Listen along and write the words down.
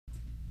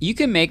You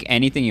can make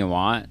anything you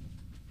want,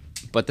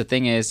 but the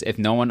thing is, if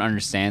no one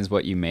understands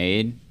what you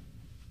made,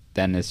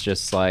 then it's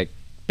just like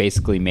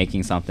basically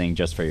making something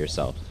just for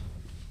yourself.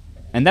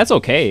 And that's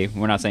okay.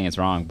 We're not saying it's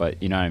wrong,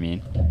 but you know what I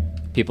mean?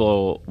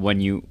 People, when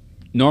you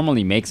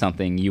normally make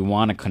something, you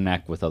want to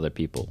connect with other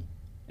people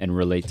and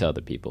relate to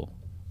other people.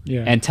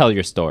 Yeah. And tell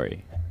your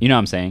story. You know what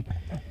I'm saying?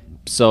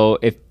 So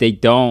if they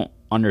don't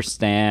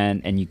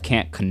understand and you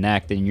can't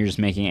connect and you're just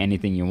making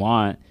anything you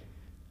want,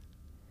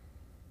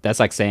 that's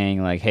like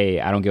saying like,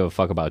 hey, I don't give a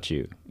fuck about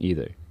you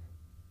either.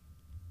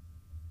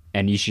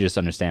 And you should just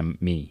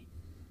understand me.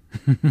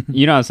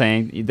 You know what I'm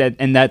saying?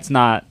 And that's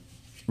not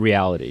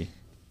reality.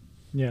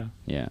 Yeah.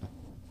 Yeah.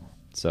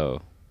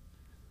 So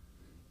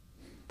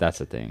that's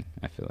the thing,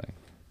 I feel like.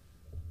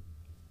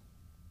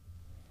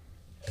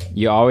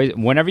 You always,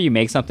 whenever you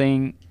make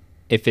something,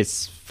 if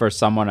it's for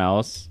someone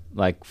else,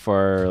 like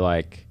for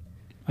like,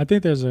 I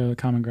think there's a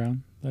common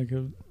ground, like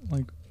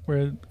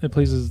where it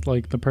pleases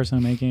like the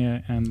person making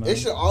it, and It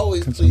should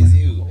always consumer. please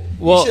you.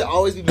 Well- You should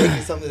always be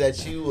making something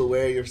that you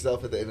aware of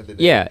yourself at the end of the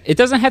day. yeah, it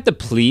doesn't have to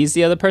please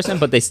the other person,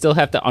 but they still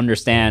have to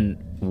understand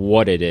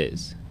what it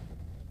is.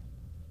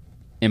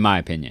 In my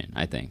opinion,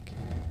 I think.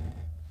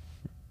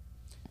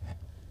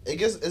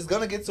 It's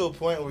gonna get to a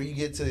point where you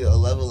get to a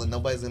level and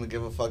nobody's gonna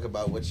give a fuck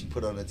about what you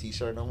put on a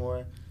t-shirt no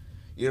more.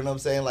 You know what I'm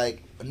saying?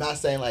 Like, I'm not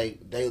saying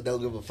like they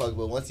don't give a fuck,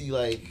 but once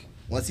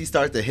you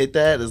start to hit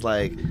that, it's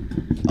like,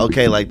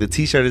 okay, like the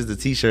t-shirt is the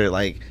t-shirt,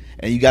 like,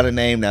 and you got a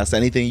name now, so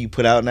anything you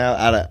put out now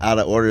out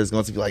of order is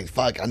going to be like,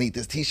 fuck, I need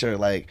this t-shirt,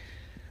 like,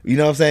 you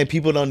know what I'm saying?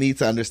 People don't need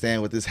to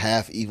understand what this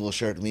half evil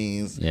shirt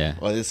means, Yeah.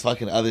 or this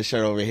fucking other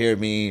shirt over here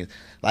means.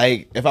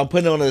 Like, if I'm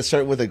putting on a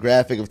shirt with a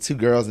graphic of two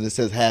girls and it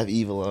says half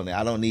evil on it,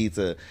 I don't need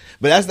to.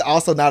 But that's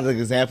also not an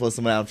example of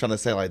somebody I'm trying to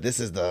say, like, this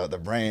is the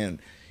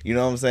brand. You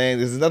know what I'm saying?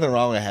 There's nothing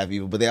wrong with half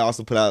evil, but they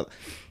also put out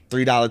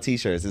 $3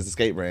 t-shirts. It's a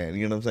skate brand.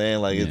 You know what I'm saying?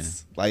 Like,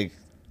 it's like,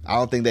 I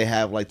don't think they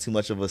have like too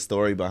much of a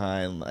story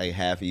behind like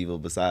half evil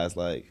besides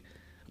like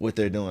what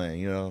they're doing,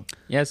 you know?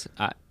 Yes,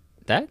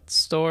 that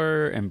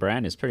store and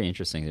brand is pretty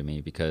interesting to me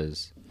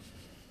because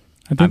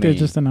I think they mean-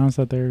 just announced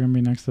that they're gonna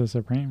be next to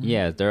Supreme. Right?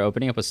 yeah, they're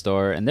opening up a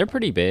store and they're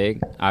pretty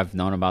big. I've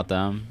known about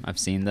them. I've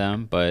seen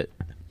them, but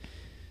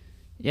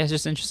yeah, it's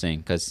just interesting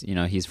because, you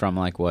know, he's from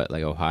like what,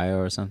 like Ohio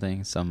or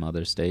something, some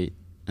other state.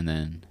 And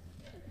then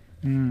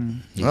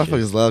he Motherfuckers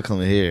just- love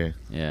coming here.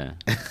 yeah.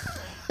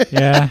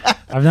 Yeah,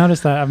 I've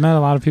noticed that. I've met a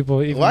lot of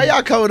people. Even Why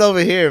y'all coming over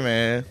here,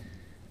 man?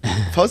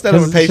 Post that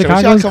on the 'Cause page. What y'all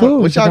Chicago's coming?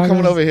 cool. What y'all coming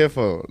Chicago's- over here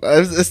for?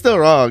 It's still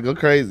wrong. Go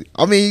crazy.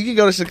 I mean, you can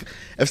go to Chicago.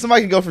 If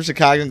somebody can go from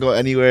Chicago and go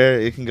anywhere,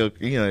 it can go.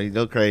 You know, you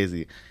go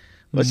crazy.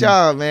 But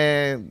y'all,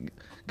 man,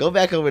 go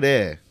back over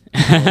there.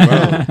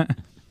 Bro.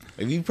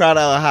 If you proud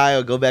of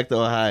Ohio, go back to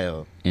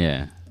Ohio.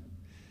 Yeah.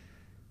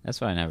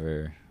 That's what I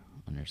never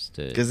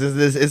understood. Because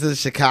is it a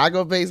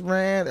Chicago-based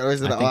brand or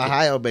is it I an think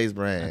Ohio-based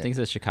brand? I think it's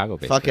a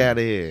Chicago-based. Fuck brand. out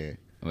of here.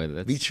 Wait,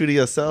 let's, Be true to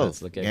yourself,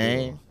 let's look at gang.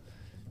 Google.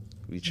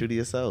 Be true to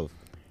yourself.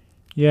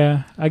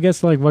 Yeah, I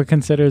guess like what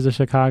considers a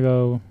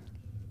Chicago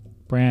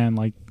brand,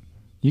 like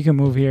you can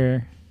move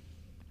here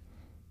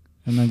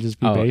and then just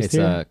be Oh, based it's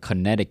here. a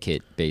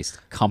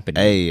Connecticut-based company.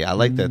 Hey, I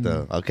like that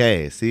though.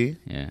 Okay, see?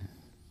 Yeah.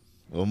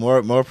 Well,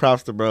 more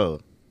props to bro.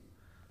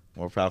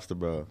 More props to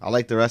bro. I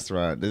like the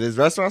restaurant. Did this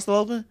restaurant still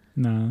open?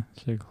 No,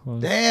 shit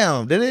closed.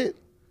 Damn, did it?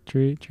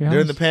 Tree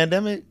During the house?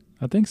 pandemic?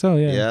 I think so.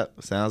 Yeah. Yep,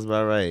 sounds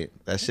about right.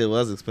 That shit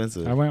was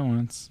expensive. I went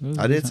once. It was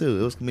I did decent. too.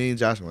 It was me and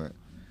Josh went.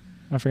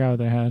 I forgot what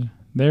they had.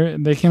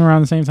 They came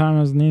around the same time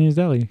as Nini's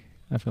Deli.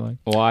 I feel like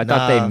Well, I Nah.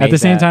 thought they At made at the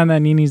same that- time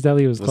that Nini's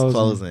Deli was Was closing.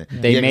 closing.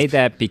 Yeah. They Yeah, 'cause- made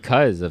that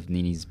because of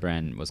Nini's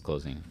brand was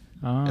closing.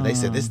 And they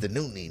said, Ah. this is the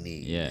new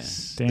Nene. Yeah.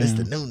 This is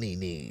the Damn. new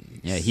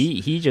Nene. Yeah,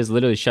 he just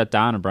literally shut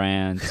down a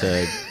brand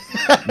to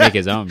make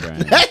his own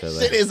brand. I That feel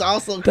shit like. is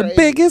also the crazy.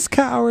 biggest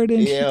coward in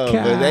Yeah,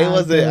 Chicago. but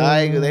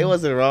they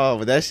wasn't wrong,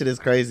 but that shit is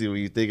crazy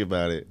when you think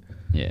about it.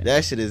 Yeah.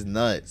 That shit is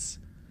nuts.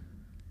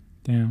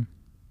 Damn.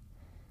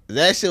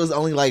 That shit was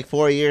only like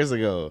 4 years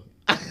ago.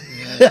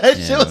 That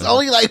shit was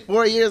only like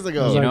 4 years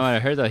ago. You like- know what I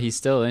heard though? He's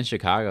still in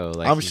Chicago.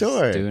 Like I'm he's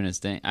sure. doing his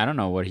thing. I don't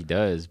know what he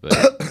does, but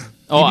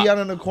He be out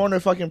in the corner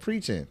fucking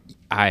preaching.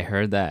 I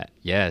heard that.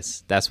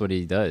 Yes, that's what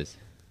he does.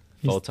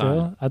 He's Full time.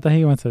 still- I thought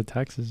he went to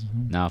Texas.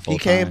 No, full He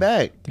came time.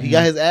 back. He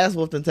got his ass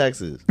whooped in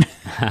Texas.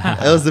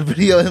 That was the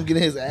video of him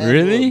getting his ass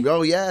Really? whooped.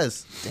 Oh,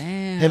 yes.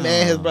 Damn. Him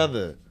and his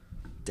brother.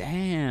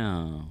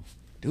 Damn.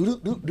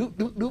 Doop, doop, doop,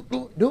 doop, doop,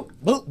 doop, doop,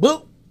 boop,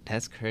 boop.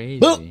 That's crazy.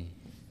 Boop.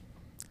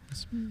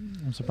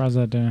 I'm surprised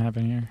that didn't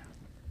happen here.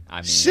 I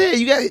mean, Shit,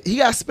 he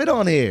got spit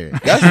on here.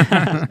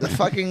 That's the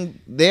fucking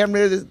damn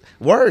near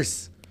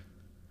worse.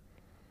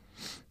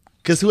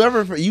 Cause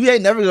whoever you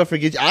ain't never gonna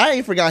forget. I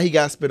ain't forgot he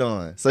got spit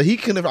on, so he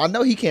couldn't. I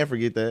know he can't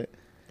forget that.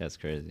 that's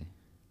crazy.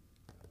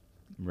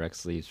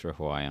 Rex leaves for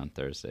Hawaii on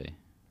Thursday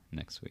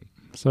next week.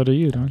 So do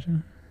you, don't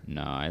you?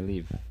 No, I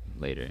leave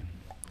later.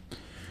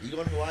 You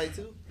going to Hawaii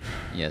too?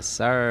 Yes,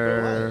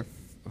 sir.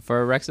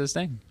 For Rex's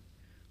thing.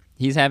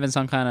 He's having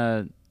some kind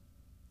of,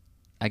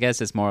 I guess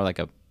it's more like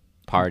a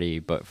party,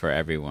 but for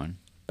everyone.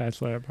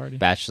 Bachelorette party.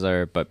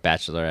 Bachelor, but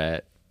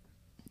bachelorette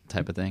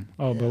type of thing.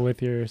 Oh, but Yeah.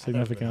 with your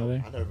significant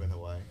other? I've never been to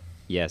Hawaii.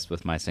 Yes,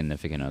 with my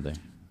significant other.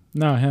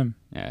 No, him.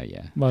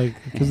 Yeah. Like,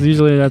 because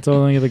usually that's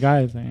only the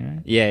guy thing,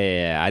 right?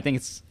 Yeah. I think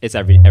it's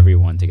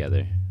everyone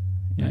together.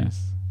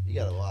 Yes. You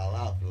gotta wild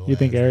out. For the You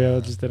think last Ariel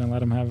time. just didn't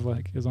let him have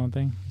like his own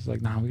thing? He's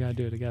like, nah, we gotta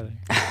do it together.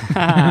 I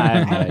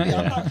have no I'm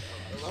idea.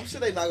 sure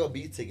they're not gonna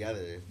be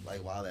together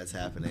like while that's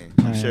happening.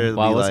 Yeah. I'm sure. It'll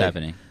Wow, be what's like,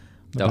 happening?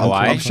 The I'm-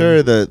 Hawaii? I'm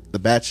sure the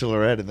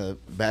bachelorette and the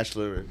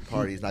bachelor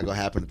party is not gonna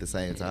happen at the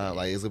same time.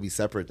 Like it's gonna be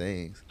separate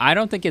things. I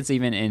don't think it's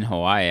even in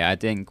Hawaii. I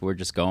think we're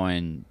just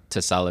going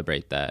to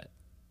celebrate that.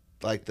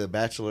 Like the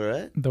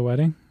bachelorette. The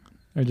wedding?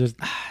 Or just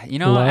You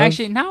know, Love?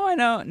 actually, now I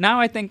know. Now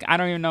I think I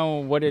don't even know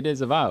what it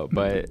is about,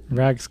 but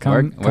Rags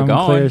We're come going.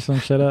 clear some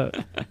shit up.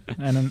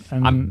 And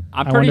I'm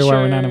I pretty wonder why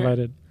we're not sure-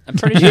 invited. I'm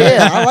pretty sure.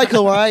 Yeah, I like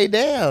Hawaii.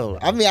 Damn.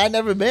 I mean, I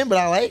never been, but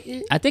I like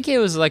it. I think it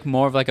was like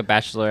more of like a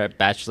bachelor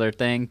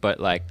thing, but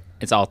like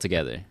it's all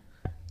together.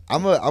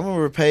 I'm gonna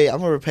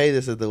repay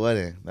this at the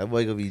wedding. That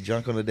boy gonna be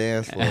drunk on the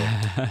dance floor.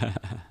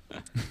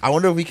 I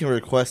wonder if we can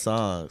request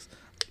songs.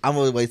 I'm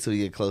gonna wait till we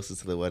get closer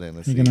to the wedding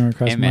and see. You're gonna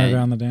request Hey, man,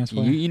 murder on the dance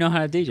floor? You know how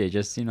to DJ.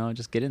 Just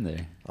just get in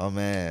there. Oh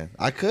man,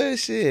 I could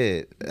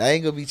shit. I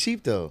ain't gonna be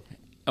cheap though.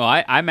 Oh,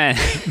 I meant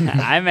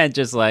I meant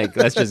just like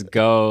let's just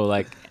go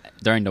like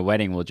during the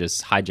wedding. We'll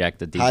just hijack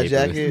the DJ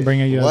Hijack booth. it.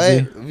 Bring a USB. What?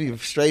 It'll be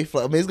straight.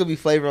 I mean, it's gonna be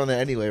flavor on there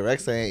anyway.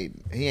 Rex he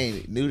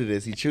ain't new to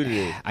this. He true to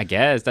this. I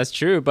guess that's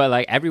true, but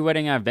like every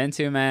wedding I've been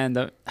to,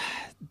 man,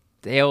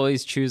 they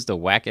always choose the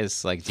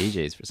wackest like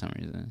DJs for some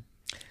reason.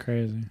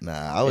 Crazy. Nah,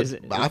 I would. Is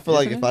it- but I feel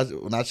like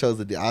isn't when I chose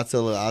the,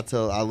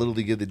 I'll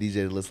literally give the DJ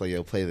the list like,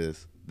 yo, play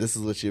this. This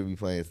is what you'll be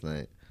playing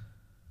tonight.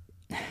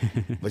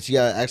 But you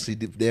gotta actually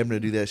damn near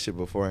do that shit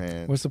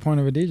beforehand. What's the point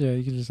of a DJ?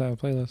 You can just have a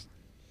playlist.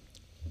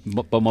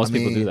 But most I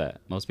people do mean-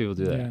 that. Most people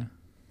do that. Yeah.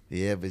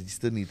 Yeah, but you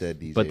still need that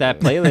DJ. But that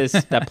bro.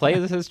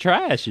 playlist is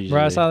trash usually.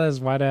 Bro, I saw this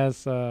white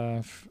ass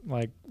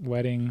like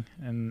wedding,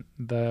 and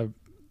the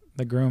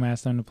groom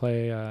asked them to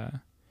play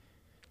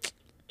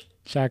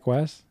Shaq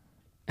West.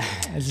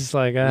 It's just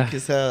like You can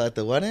tell at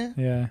the wedding.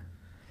 yeah.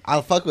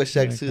 I'll fuck with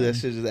Shaq Yeah, too. kinda. That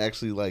shit is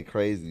actually like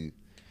crazy.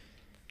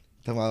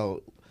 Talking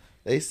about,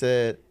 they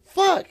said,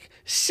 "Fuck,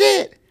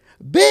 shit,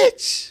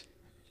 bitch."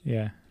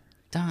 Dun,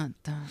 dun,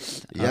 dun.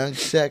 Young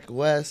Shaq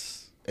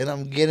West, and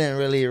I'm getting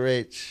really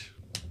rich.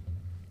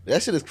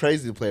 That shit is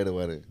crazy to play at a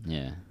wedding.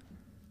 Yeah.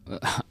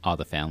 All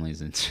the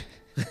families and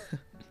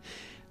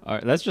all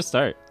right, let's just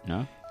start,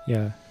 no?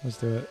 Yeah, let's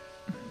do it.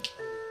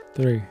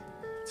 3,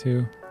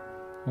 2,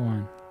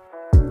 1.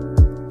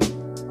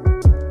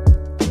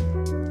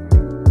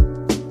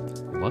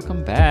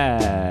 Welcome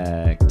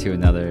back to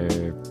another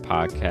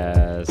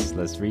podcast.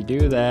 Let's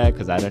redo that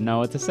because I don't know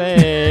what to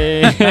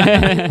say.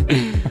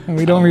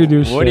 We don't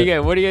redo shit. What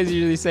do you guys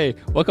usually say?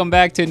 Welcome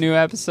back to a new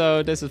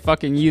episode. This is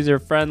fucking user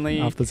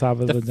friendly. Off the top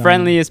of the dome.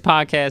 friendliest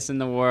podcast in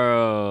the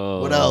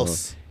world. What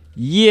else?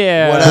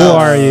 Yeah. What Who else?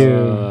 are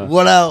you?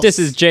 What else? This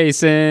is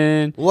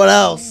Jason. What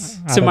else?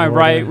 Out To of my order.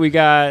 right, we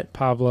got.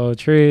 Pablo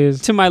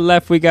Trees. To my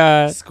left, we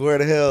got. Square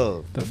the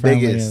Hill, The the biggest.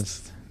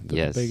 friendliest. The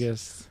Yes.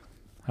 biggest.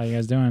 How you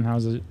guys doing?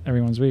 How's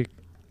everyone's week?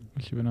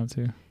 What you been up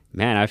to?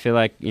 Man, I feel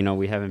like,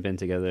 we haven't been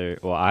together.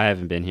 Well, I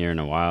haven't been here in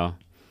a while.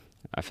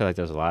 I feel like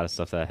there's a lot of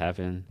stuff that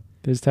happened.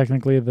 This is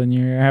technically the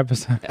New Year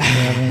episode. We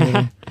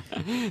haven't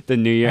really- The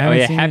New Year. I Oh, haven't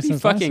yeah. seen you Happy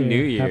since last fucking year.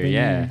 New Year. Happy New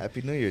Yeah. Year.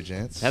 Happy New Year,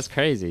 gents. That's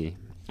crazy.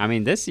 I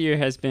mean, this year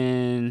has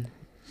been.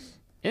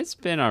 It's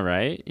been all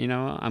right.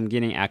 I'm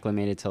getting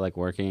acclimated to like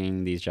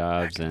working these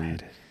jobs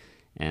and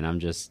I'm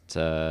just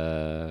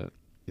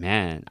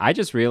man, I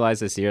just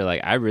realized this year, like,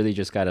 I really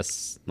just gotta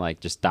like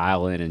just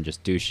dial in and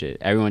just do shit.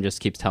 Everyone just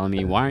keeps telling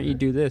me, why don't you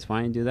do this? Why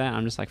don't you do that?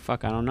 I'm just like,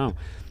 fuck, I don't know.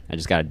 I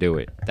just gotta do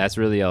it. That's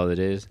really all it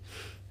is.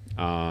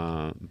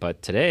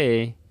 But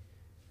today,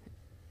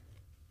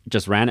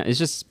 it's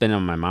just been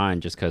on my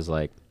mind just because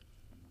like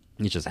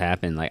it just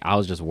happened. Like I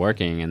was just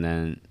working and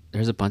then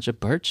there's a bunch of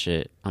bird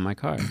shit on my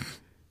car,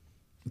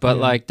 but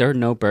Yeah. like there are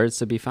no birds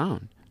to be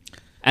found.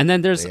 And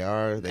then there's They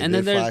and did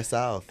then fly there's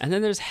south. and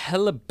then there's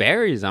hella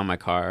berries on my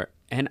car,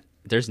 and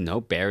there's no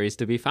berries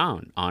to be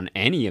found on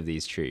any of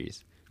these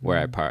trees where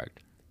I parked.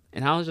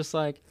 And I was just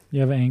like,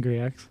 You have an angry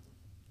ex?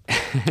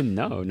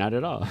 no, not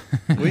at all.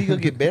 Where you gonna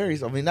get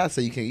berries? I mean, not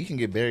so you can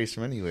get berries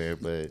from anywhere,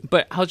 but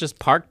But I was just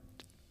parked,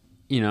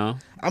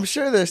 I'm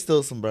sure there's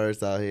still some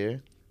birds out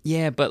here.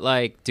 Yeah, but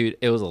like, dude,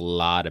 it was a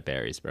lot of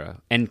berries, bro.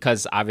 And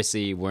because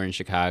obviously we're in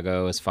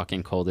Chicago, it's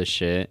fucking cold as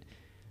shit.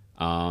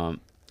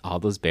 All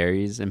those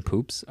berries and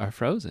poops are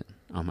frozen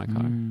on my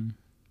car.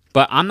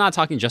 But I'm not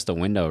talking just the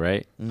window,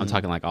 right? I'm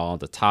talking like all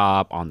the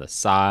top, on the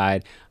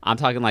side. I'm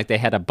talking like they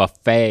had a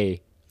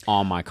buffet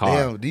on my car.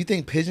 Damn, do you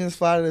think pigeons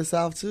fly to the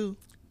south too?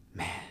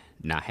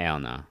 Nah, hell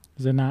no.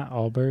 Is it not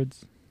all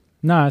birds?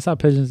 No, I saw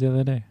pigeons the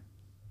other day.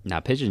 Nah,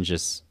 pigeons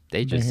just,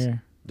 they They're just,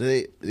 here. Do they?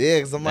 Yeah,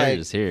 because I'm they're like,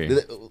 just here.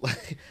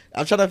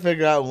 I'm trying to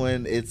figure out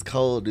when it's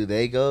cold. Do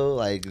they go?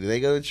 Like, do they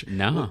go?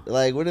 No.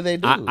 Like, what do they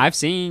do? I've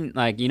seen,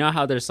 like,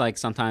 how there's like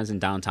sometimes in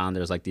downtown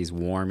there's like these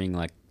warming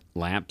like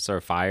lamps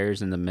or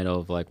fires in the middle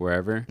of like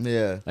wherever.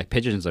 Yeah. Like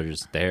pigeons are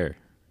just there,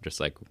 just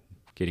like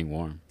getting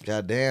warm.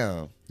 God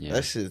damn. Yeah.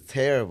 That shit's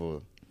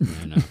terrible.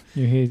 I know.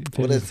 You hate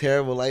What a pigeons.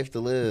 terrible life to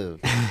live.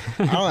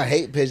 I don't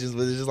hate pigeons,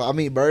 but it's just like, I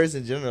mean, birds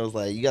in general. It's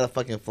like, you gotta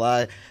fucking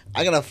fly.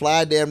 I gotta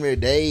fly damn near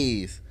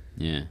days,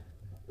 Yeah.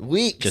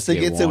 weeks Just to to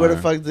get get to where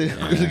the warm. fuck to,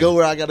 Yeah. to go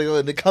where I gotta go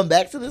and to come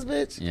back to this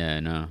bitch. Yeah,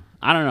 no.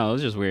 I don't know. It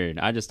was just weird.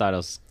 I just thought it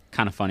was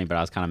kind of funny, but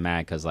I was kind of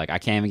mad because, like, I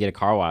can't even get a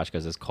car wash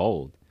because it's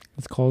cold.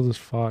 It's cold as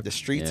fuck. The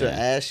streets Yeah.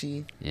 are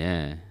ashy.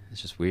 Yeah.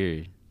 It's just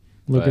weird.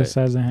 Lucas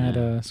but, hasn't had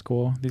yeah.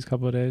 school these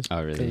couple of days.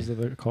 Oh, really? Because of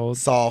the cold.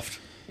 Soft.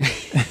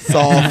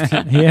 Soft.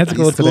 He had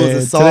school These schools today.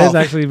 are soft. Today's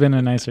actually been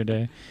a nicer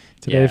day.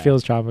 Today Yeah.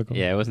 feels tropical.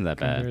 Yeah, it wasn't that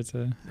bad. Compared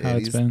to Yeah, how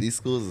it's been. these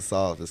schools are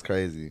soft. It's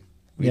crazy.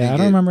 We Yeah, didn't I don't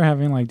get- remember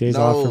having like days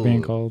off for No,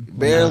 being cold.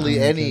 Barely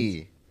when I was any.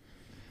 kids.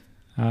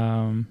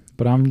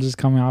 But I'm just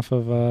coming off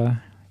of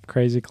a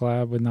crazy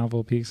collab with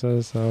Novel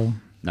Pizza, so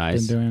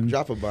Nice. been doing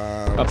Drop a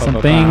bomb. Up.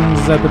 some things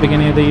at the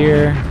beginning of the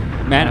year.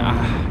 Man,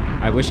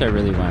 I wish I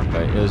really went,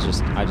 but it was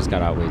just, I just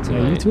got out way too Yeah,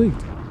 you late.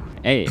 tweaked.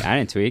 Hey, I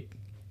didn't tweak.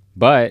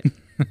 But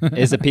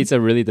is the pizza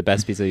really the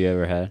best pizza you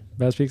ever had?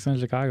 Best pizza in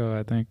Chicago,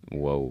 I think.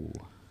 Whoa.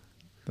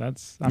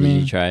 That's. I Did mean,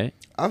 you try it?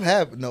 I've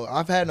had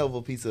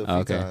Novo Pizza a few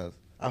Okay. times.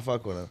 I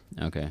fuck with them.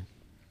 Okay.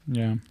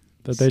 yeah.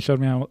 That they showed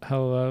me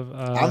hell of.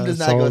 I'm just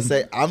not gonna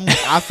say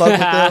I fuck with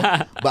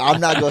them, but I'm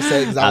not gonna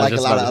say because I I was like a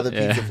just lot of about other to-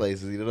 yeah. pizza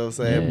places. You know what I'm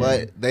saying? Yeah.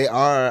 But they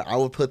are. I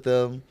would put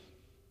them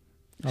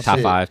Top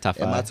shit, five.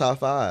 in my top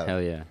five.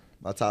 Hell yeah.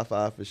 My top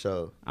five for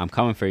sure. I'm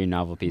coming for you,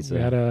 Novel Pizza. We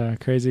had a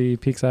crazy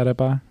pizza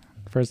arepa,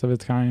 first of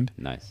its kind.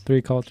 Nice.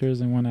 3 cultures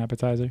and 1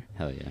 appetizer.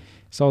 Hell yeah.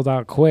 Sold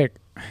out quick.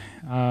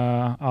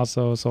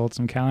 Also sold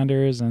some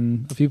calendars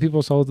and a few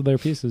people sold their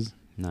pieces.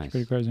 Nice.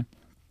 Pretty crazy.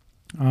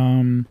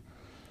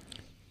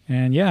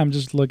 And yeah, I'm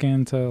just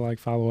looking to like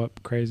follow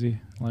up crazy.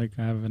 Like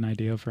I have an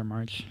idea for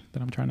March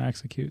that I'm trying to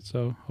execute.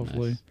 So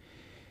hopefully, Nice.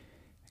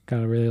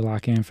 gotta really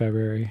lock in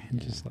February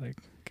and Yeah. just like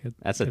get.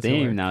 That's a get to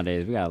theme work.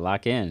 nowadays. We got to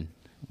lock in.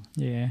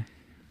 Yeah.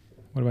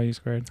 What about you,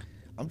 Squared?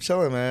 I'm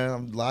chilling, man.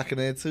 I'm locking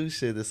in too.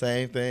 Shit, the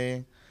same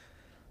thing.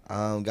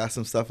 Got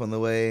some stuff on the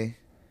way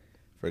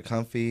for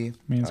Comfy.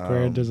 Me and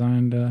Squared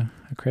designed a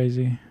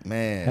crazy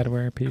Man,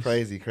 headwear piece.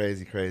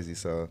 crazy.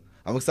 So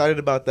I'm excited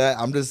about that.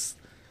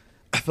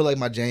 I feel like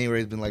my January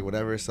has been like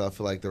whatever. So I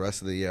feel like the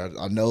rest of the year,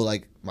 I know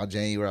like my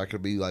January I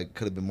could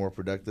have been more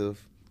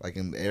productive like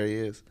in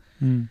areas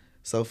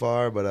so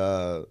far.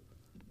 But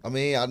I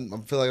mean, I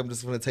feel like I'm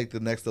just gonna take the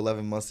next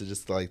 11 months to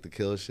just like to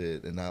kill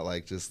shit and not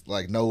like just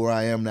like know where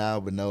I am now,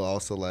 but know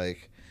also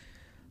like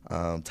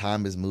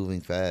time is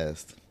moving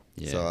fast.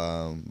 Yeah.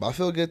 So but I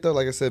feel good though.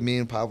 Like I said, me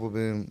and Pop have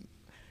been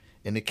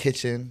in the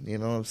kitchen. You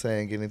know what I'm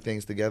saying, getting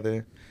things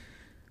together.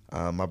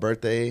 My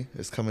birthday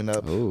is coming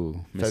up.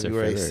 Ooh, Mr.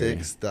 February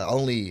 6th. The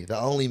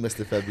only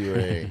Mr.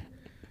 February.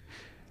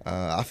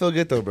 I feel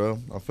good though, bro.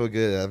 I feel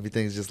good.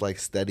 Everything's just like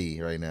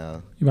steady right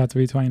now. You about to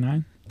be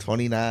 29?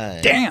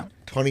 29. Damn.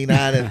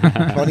 29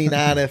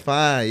 and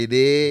fine, you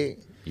dig?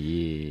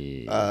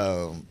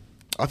 Yeah.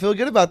 I feel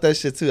good about that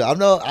shit too. I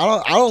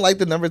don't like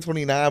the number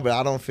 29, but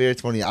I don't fear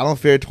 20. I don't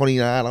fear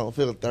 29. I don't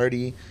feel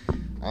 30.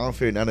 I don't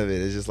fear none of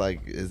it. It's just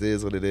like it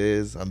is what it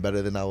is. I'm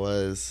better than I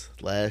was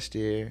last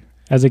year.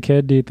 As a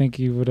kid, do you think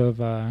you would have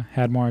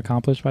had more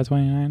accomplished by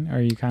 29, or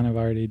you kind of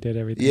already did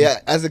everything? Yeah,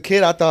 as a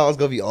kid, I thought I was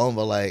gonna be on,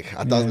 but like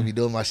I thought I was Yeah. gonna be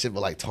doing my shit,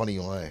 but like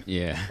 21,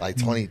 Yeah. like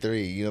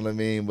 23. You know what I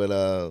mean?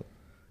 But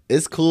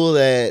it's cool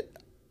that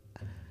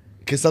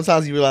because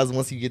sometimes you realize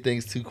once you get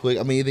things too quick.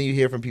 I mean, then you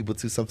hear from people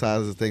too.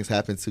 Sometimes things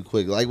happen too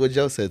quick. Like what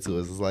Joe said to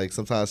us, it's like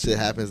sometimes shit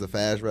happens the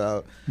fast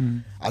route.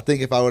 I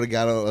think if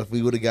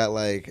we would have got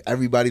like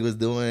everybody was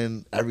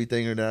doing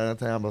everything or that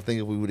time, I think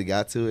if we would have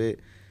got to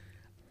it.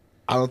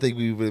 I don't think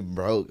we've been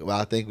broke. Well,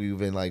 I think we've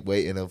been like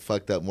waiting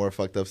a more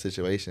fucked up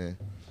situation.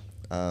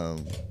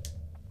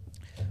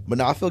 But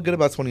no, I feel good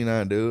about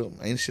 29, dude.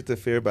 Ain't shit to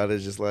fear about it.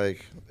 It's just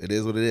like it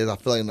is what it is. I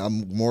feel like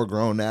I'm more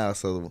grown now,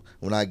 so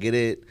when I get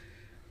it,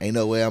 ain't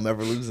no way I'm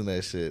ever losing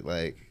that shit.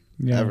 Like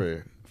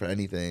ever for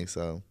anything.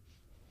 So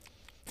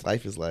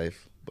life is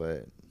life.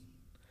 But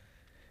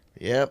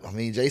yep, I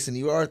mean, Jason,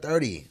 you are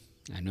 30.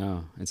 I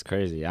know. It's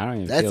crazy. I don't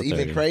even That's feel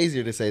 30. even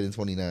crazier to say than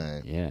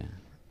 29. Yeah.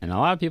 And a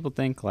lot of people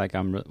think like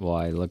I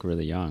look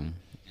really young,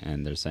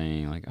 and they're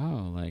saying like,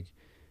 oh, like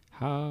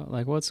how,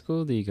 like what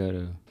school do you go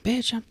to?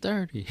 Bitch, I'm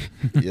 30.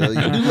 Yeah, you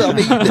do. I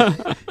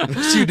mean,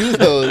 what you do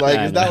though, like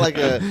I it's not know. like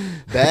a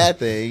bad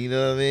thing. You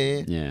know what I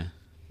mean? Yeah.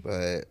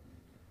 But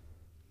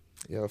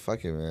yo,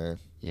 fuck it, man.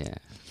 Yeah.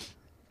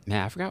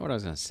 Man, I forgot what I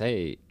was gonna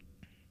say.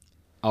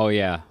 Oh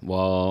yeah.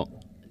 Well,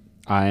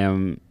 I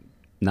am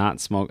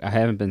not I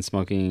haven't been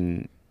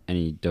smoking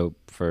any dope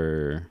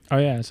for. Oh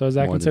yeah. So is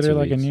that More than considered 2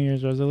 like a weeks. New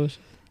Year's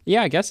resolution?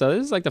 Yeah, I guess so.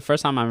 This is like the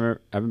first time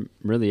I'm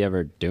really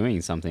ever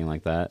doing something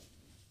like that.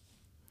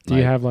 Do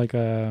you have like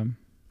a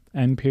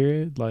end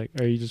period, like,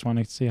 or you just want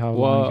to see how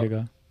long you could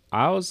go?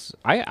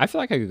 I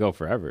feel like I could go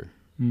forever,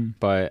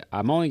 but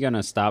I'm only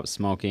gonna stop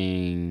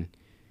smoking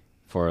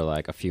for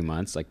like a few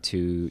months, like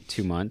two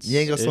months. You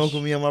ain't gonna smoke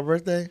with me on my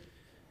birthday?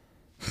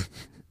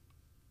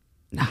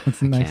 Nah,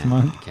 It's I next can't.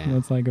 month. I can't.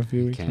 That's like a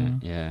few I weeks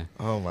can't. now. Yeah.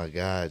 Oh my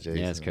god, Jason.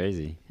 Yeah, it's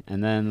crazy.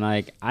 And then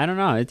like I don't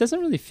know, it doesn't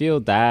really feel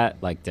that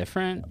like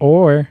different.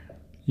 Or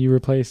you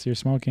replace your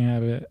smoking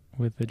habit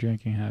with the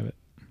drinking habit.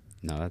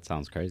 No, that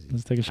sounds crazy.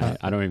 Let's take a shot.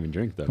 I don't even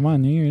drink though. Come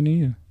on, New Year, New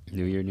You.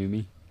 New Year, new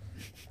me.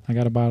 I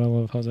got a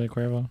bottle of Jose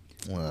Cuervo.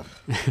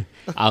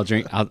 I'll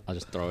drink. I'll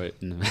just throw it.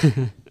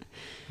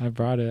 I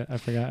brought it. I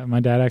forgot. My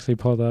dad actually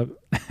pulled up.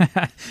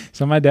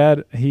 So my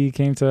dad, he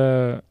came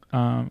to,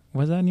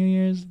 was that New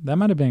Year's? That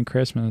might have been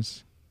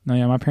Christmas. No,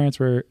 yeah, my parents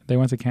they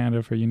went to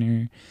Canada for New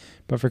Year.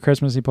 But for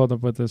Christmas, he pulled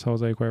up with this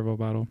Jose Cuervo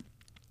bottle.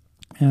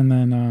 And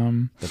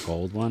then... the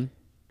gold one?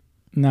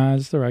 Nah,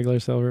 it's the regular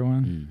silver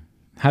one.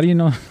 How do you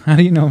know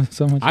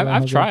so much about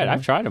I've Jose tried. Cuervo?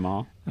 I've tried them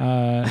all.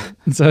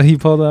 So he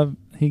pulled up.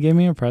 He gave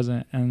me a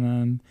present. And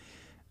then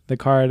the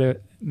card,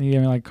 he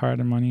gave me like card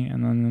and money.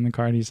 And then in the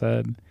card, he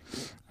said...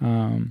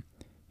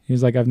 he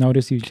was like, I've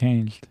noticed you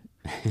changed.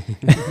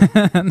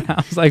 And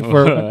I was like,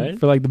 for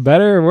like the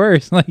better or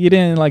worse? Like he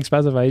didn't like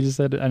specify. He just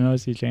said, I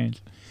noticed you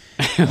changed.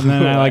 And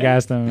then I like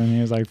asked him, and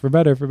he was like, for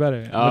better. But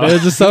it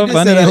was just so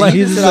funny. Like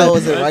he's just I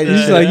wasn't writing.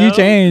 He's like, you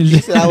changed.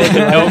 He said I wasn't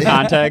No writing.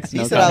 context.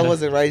 He said I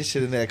wasn't writing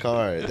shit in that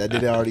card. That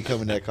didn't already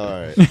come in that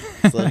card.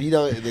 So if you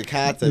know the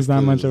context, There's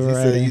not much of a he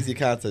said writer. use your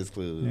context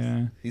clues.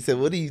 Yeah. He said,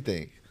 what do you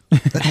think?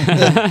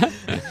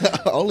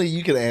 Only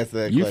you can answer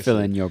that You question. fill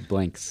in your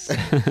blanks.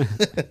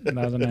 That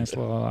was a nice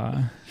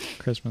little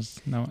Christmas.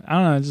 No, I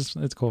don't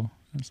know. It's cool.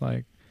 It's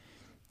like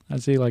I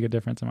see like a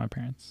difference in my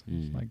parents.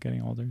 It's like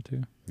getting older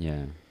too.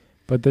 Yeah.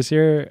 But this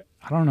year,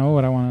 I don't know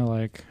what I want to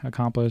like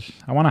accomplish.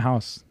 I want a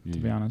house, to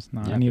be honest.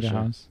 No, Yeah, I need for a sure.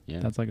 house. Yeah.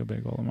 That's like a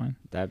big goal of mine.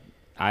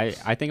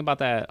 I think about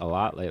that a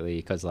lot lately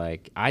because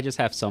like I just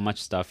have so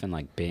much stuff in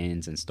like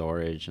bins and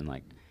storage and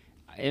like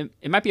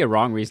it might be a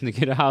wrong reason to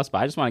get a house, but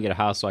I just want to get a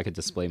house so I could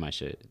display my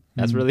shit.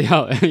 That's really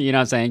how, you know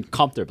what I'm saying,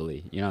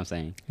 comfortably, you know what I'm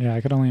saying? Yeah,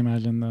 I could only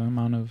imagine the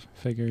amount of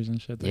figures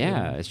and shit.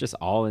 Yeah, it's just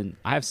all in.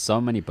 I have so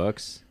many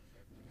books.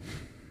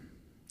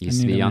 Used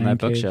I to need be a on man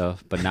that cave.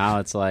 bookshelf, but now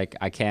it's like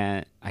I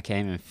can't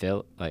even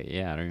feel like I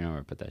don't even know where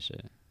to put that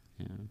shit.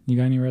 Yeah. You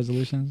got any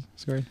resolutions,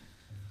 Squirt,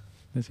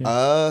 this year?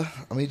 I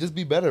mean, just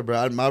be better,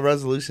 bro. My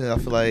resolution, I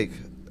feel like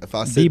if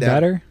I sit Be down,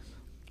 better.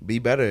 be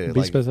better.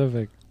 Be like,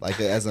 specific. like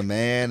as a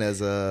man,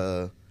 as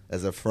a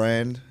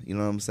friend, you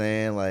know what I'm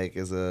saying? Like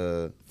as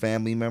a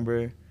family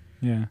member,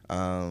 Yeah.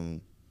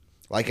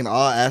 like in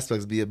all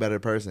aspects, be a better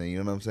person. You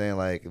know what I'm saying?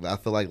 Like I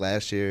feel like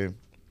last year,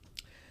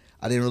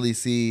 I didn't really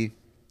see.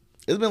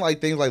 It's been like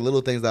things like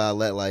little things that I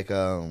let like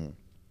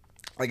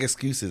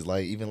excuses,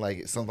 like even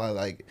like sometimes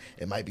like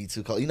it might be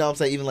too cold. You know what I'm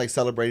saying? Even like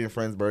celebrating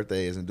friends'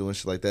 birthdays and doing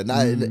shit like that.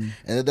 Not and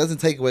it doesn't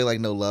take away like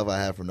no love I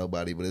have for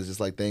nobody, but it's just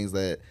like things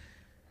that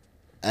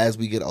as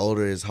we get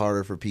older, it's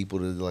harder for people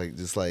to like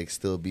just like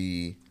still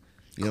be.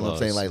 You know what I'm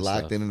saying? Like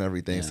locked in and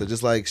everything. Yeah. So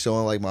just like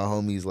showing like my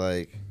homies,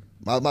 like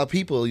my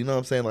people, you know what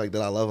I'm saying? Like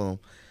that I love them.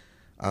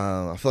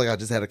 I feel like I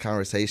just had a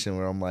conversation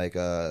where I'm like,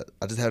 I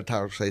just had a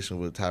conversation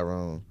with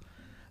Tyrone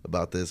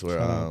about this where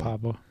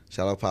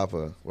shout out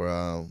Papa,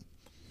 where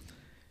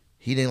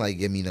he didn't like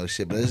give me no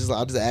shit, but it's just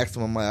I just asked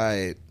him, I'm like, all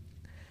right,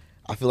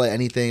 I feel like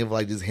anything of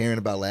like just hearing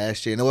about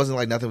last year, and it wasn't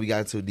like nothing we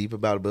got too deep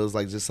about it, but it was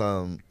like just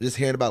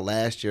hearing about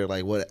last year,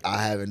 like what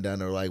I haven't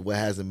done or like what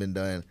hasn't been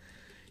done.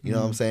 You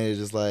know what I'm saying? It's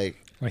just like.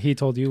 Like he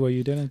told you what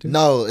you didn't do?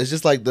 No, it's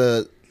just like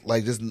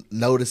just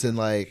noticing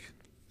like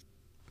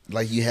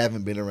you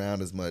haven't been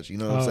around as much. You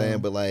know what I'm saying?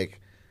 But like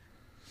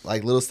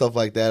little stuff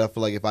like that. I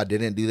feel like if I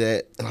didn't do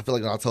that, and I feel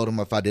like when I told him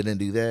if I didn't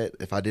do that,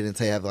 if I didn't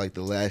have like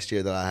the last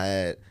year that I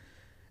had,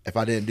 if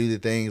I didn't do the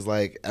things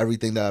like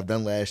everything that I've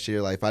done last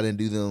year, like if I didn't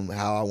do them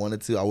how I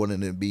wanted to, I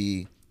wouldn't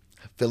be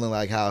feeling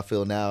like how I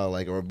feel now,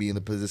 like or be in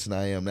the position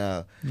I am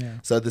now. Yeah.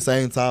 So at the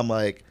same time,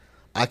 like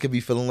I could be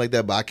feeling like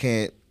that, but I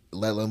can't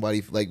let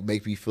anybody like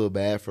make me feel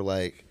bad for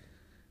like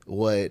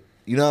what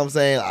you know what I'm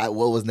saying.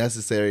 What was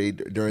necessary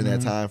during that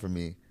time for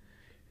me.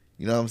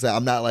 You know what I'm saying.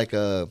 I'm not like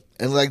and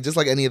like just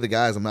like any of the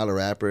guys. I'm not a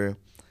rapper.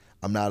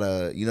 I'm not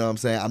you know what I'm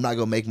saying. I'm not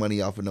gonna make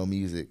money off of no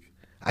music.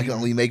 I can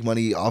only make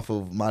money off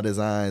of my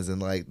designs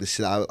and like the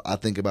shit I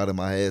think about in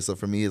my head. So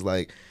for me, it's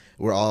like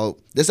we're all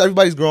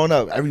everybody's growing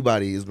up.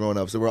 Everybody is growing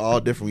up. So we're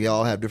all different. We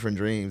all have different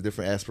dreams,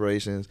 different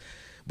aspirations.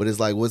 But it's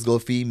like what's gonna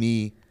feed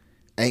me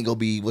ain't gonna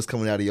be what's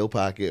coming out of your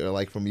pocket or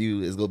like from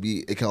you. It's gonna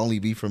be it can only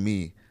be from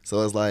me.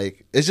 So it's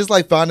like it's just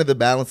like finding the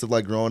balance of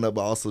like growing up,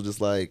 but also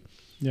just like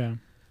yeah,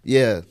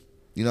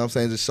 you know what I'm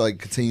saying. Just like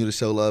continue to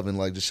show love and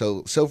like just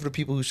show for the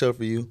people who show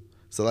for you.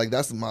 So like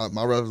that's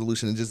my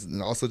resolution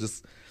and also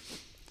just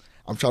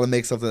I'm trying to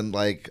make something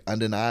like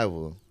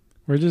undeniable.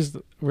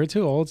 We're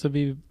too old to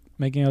be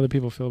making other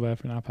people feel bad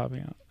for not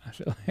popping out. I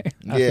feel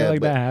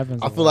like that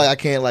happens. I feel like I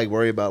can't like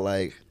worry about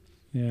like.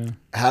 Yeah.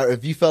 How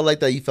if you felt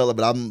like that, you felt it.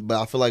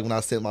 But I feel like when I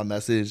sent my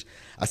message,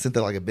 I sent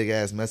that like a big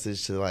ass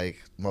message to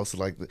like most of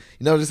like the,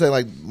 you know, just saying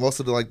like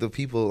most of the like the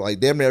people like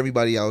damn near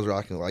everybody I was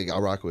rocking like I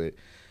rock with,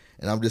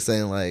 and I'm just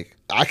saying like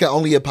I can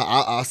only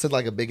I sent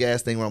like a big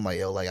ass thing where I'm like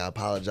yo like I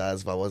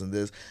apologize if I wasn't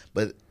this,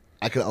 but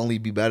I could only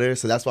be better.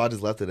 So that's why I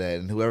just left it at,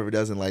 and whoever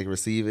doesn't like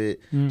receive it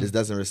just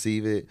doesn't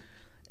receive it.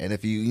 And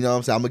if you know what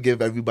I'm saying, I'm gonna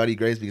give everybody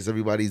grace because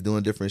everybody's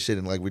doing different shit,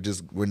 and like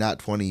we're not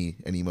 20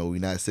 anymore.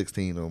 We're not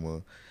 16 no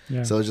more.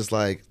 Yeah. So it's just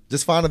like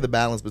finding the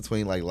balance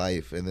between like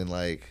life and then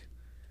like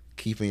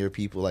keeping your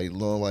people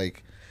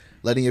like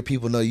letting your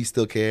people know you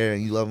still care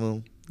and you love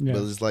them. Yeah.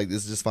 But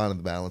it's just finding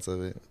the balance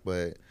of it.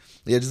 But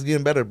yeah, just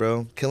getting better,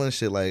 bro. Killing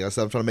shit. Like I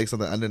said, I'm trying to make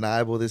something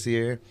undeniable this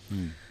year.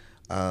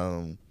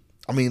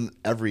 I mean,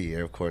 every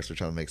year, of course, we're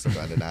trying to make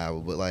something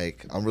undeniable. But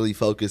like, I'm really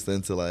focused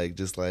into like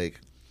just like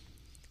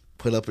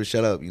put up or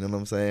shut up. You know what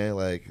I'm saying?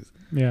 Like,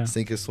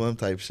 sink or swim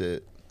type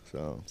shit.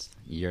 So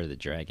You're the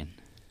dragon.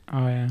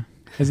 Oh yeah,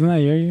 isn't that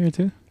your year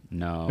too?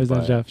 No, or is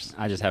that Jeff's?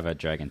 I just have a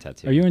dragon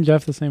tattoo. Are you and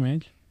Jeff the same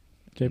age?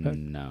 JPEG?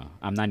 No,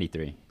 I'm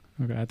 93.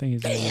 Okay, I think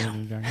he's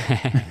the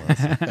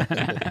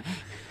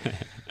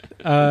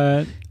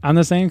dragon. On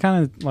the same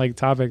kind of like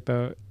topic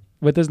though,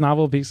 with this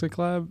novel Pizza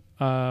Club,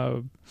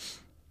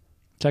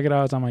 check it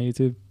out. It's on my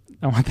YouTube.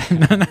 I want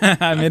that.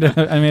 I made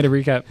a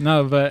recap.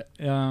 No, but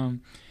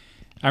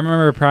I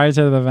remember prior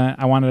to the event,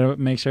 I wanted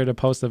to make sure to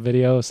post a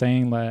video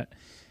saying that,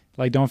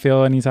 like, don't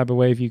feel any type of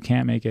way if you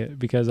can't make it,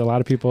 because a lot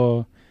of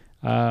people,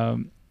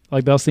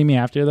 like, they'll see me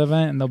after the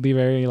event and they'll be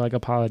very like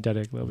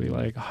apologetic. They'll be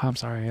like, "Oh, I'm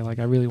sorry. Like,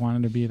 I really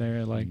wanted to be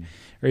there." Like,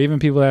 or even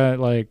people that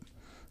like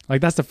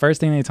that's the first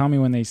thing they tell me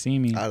when they see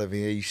me. I'd have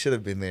been, you should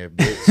have been there,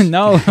 bitch.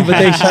 No,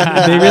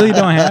 but they really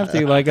don't have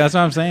to. Like, that's what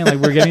I'm saying. Like,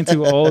 we're getting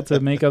too old to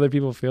make other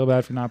people feel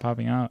bad for not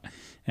popping out.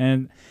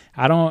 And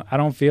I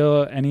don't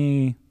feel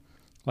any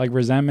like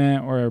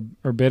resentment or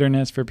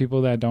bitterness for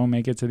people that don't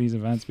make it to these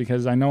events,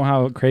 because I know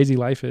how crazy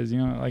life is. You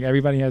know, like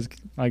everybody has,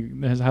 like,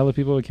 there's hella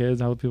people with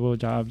kids, hella people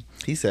with jobs.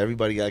 He said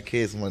everybody got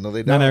kids. I'm like, no,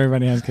 they don't. Not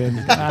everybody has kids.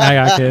 I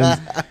got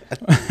kids.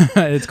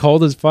 It's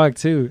cold as fuck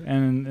too,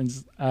 and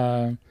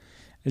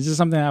it's just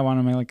something I want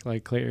to make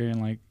like clear, and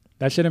like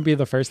that shouldn't be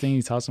the first thing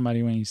you tell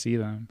somebody when you see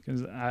them,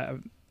 because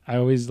I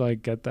always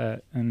like get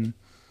that, and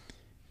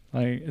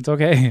like it's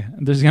okay.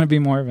 There's gonna be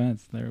more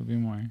events. There will be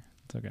more.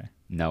 It's okay.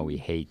 No, we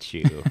hate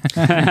you.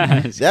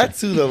 That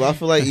too, though. I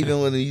feel like even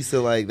when you said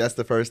like that's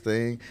the first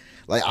thing,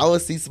 like I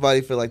would see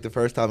somebody for like the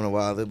first time in a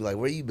while, they'd be like,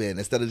 "Where you been?"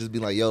 Instead of just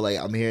being like, "Yo, like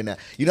I'm here now."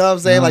 You know what I'm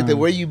saying? Like the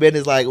where you been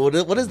is like, well,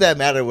 what does that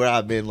matter where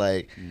I've been?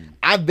 Like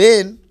I've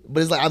been, but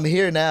it's like I'm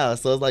here now.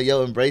 So it's like,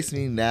 yo, embrace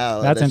me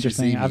now. That's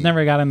interesting. I've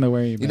never gotten the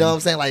where you been. You know what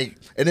I'm saying? Like,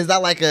 and it's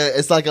not like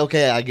it's like,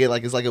 okay, I get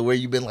like it's like a where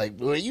you been, like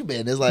where you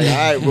been. It's like, all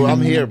right, bro,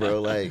 I'm here, bro.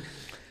 Like,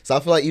 so I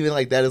feel like even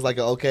like that is like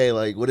okay,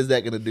 like what is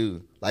that gonna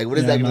do? Like what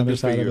is that gonna do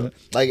for you?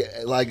 Like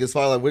as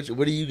far as like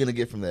what are you gonna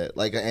get from that?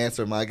 Like an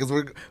answer of mine, because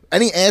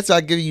any answer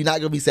I give you, you're not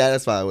gonna be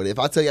satisfied with it. If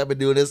I tell you I've been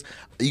doing this,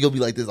 you gonna be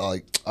like this, all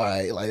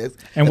right, like this.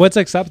 And what's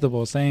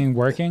acceptable? Saying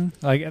working?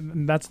 Like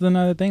that's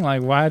another thing.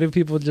 Like why do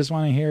people just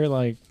want to hear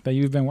like that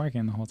you've been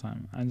working the whole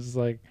time? I'm just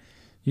like,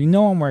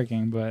 I'm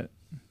working, but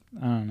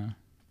I don't know.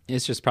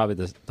 It's just probably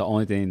the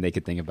only thing they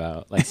could think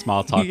about, like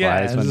small talk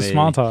yeah, wise. It's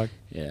small talk.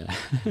 Yeah.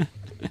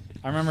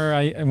 I remember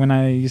when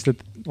I used to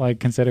like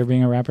consider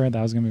being a rapper,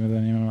 that was gonna be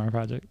the name of our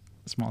project,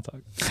 Small Talk.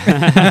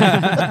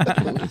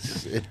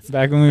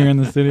 Back when we were in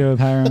the studio with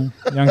Hiram,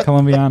 Young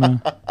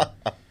Colombiano.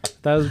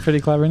 That was a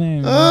pretty clever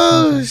name.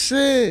 Oh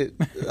shit!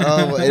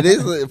 It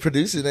is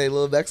producing a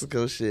little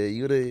Mexico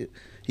shit.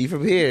 He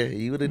from here.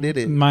 You would have did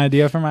it. My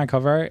idea for my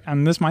cover art,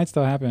 and this might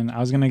still happen. I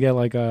was gonna get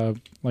like a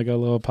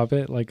little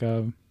puppet, like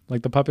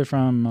the puppet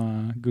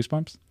from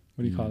Goosebumps.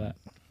 What do you call that?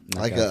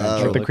 Like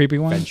the creepy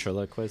one,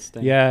 ventriloquist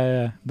thing.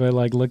 Yeah, but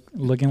like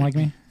looking like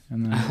me,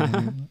 and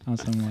then on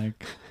some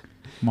like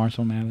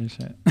Marshall Mathers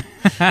shit.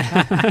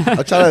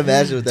 I'm trying to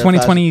imagine what that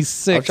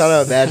 2026. I'm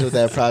trying to imagine what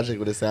that project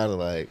would have sounded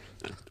like.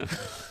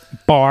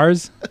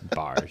 Bars,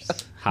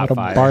 hot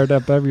fire, barred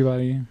up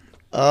everybody.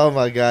 Oh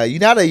my god, you're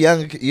not a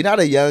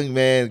young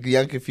man,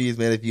 young confused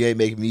man if you ain't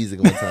making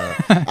music one time.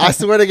 I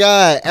swear to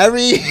God,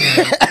 every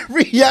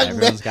young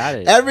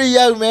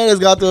man has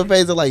gone through a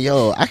phase of like,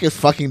 yo, I can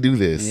fucking do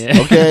this.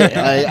 Yeah.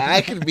 Okay, I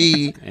could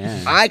be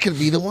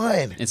the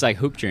one. It's like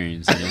hoop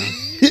dreams. You know?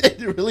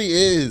 It really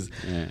is.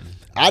 Yeah.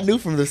 I knew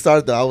from the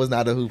start that I was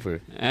not a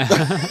hooper.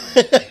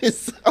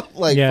 So I'm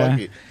like, fuck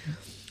it.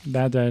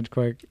 That died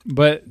quick.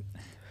 But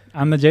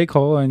on the J.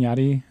 Cole and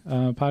Yachty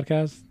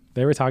podcast,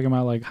 they were talking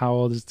about like how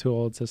old is too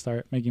old to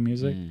start making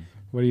music.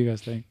 What do you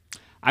guys think?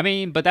 I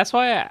mean, but that's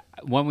why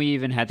when we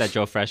even had that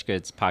Joe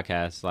Freshgoods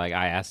podcast, like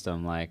I asked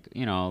him, like,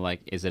 you know, like,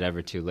 is it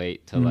ever too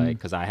late to like,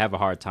 because I have a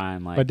hard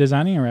time, like. But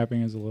designing and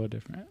rapping is a little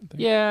different. I think.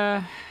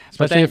 Yeah.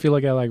 Especially if you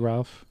look at like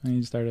Ralph and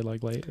he started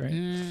like late,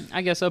 right?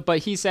 I guess so. But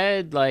he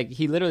said, like,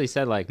 he literally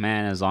said, like,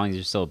 man, as long as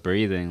you're still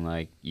breathing,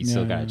 like, you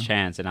still got a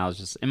chance. And I was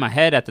just in my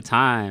head at the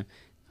time,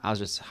 I was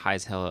just high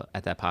as hell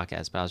at that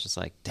podcast, but I was just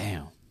like,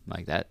 damn.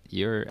 Like that,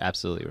 you're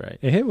absolutely right.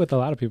 It hit with a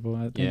lot of people.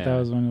 I think that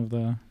was one of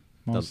the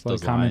most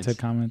those commented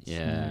comments.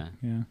 Yeah,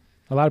 yeah.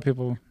 A lot of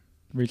people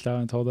reached out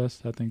and told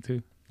us, I think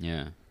too.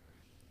 Yeah.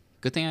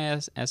 Good thing I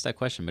asked that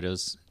question, but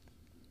it's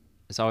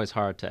always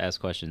hard to ask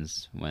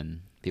questions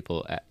when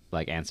people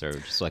like answer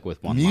just like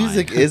with one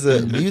music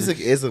line.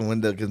 Music is a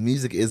window, because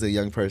music is a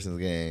young person's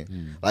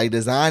game. Like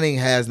designing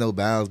has no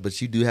bounds,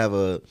 but you do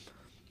have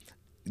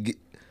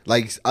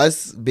like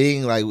us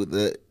being like with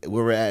the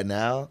where we're at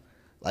now,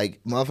 like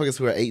motherfuckers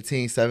who are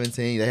 18,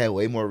 17, they had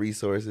way more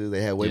resources,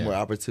 they had way more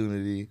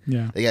opportunity,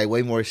 they got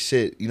way more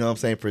shit, you know what I'm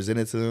saying,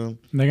 presented to them.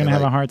 They're gonna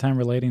have a hard time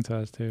relating to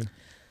us too.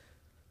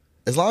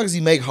 As long as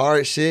you make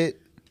hard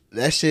shit,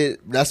 that's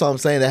what I'm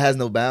saying, that has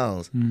no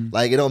bounds.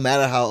 Like it don't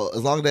matter how,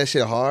 as long as that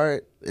shit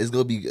hard, it's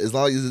gonna be, as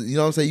long as, you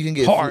know what I'm saying, you can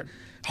get hard.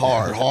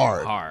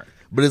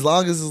 But as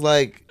long as it's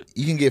like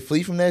you can get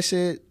free from that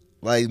shit,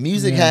 like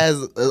music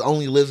has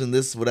only lives in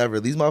this whatever.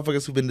 These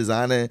motherfuckers who've been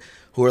designing,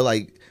 who are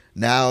like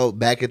now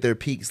back at their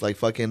peaks, like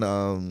fucking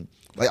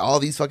like all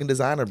these fucking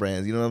designer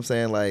brands, you know what I'm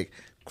saying, like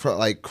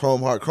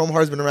Chrome Heart. Chrome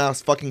Heart's been around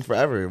fucking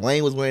forever.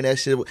 Wayne was wearing that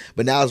shit,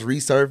 but now it's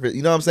resurfaced.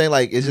 You know what I'm saying?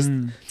 Like it's just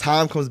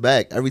time comes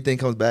back, everything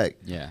comes back.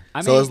 Yeah,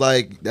 so it's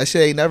like that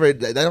shit ain't never.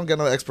 They don't get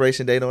no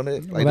expiration date on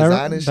it. Like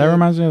design and shit. That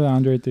reminds me of the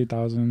Andre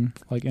 3000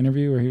 like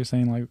interview where he was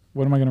saying like,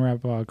 "What am I gonna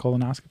rap about?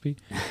 Colonoscopy?"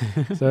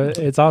 So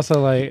it's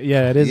also like,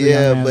 it is.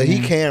 Yeah, but he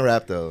can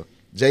rap though.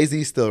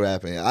 Jay-Z's still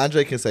rapping.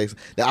 Andre can say.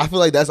 I feel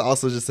like that's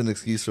also just an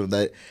excuse from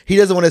that. He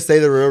doesn't want to say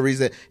the real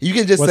reason. You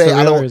can just say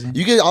I don't. Reason?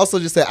 You can also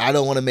just say I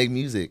don't want to make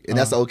music, and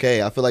that's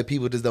okay. I feel like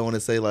people just don't want to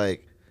say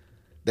like.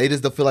 They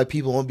just don't feel like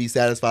people won't be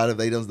satisfied if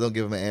they don't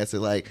give him an answer.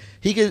 Like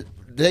he could.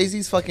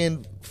 Jay-Z's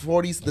fucking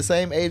 40s, the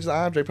same age as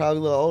Andre, probably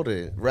a little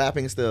older,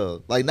 rapping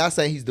still. Like not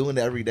saying he's doing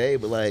it every day,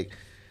 but like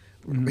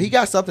he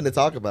got something to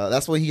talk about.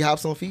 That's why he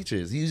hops on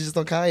features. He's just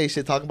on Kanye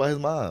shit talking about his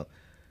mom.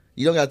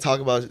 You don't got to talk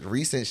about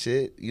recent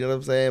shit. You know what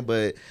I'm saying?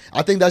 But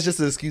I think that's just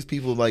an excuse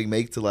people like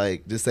make to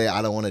like just say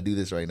I don't want to do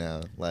this right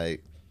now.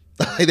 Like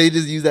they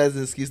just use that as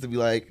an excuse to be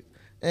like,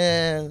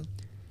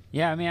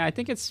 Yeah, I mean, I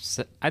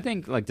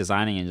think like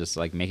designing and just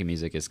like making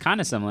music is kind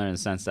of similar in the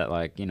sense that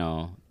like, you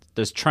know,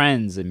 there's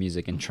trends in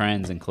music and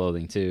trends in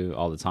clothing too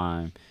all the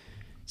time.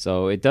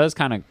 So it does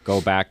kind of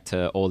go back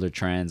to older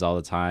trends all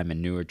the time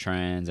and newer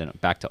trends and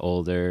back to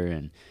older,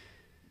 and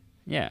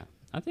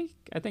I think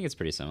it's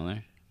pretty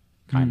similar,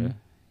 kind of.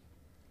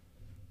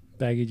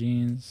 Baggy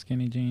jeans,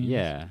 skinny jeans.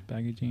 Yeah.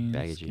 Baggy jeans,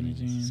 skinny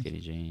jeans. Skinny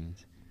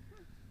jeans.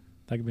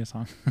 That could be a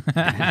song.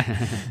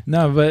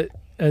 No, but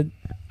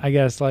I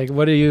guess like,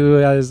 what do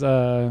you guys?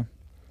 I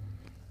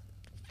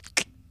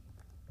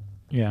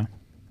don't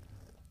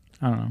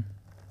know.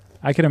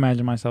 I could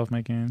imagine myself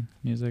making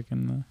music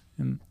when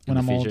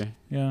I'm old.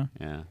 Yeah.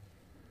 Yeah.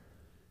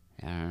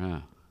 I don't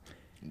know.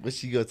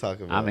 What you gonna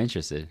talk about? I'm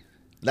interested.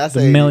 Not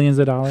the millions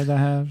of dollars I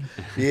have.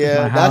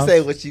 Yeah, not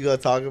saying what you gonna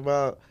talk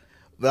about.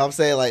 But I'm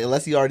saying, like,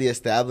 unless you already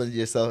established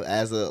yourself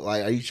as a,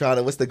 like, are you trying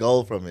to, what's the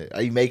goal from it?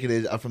 Are you making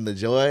it from the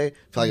joy,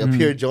 like a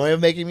pure joy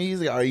of making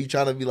music? Or are you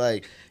trying to be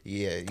like,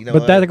 you know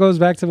But that goes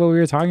back to what we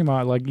were talking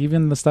about. Like,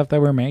 even the stuff that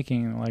we're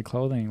making, like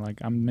clothing, like,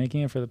 I'm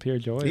making it for the pure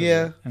joy.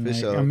 Yeah, and for like,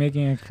 sure. I'm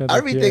making it for the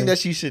everything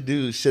that you should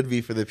do should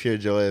be for the pure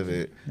joy of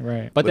it.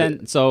 Right. But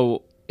then,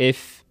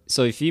 if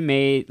you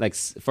made, like,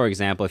 for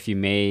example, if you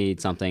made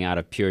something out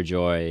of pure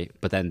joy,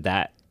 but then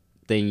that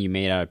thing you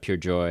made out of pure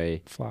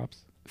joy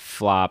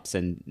flops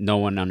and no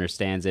one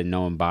understands it,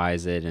 no one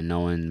buys it, and no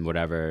one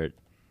whatever,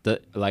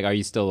 like, are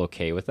you still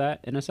okay with that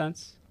in a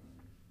sense?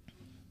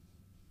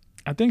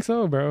 I think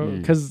so, bro,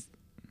 because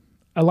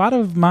a lot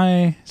of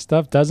my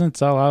stuff doesn't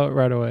sell out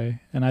right away,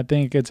 and I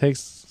think it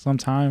takes some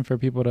time for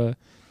people to,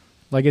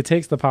 like, it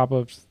takes the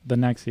pop-ups the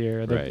next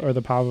year or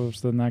the pop-ups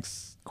the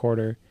next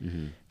quarter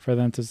for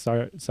them to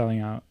start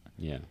selling out.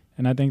 Yeah.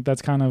 And I think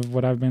that's kind of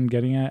what I've been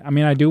getting at. I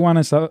mean, I do want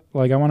to sell,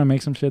 like, I want to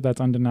make some shit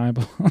that's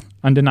undeniable.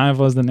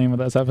 Undeniable is the name of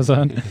this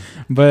episode.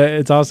 But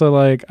it's also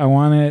like, I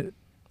want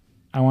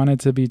it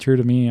to be true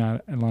to me.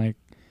 And like,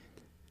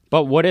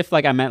 but what if,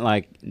 like, I meant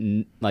like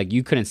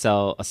you couldn't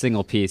sell a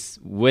single piece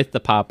with the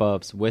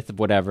pop-ups, with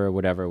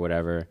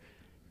whatever,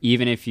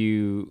 even if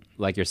you,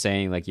 like you're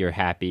saying, like, you're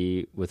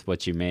happy with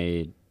what you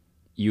made,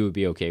 you would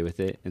be okay with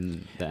it?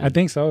 And I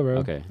think so, bro.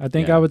 Okay. I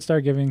think I would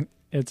start giving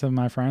it to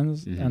my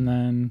friends, and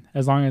then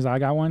as long as I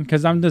got one,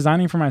 because I'm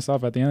designing for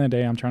myself. At the end of the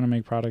day, I'm trying to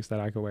make products that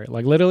I could wear.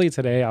 Like, literally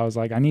today, I was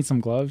like, I need some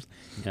gloves,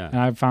 and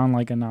I found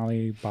like an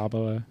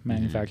Alibaba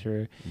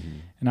manufacturer,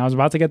 and I was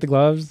about to get the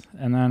gloves,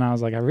 and then I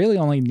was like, I really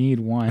only need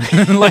one.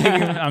 Like,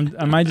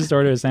 I might just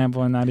order a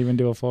sample and not even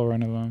do a full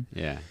run of them.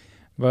 Yeah,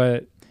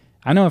 but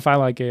I know if I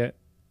like it,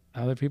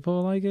 other people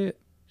will like it.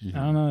 I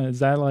don't know. Is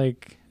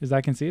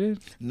that conceited?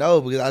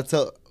 No, because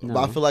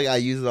I feel like I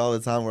use it all the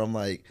time where I'm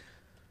like,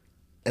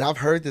 and I've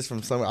heard this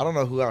from someone. I don't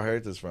know who I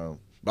heard this from,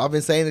 but I've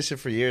been saying this shit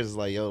for years. It's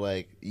like, yo,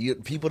 like,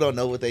 people don't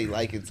know what they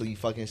like until you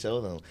fucking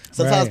show them.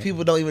 Sometimes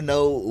people don't even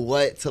know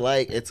what to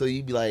like until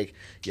you be like,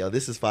 yo,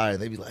 this is fire.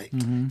 And they be like,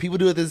 people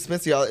do it at the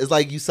dispensary. It's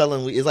like you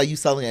selling weed. It's like you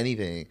selling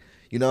anything.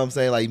 You know what I'm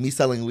saying? Like me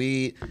selling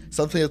weed.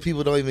 Sometimes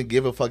people don't even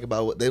give a fuck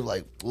about what they're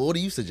like. Well, what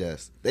do you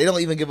suggest? They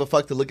don't even give a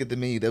fuck to look at the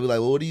menu. They'll be like,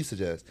 well, what do you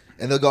suggest?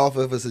 And they'll go off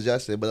of a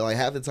suggestion. But like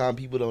half the time,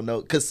 people don't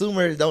know.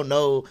 Consumers don't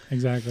know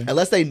exactly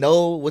unless they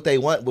know what they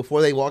want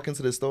before they walk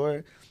into the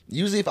store.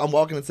 Usually, if I'm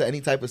walking into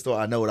any type of store,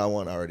 I know what I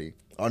want already.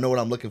 I know what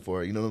I'm looking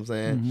for. You know what I'm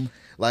saying?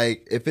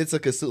 Like if it's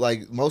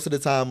like most of the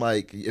time,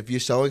 like if you're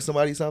showing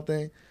somebody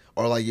something,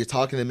 or like you're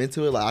talking them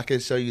into it. Like I can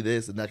show you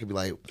this, and that could be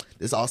like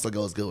this also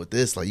goes good with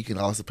this. Like you can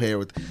also pair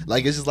with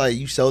like it's just like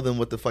you show them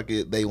what the fuck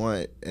they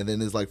want, and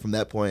then it's like from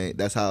that point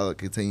that's how it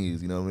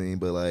continues. You know what I mean?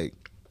 But like.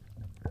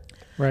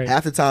 Right.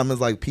 Half the time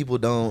it's like people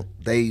don't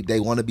they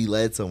want to be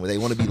led somewhere. They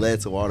want to be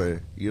led to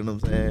water. You know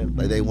what I'm saying?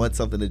 Like they want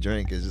something to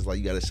drink. It's just like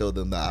you got to show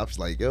them the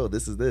option. Like yo,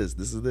 this is this.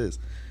 This is this.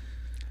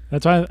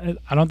 That's why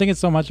I don't think it's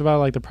so much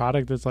about like the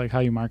product. It's like how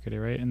you market it,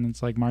 right? And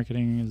it's like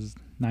marketing is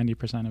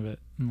 90% of it,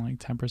 and like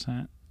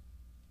 10%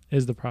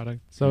 is the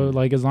product. So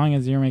like as long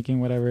as you're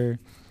making whatever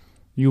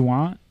you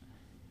want,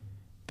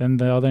 then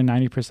the other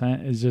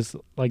 90% is just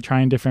like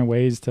trying different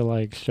ways to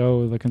like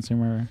show the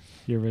consumer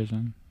your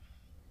vision.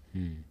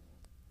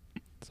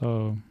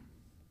 So,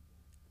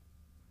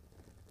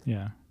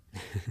 yeah.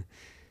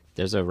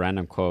 There's a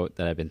random quote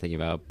that I've been thinking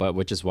about, but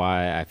which is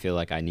why I feel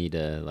like I need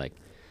to like,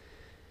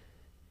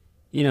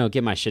 you know,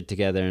 get my shit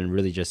together and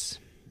really just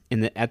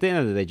at the end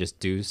of the day, just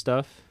do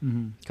stuff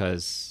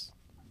because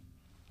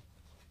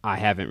I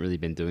haven't really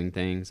been doing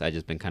things. I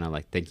just been kind of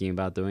like thinking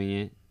about doing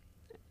it,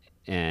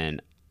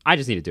 and I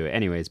just need to do it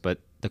anyways. But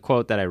the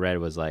quote that I read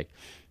was like,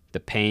 "The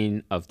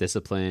pain of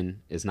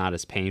discipline is not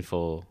as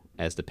painful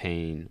as the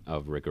pain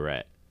of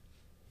regret."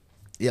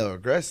 Yeah,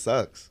 regret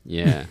sucks.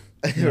 Yeah.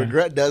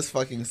 Regret does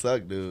fucking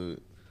suck,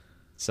 dude.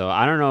 So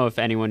I don't know if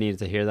anyone needed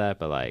to hear that,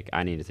 but like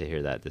I needed to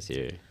hear that this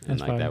year. And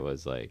That's like fine. that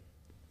was like,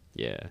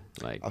 yeah,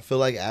 like I feel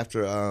like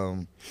after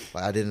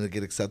like I didn't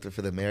get accepted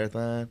for the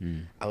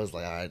marathon, I was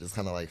like, all right, just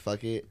kind of like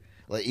fuck it.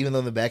 Like even though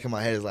in the back of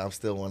my head is like I'm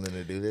still wanting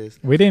to do this.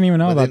 We didn't even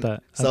know But about then-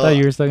 that. I so- thought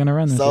you were still gonna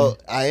run this. So year.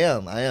 I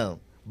am.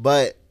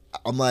 But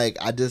I'm like,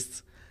 I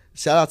just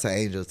shout out to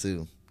Angel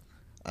too.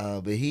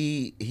 But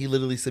he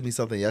literally sent me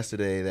something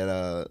yesterday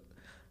that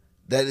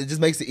it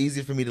just makes it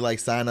easier for me to like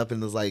sign up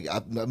and it's like I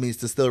mean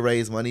to still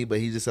raise money. But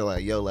he just said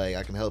like, yo, like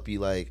I can help you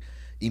like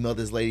email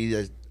this lady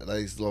that's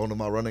like one of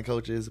my running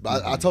coaches.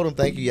 But I told him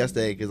thank you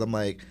yesterday because I'm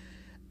like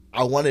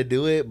I want to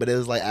do it, but it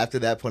was like after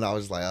that point I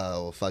was just like,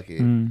 oh well, fuck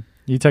it.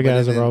 You took it But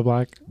as a then-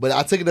 roadblock. But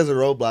I took it as a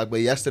roadblock. But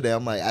yesterday,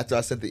 I'm like, after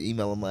I sent the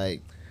email, I'm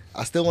like,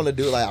 I still want to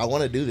do it. Like, I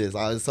want to do this.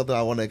 It's something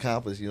I want to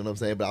accomplish. You know what I'm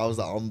saying? But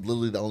I'm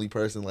literally the only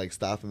person like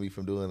stopping me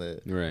from doing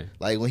it. right.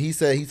 Like when he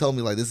told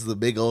me like this is a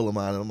big goal of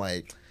mine. And I'm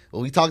like,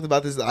 well, we talked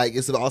about this. Like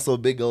it's also a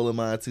big goal of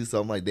mine too. So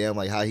I'm like, damn,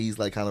 like how he's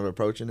like kind of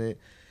approaching it.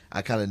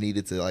 I kind of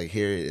needed to like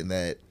hear it and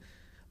that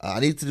I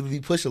need to be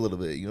pushed a little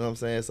bit. You know what I'm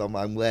saying? So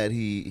I'm glad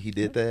he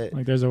did that.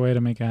 Like there's a way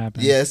to make it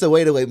happen. Yeah, it's a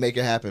way to make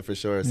it happen for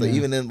sure. So Yeah.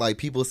 even then, like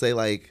people say,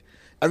 like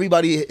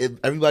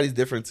everybody's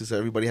different too. So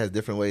everybody has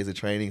different ways of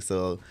training.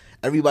 So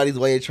everybody's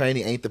way of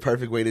training ain't the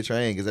perfect way to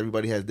train because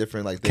everybody has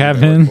different like things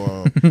Kevin. that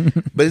work for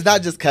 'em. But it's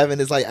not just Kevin.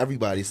 It's like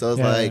everybody. So it's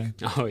Yeah. like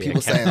Oh yeah.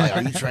 people saying like,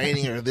 "Are you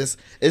training or this?"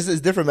 It's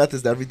different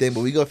methods to everything.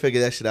 But we go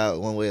figure that shit out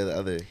one way or the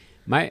other.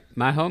 My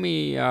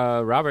homie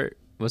Robert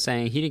was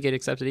saying he didn't get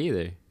accepted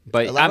either.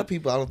 But A lot of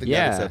people I don't think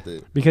yeah. got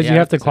accepted. Because Yeah, you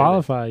have to that's what I did.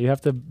 qualify. You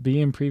have to be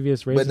in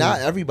previous races. But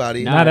not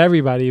everybody. No. Not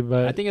everybody,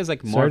 but I think it's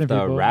like more certain of the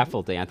people.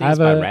 raffle thing. I I think it's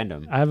have by a-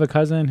 random. I have a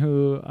cousin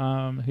who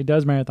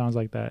does marathons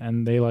like that,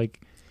 and they like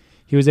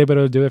he was able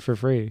to do it for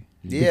free.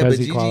 Yeah, because but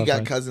he Gigi qualified.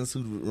 got cousins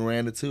who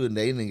ran it too, and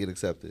they didn't get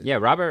accepted. Yeah,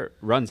 Robert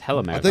runs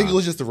hella marathons. I think it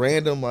was just a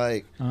random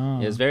like.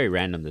 Oh, It was very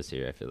random this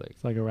year. I feel like.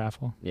 it's like a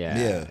raffle.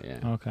 Yeah. Yeah.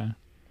 Okay.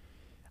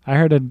 I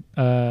heard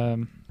a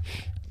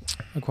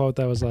quote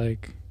that was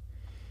like,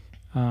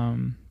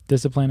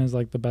 "Discipline is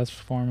like the best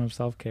form of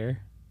self-care,"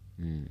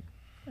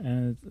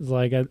 and it's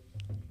like,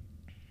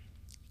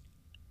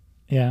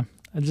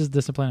 just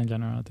discipline in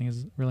general. I think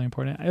is really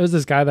important. It was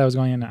this guy that was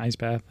going in an ice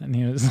bath, and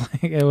he was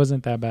like, it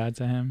wasn't that bad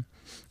to him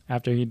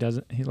after he does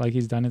it.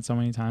 He's done it so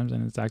many times,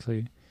 and it's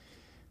actually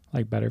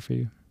like better for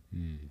you.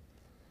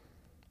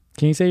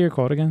 Can you say your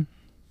quote again?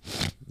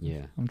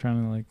 Yeah. I'm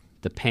trying to like.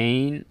 The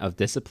pain of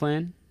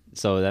discipline.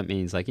 So that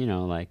means like, you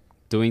know, like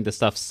doing the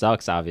stuff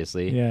sucks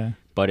obviously, Yeah.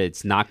 but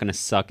it's not going to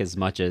suck as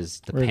much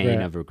as the pain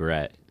Regret. of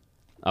regret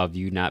of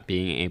you not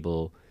being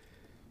able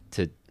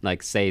to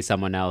like say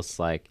someone else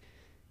like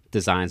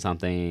design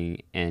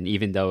something and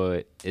even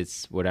though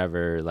it's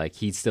whatever, like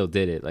he still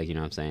did it, like, you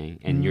know what I'm saying?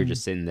 And you're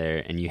just sitting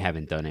there and you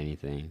haven't done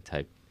anything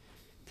type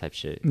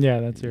shit.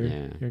 Yeah, that's your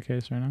Yeah. your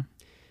case right now.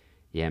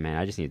 Yeah, man,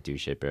 I just need to do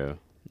shit, bro.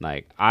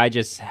 Like, I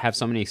just have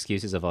so many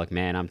excuses of, like,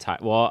 man, I'm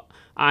tired. Well,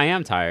 I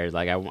am tired.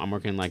 Like, I'm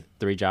working, like,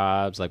 3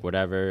 jobs, like,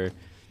 whatever.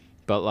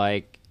 But,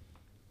 like,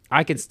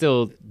 I can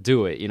still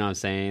do it, you know what I'm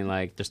saying?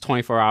 Like, there's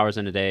 24 hours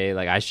in a day.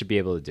 Like, I should be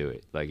able to do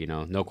it. Like, you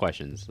know, no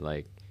questions.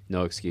 Like,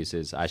 no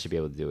excuses. I should be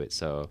able to do it.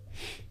 So,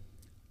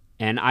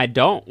 and I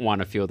don't want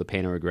to feel the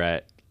pain or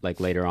regret, like,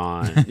 later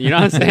on. You know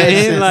what I'm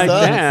saying? shit Like,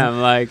 sucks.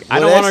 damn. Like, I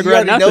Well, don't want to you regret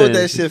already nothing. know what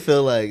that shit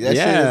feel like. That shit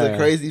is Yeah. a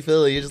crazy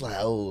feeling. You're just like,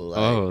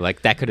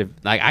 Like that could have,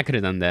 like I could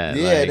have done that.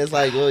 yeah, like, and it's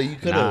like, well, you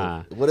could nah.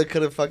 have, would have,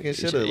 could have, fucking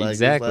should have. Like, it's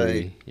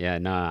exactly. like- Yeah,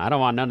 nah, I don't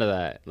want none of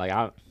that. Like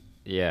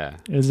yeah.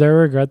 Is there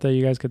a regret that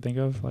you guys could think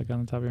of, like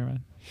on the top of your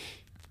head?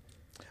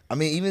 I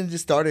mean, even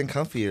just starting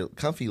comfy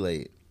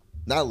late.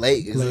 Not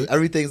late. It's Late.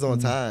 Everything's on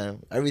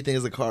time. Everything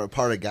is a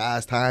part of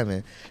God's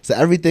timing. So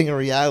everything in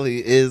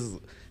reality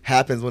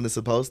happens when it's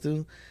supposed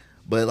to.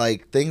 But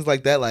like things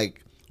like that,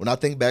 like when I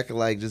think back at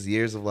like just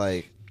years of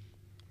like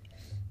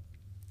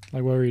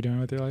what were you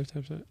doing with your life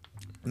type shit?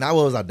 not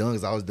what was I doing,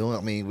 because I was doing,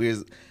 I'm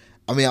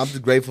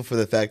just grateful for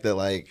the fact that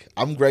like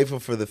I've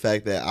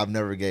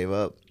never gave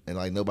up, and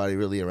like nobody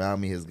really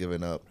around me has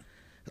given up.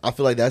 I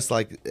feel like that's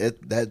like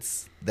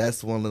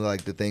that's one of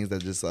like the things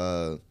that just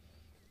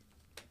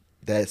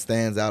that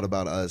stands out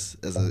about us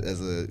as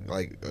a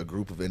like a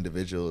group of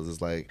individuals.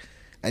 Is like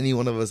any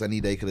one of us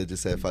any day could have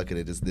just said fuck it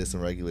and just did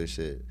some regular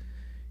shit.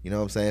 You know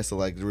what I'm saying? So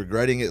like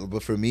regretting it,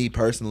 but for me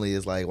personally,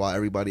 is like while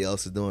everybody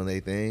else is doing their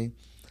thing,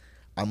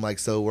 I'm like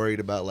so worried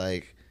about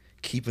like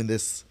keeping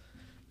this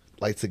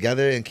like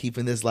together and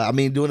keeping this like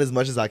doing as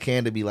much as I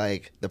can to be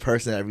like the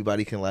person that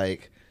everybody can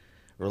like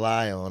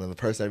rely on, and the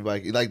person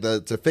everybody like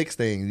to fix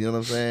things. You know what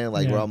I'm saying?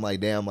 Like where I'm like,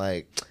 damn,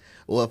 like,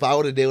 well, if I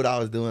would have did what I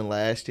was doing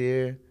last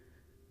year,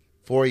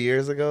 4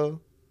 years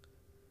ago,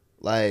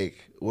 like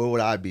where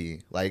would I be?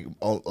 Like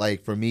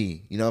for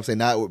me, you know what I'm saying?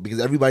 Not because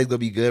everybody's gonna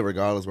be good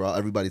regardless.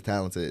 Everybody's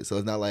talented, so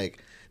it's not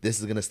like this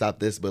is gonna stop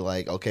this. But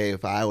like, okay,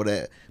 if I would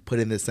have put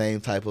in the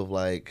same type of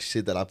like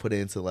shit that I put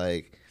into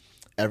like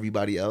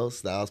everybody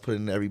else, that I was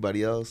putting into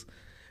everybody else,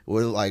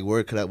 where would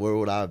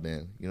I have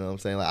been? You know what I'm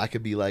saying? Like I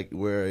could be like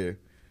where.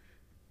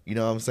 You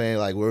know what I'm saying?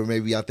 Like where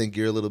maybe I think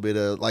you're a little bit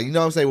of like, you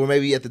know what I'm saying? Where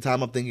maybe at the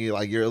time I'm thinking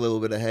like you're a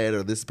little bit ahead,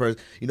 or this person,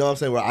 you know what I'm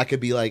saying? Where I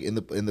could be like in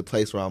the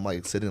place where I'm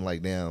like sitting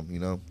like down, you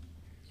know?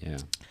 Yeah.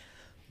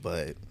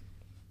 But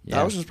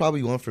that was just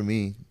probably one for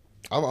me.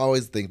 I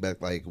always think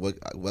back like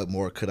what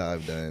more could I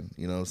have done?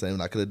 You know what I'm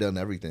saying? I could have done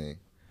everything.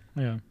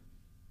 Yeah.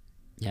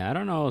 Yeah, I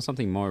don't know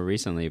something more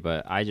recently,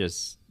 but I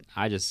just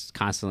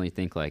constantly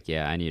think like,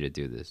 yeah, I need to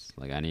do this.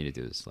 Like I need to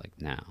do this like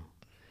now.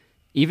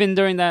 Even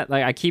during that,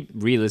 like I keep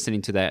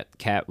re-listening to that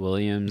Cat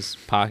Williams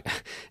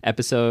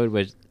episode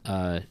with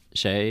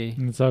Shay.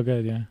 It's so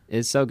good, yeah.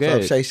 It's so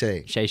good. So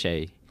Shay.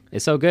 Shay.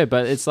 It's so good,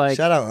 but it's like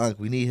shout out Unc.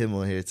 We need him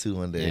on here too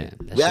one day.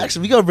 Yeah,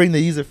 we gonna bring the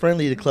user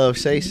friendly to Club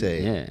Shay.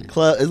 Yeah.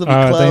 Club. It's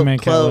gonna be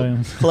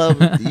club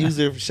Cat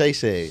user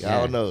Shay. Yeah. I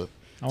don't know.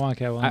 I want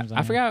Cat Williams.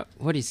 I forgot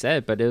what he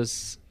said, but it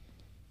was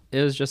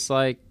just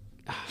like,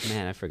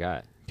 man, I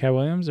forgot. Cat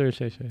Williams or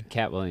Shay Shay?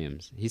 Cat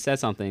Williams. He said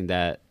something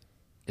that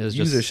it was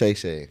user just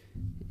Shay.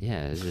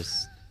 Yeah, it's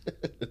just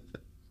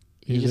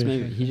he just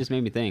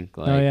made me think.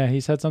 Like, oh yeah, he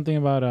said something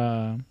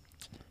about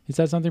he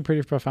said something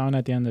pretty profound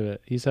at the end of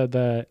it. He said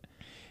that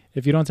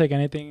if you don't take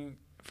anything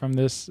from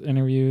this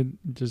interview,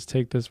 just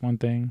take this one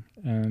thing,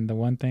 and the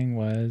one thing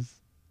was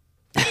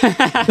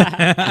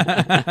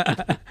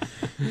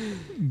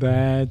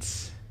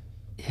that's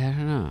yeah, I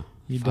don't know.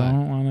 You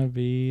don't want to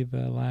be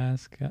the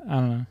last guy. I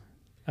don't know.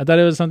 I thought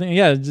it was something,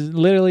 yeah, just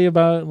literally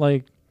about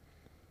like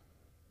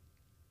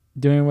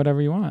doing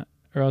whatever you want,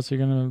 or else you're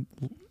gonna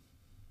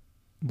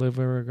live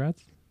with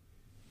regrets.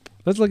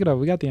 Let's look it up.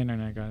 We got the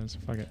internet, guys.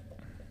 Fuck it.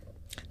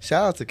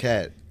 Shout out to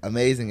Kat.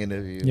 Amazing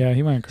interview. Yeah,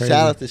 he went crazy.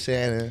 Shout out to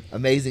Shannon.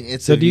 Amazing interview.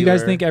 So do you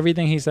guys think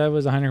everything he said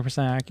was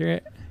 100%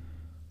 accurate?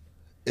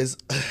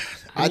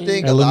 I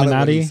think Illuminati? a lot of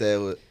what he said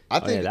was... I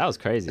think that was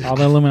crazy. All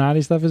the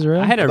Illuminati stuff is real?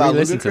 I had to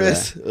re-listen to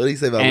that. What did he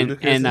say about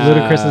Ludacris? And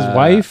Ludacris's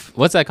wife?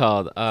 What's that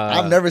called?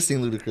 I've never seen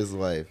Ludacris's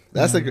wife.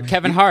 That's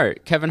Kevin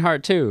Hart. Kevin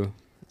Hart too.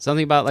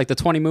 Something about like the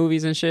 20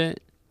 movies and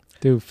shit.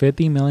 Dude,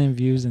 50 million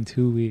views in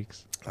 2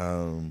 weeks.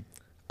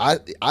 I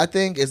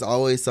think it's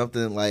always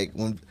something like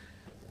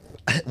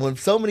when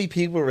so many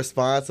people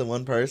respond to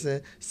one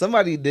person,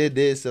 somebody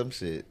did some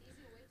shit.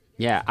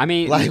 Yeah, I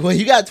mean, like when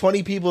you got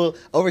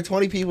over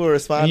 20 people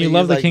responding. And you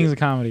love the like, Kings of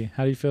Comedy.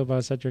 How do you feel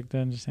about Cedric the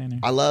Entertainer?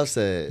 I love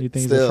Ced. You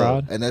think still, he's a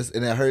fraud? And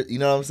it hurt. You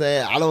know what I'm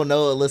saying? I don't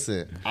know.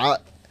 Listen,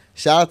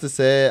 shout out to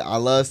Ced. I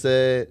love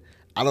Ced.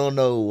 I don't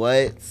know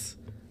what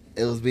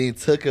it was being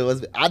took.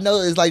 I know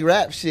it's like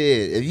rap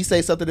shit. If you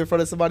say something in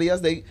front of somebody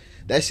else,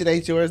 that shit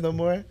ain't yours no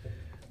more.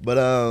 But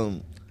I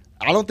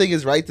don't think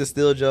it's right to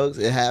steal jokes.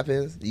 It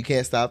happens. You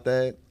can't stop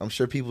that. I'm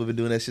sure people have been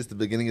doing that since the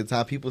beginning of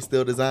time. People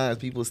steal designs.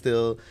 People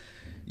still,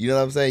 you know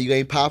what I'm saying? You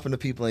ain't popping the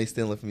people ain't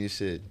stealing from your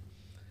shit.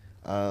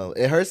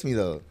 It hurts me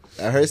though.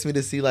 It hurts me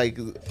to see like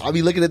I'll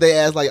be looking at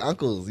their ass like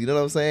uncles. You know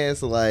what I'm saying?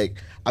 So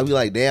like I'll be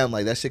like, damn,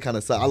 like that shit kind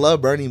of sucks. I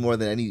love Bernie more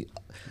than any.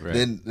 Right.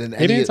 Than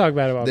he didn't talk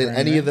bad about than Bernie,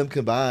 any right? of them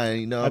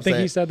combined. You know what I'm saying? I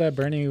think he said that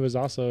Bernie was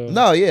also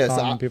no, yeah.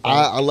 So people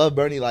I love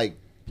Bernie. Like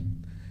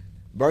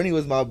Bernie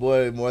was my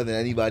boy more than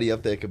anybody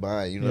up there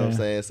combined. You know what I'm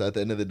saying? So at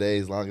the end of the day,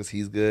 as long as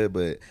he's good,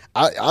 but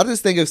I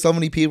just think if so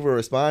many people are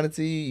responding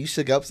to you, you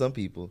shook up some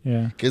people.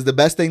 Yeah. Because the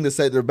best thing to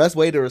say, the best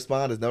way to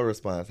respond is no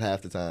response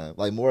half the time,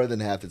 like more than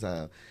half the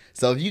time.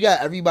 So if you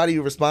got everybody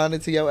responding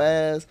to your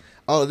ass,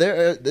 oh,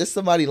 there's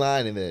somebody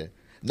lying in there.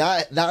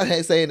 Not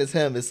saying it's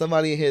him. It's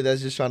somebody in here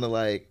that's just trying to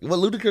like. Well,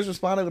 Ludacris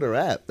responded with a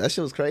rap. That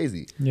shit was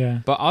crazy.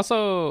 Yeah. But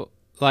also,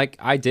 like,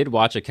 I did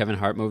watch a Kevin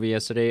Hart movie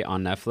yesterday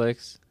on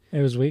Netflix. It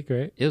was weak,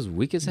 right? It was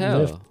weak as hell.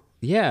 Lift.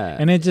 Yeah.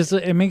 And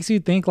it makes you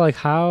think like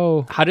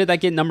how did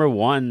that get number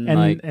one?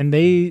 And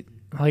they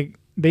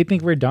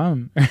think we're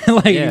dumb.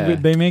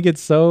 They make it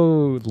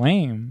so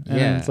lame.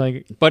 And it's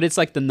like, but it's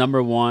like the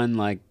number one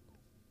like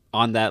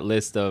on that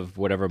list of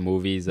whatever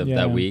movies of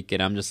that week,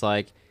 and I'm just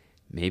like,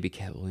 Maybe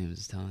Cat Williams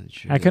is telling the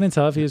truth. I couldn't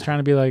tell if he was trying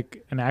to be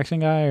like an action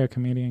guy or a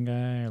comedian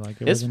guy or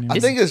like it wasn't I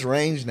even. think it's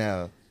range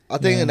now. I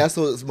think Yeah. and that's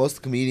what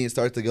most comedians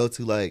start to go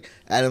to. Like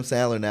Adam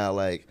Sandler now,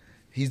 like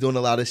he's doing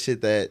a lot of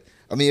shit that.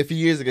 I mean, a few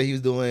years ago he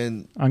was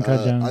doing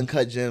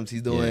Uncut Gems.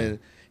 He's doing.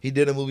 He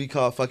did a movie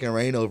called fucking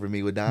Rain Over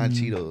Me with Don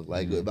Cheadle,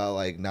 like about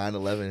like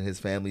 9/11 and his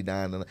family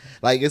dying.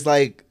 Like it's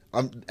like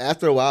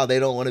after a while they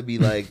don't want to be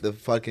like the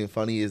fucking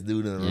funniest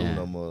dude in the room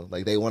no more.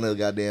 Like they want to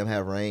goddamn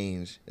have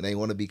range and they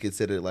want to be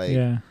considered like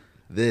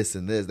this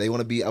and this. They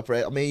want to be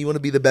upright. I mean, you want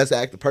to be the best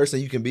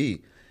person you can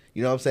be.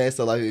 You know what I'm saying?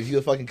 So like if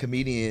you're a fucking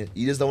comedian,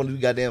 you just don't want to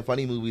do goddamn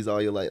funny movies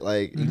all your life.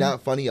 Like you're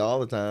not funny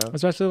all the time.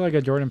 Especially like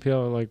a Jordan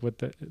Peele, like with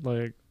the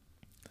like.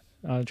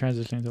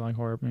 Transitioning to like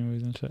horror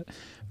movies and shit,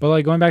 but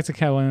like going back to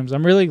Cat Williams,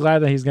 I'm really glad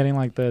that he's getting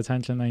like the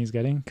attention that he's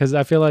getting because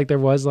I feel like there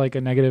was like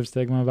a negative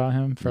stigma about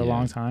him for a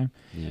long time,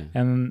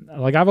 and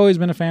like I've always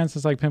been a fan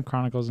since like Pimp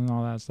Chronicles and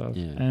all that stuff,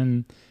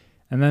 and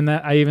then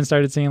I even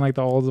started seeing like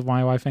the old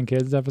My Wife and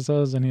Kids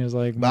episodes, and he was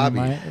like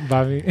Bobby,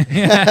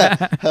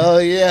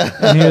 hell yeah,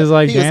 and he was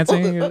like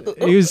dancing,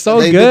 he was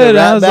so good.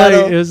 I was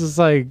like, it was just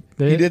like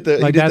he did the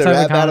like he did that the type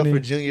rap of battle comedy for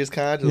Junior's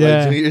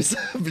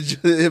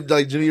contract,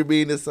 like Junior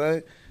being his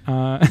son.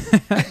 But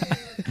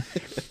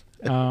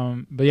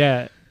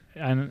yeah,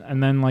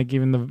 and then like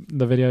even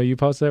the video you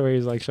posted where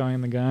he's like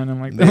showing the gun,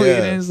 I'm like,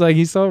 it's like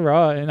he's so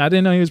raw, and I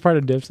didn't know he was part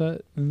of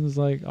Dipset. It was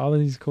like all of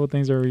these cool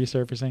things are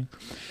resurfacing.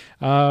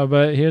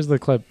 But here's the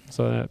clip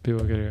so that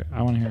people could hear it.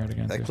 I want to hear it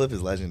again. That too. clip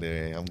is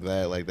legendary. I'm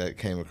glad like that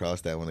came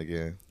across that one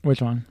again.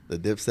 Which one? The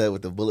Dipset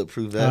with the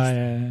bulletproof vest.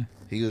 Yeah.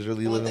 He was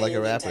really living like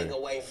a rapper. Take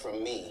away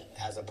from me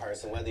as a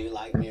person, whether you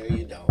like me or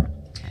you don't.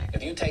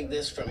 If you take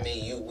this from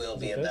me, you will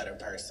be a better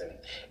person.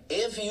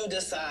 If you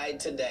decide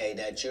today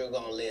that you're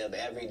going to live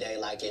every day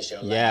like it's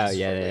your last for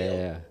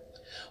real,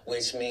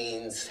 which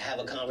means have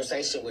a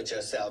conversation with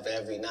yourself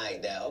every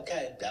night that,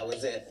 okay, that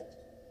was it.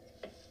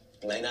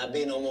 May not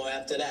be no more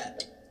after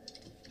that.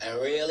 And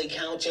really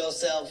count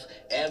yourself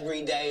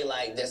every day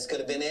like this could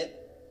have been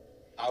it.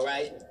 All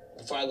right,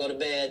 before I go to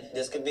bed,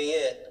 this could be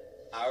it.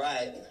 All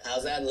right,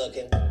 how's that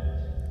looking?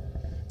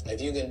 If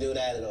you can do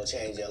that, it'll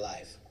change your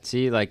life.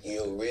 See, like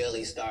you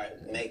really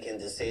start making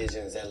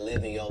decisions and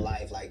living your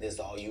life like this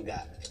all you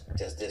got,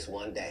 just this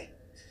one day.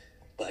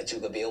 But you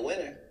could be a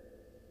winner.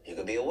 You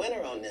could be a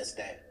winner on this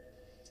day.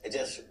 It's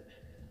just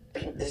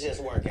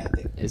work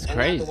ethic. It's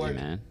crazy,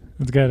 man.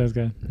 It's good. It's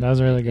good. That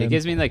was really good. It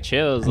gives me like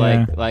chills.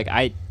 Yeah.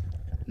 Like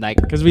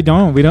because we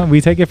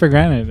take it for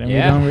granted,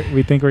 and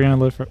we think we're gonna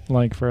live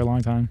for a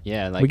long time.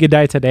 Yeah, like we could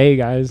die today,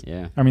 guys.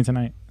 Yeah, I mean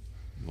tonight.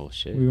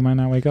 Bullshit. We might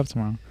not wake up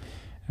tomorrow,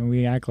 and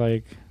we act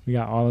like we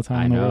got all the time.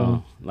 I in the know.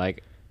 world.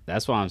 Like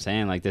that's what I'm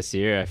saying. Like this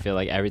year, I feel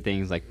like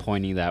everything's like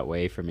pointing that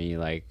way for me.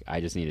 Like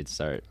I just needed to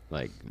start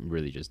like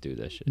really just do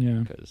this shit. Yeah.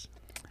 Because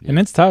and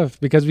it's tough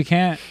because we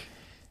can't.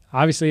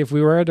 Obviously, if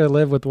we were to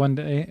live with one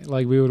day,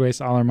 like we would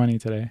waste all our money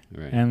today.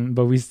 Right.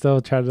 But we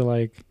still try to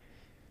like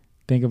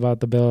think about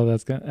the bill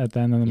that's at the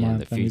end of the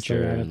month, the and we still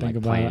future, gotta and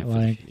think like about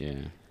like yeah.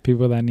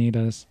 people that need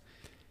us.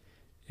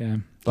 Yeah.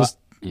 But,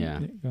 yeah.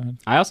 Go ahead.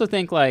 I also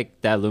think like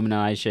that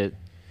Illuminati shit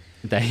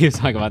that he was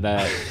talking about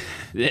that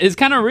is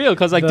kind of real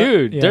because like,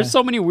 dude, there's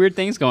so many weird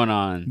things going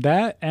on.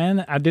 That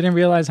and I didn't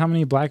realize how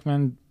many black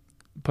men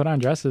put on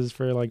dresses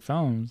for like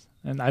films,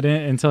 and I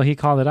didn't until he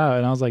called it out,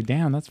 and I was like,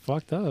 damn, that's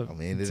fucked up. I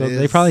mean, so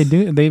they probably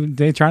do.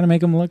 They try to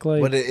make them look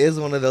like. But it is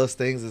one of those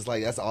things. It's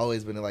like that's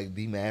always been like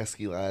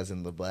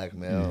demasculizing the black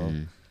male.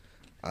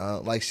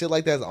 Like shit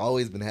like that's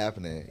always been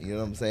happening. You know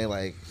what I'm saying?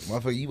 Like,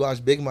 motherfucker, you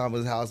watch Big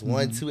Mama's House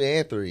 1, 2,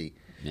 and 3.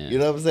 Yeah. You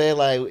know what I'm saying?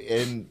 Like,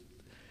 and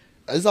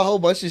it's a whole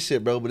bunch of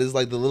shit, bro. But it's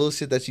like the little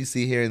shit that you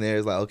see here and there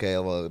is like, okay,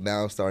 well,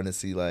 now I'm starting to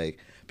see like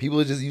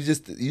people you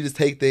just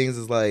take things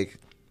as like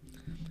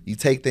you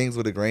take things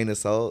with a grain of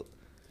salt,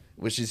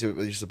 which is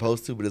you're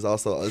supposed to, but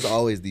it's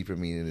always deeper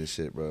meaning in this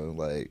shit, bro.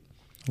 Like,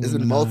 there's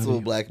been multiple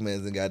black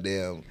men and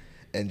goddamn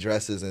and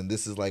dresses, and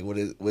this is like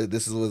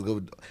this is what's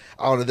good.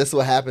 I don't know. This is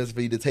what happens for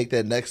you to take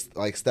that next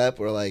like step,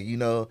 or like you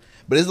know.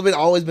 But it's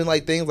always been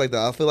like things like that.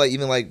 I feel like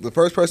even like the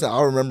first person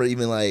I remember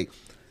even like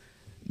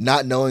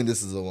not knowing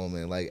this is a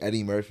woman, like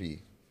Eddie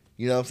Murphy.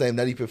 You know what I'm saying?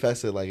 Nutty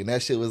Professor, like, and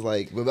that shit was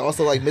like, but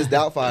also like Miss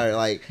Doubtfire,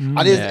 like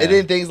it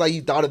didn't things like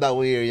you thought about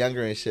when you were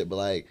younger and shit, but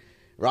like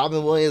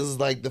Robin Williams is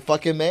like the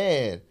fucking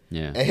man.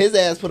 Yeah. And his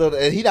ass put on,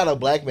 and he not a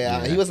black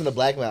man. He wasn't a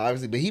black man,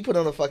 obviously, but he put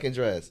on a fucking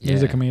dress. Yeah.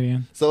 He's a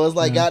comedian. So it's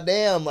like,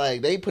 goddamn,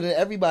 like, they put in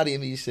everybody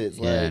in these shits.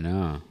 Like, yeah, I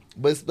know.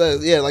 But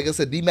yeah, like I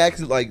said,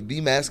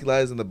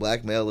 demasculizing the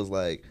black male is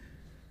like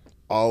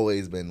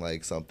always been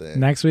like something.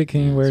 Next week,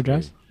 can you wear a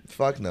dress?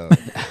 Fuck no.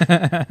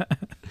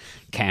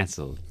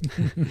 Canceled.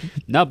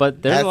 No,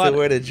 but there's have a lot to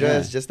wear the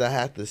dress just to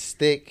have to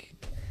stick.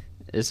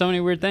 There's so many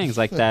weird things,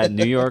 like that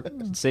New York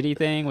City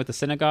thing with the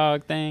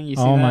synagogue thing. You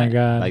see oh that? My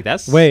god! Like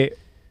that's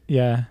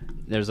yeah.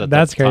 There's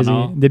that's crazy.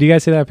 Tunnel. Did you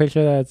guys see that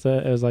picture? That's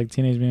it was like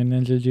Teenage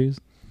Mutant Ninja Jews.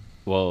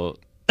 Well,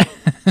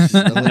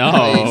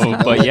 no,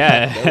 but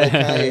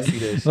yeah,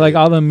 like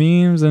all the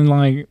memes and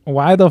like,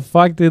 why the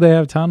fuck do they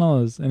have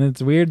tunnels? And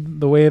it's weird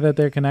the way that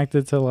they're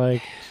connected to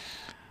like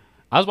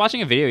I was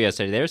watching a video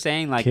yesterday. They were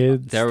saying like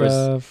there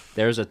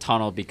was a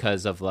tunnel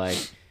because of like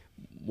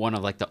one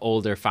of like the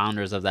older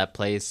founders of that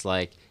place.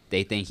 Like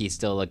they think he's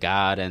still a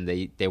god and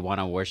they want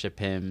to worship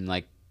him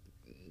like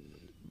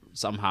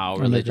somehow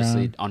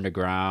religiously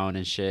underground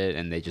and shit.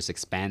 And they just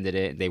expanded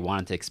it. They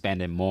wanted to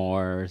expand it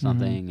more or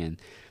something.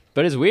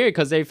 But it's weird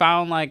because they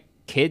found like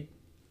kid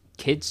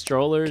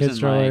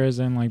strollers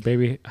and like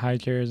baby high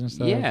chairs and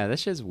stuff. Yeah, that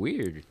shit's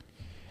weird.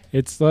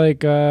 It's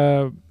like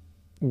what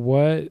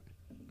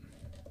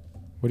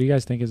do you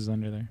guys think is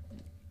under there?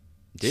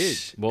 Dude,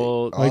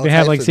 well, like they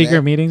have like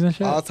secret meetings and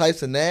shit? All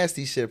types of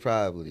nasty shit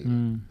probably.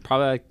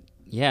 Probably like,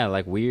 yeah,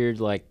 like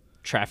weird like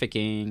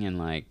trafficking and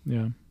like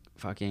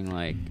fucking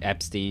like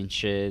Epstein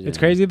shit. It's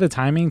crazy the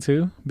timing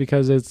too,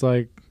 because it's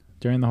like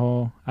during the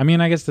whole, I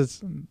mean, I guess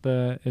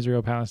the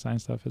Israel-Palestine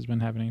stuff has been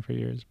happening for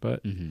years,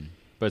 but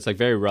but it's like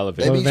very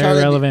relevant. It's very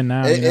relevant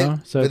now, you know?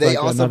 So but they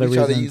like also be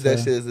trying to use that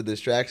shit as a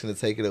distraction to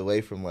take it away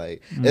from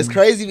like, it's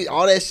crazy.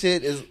 All that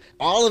shit is,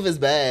 all of it's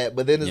bad,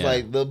 but then it's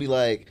like, they'll be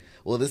like,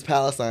 well, this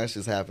Palestine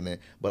shit's happening,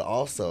 but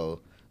also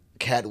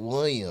Cat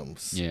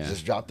Williams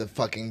just dropped the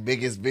fucking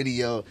biggest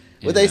video.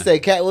 What they say,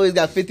 Cat Williams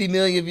got 50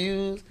 million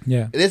views?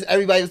 Yeah. And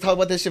everybody was talking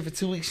about this shit for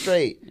 2 weeks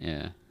straight.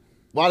 Yeah.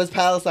 Why does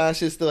Palestine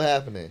shit still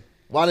happening?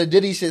 Why the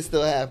Diddy shit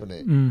still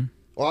happening?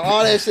 Well,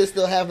 all that shit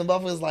still happening.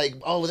 Motherfuckers like,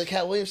 oh, the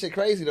Cat Williams shit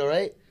crazy though,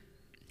 right?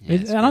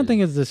 Yeah, I don't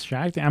think it's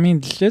distracting. I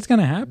mean, shit's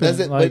gonna happen. Does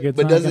it? Like,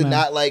 but does it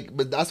not like?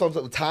 But that's what I'm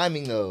saying.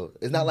 Timing though,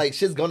 it's not like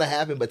shit's gonna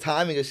happen, but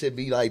timing it should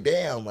be like,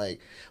 damn, like,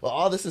 well,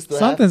 all this is still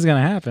something's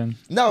gonna happen.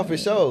 No, for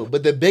sure.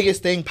 But the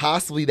biggest thing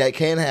possibly that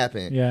can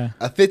happen,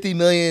 a 50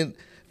 million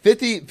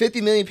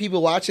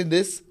people watching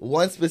this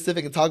one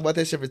specific and talk about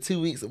that shit for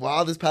 2 weeks while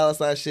all this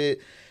Palestine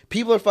shit,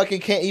 people are fucking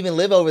can't even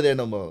live over there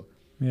no more.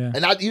 Yeah,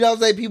 and you know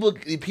what I'm saying? People,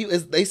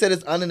 they said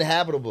it's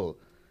uninhabitable.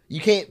 You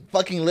can't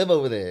fucking live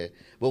over there.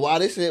 But while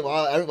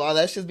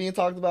that shit's being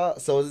talked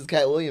about, so is this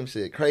Cat Williams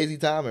shit. Crazy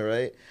timing,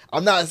 right?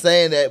 I'm not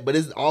saying that, but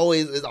it's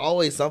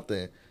always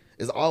something.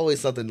 It's always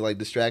something like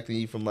distracting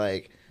you from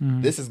like,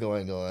 this is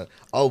going on.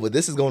 Oh, but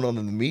this is going on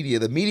in the media.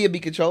 The media be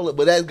controlling,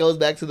 but that goes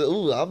back to the,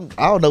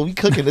 I don't know, we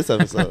cooking this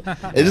episode.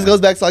 It just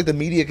goes back to like the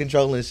media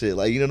controlling shit.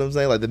 Like, you know what I'm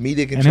saying? Like the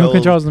media controls. And who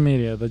controls the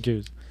media? The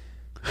Jews.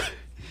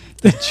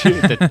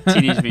 The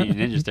Teenage Mutant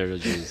Ninja Turtle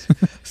Jews.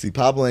 See,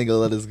 Pablo ain't gonna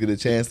let us get a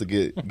chance to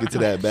get to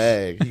that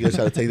bag. He gonna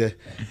try to take that.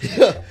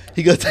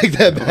 He gonna take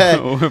that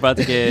bag. We're about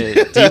to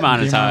get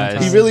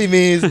demonetized. He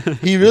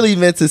really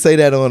meant to say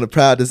that on the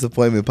Proud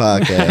Disappointment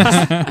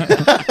podcast.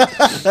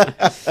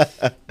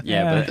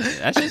 Yeah, but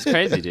that's just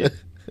crazy, dude.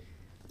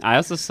 I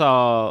also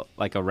saw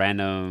like a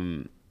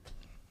random.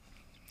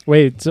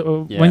 Wait,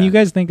 so when you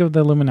guys think of the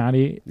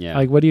Illuminati,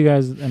 like, what do you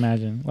guys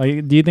imagine?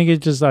 Like, do you think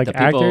it's just like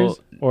actors,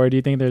 or do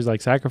you think there's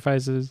like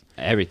sacrifices?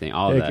 Everything,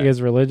 all of that. It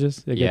gets religious.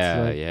 It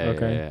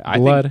gets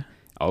blood.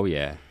 Oh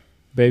yeah,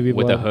 baby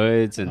with blood. the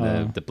hoods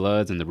and the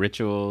bloods and the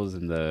rituals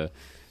and the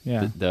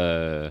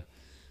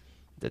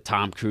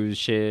Tom Cruise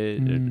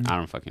shit. I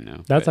don't fucking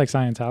know. That's like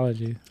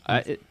Scientology.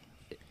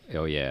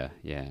 Oh yeah.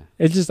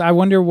 It's just, I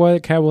wonder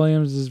what Cat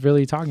Williams is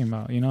really talking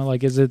about. You know,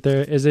 like, is it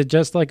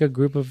just like a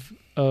group of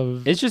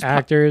it's just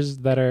actors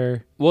that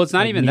are, well, it's not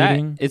like even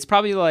meeting? that. It's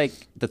probably like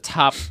the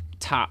top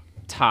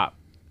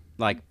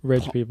like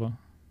rich people.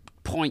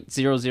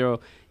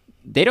 0.00.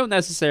 They don't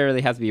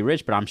necessarily have to be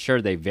rich, but I'm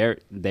sure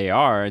they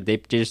are. They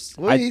just.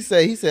 What did he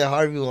say? He said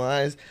Harvey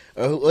Weinstein.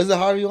 Was it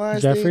Harvey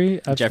Weinstein?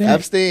 Jeffrey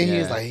Epstein.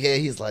 Yeah.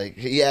 He was like,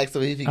 he asked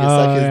him if he could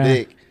suck his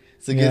dick.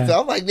 So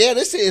I'm like, man,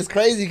 this shit is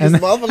crazy because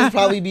motherfuckers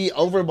probably be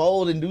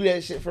overbold and do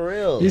that shit for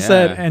real. He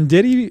said, and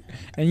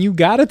you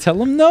gotta tell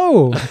him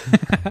no.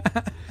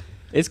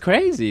 It's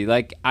crazy.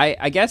 Like,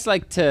 I guess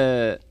like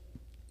they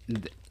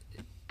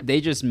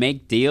just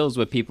make deals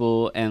with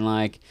people and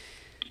like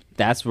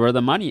that's where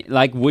the money.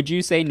 Like, would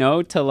you say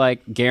no to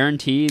like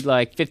guaranteed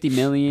like 50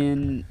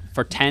 million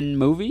for 10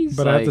 movies?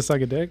 But I have to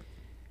suck a dick.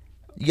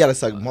 You gotta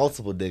suck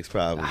multiple dicks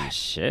probably.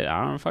 Shit,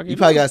 I don't fucking. You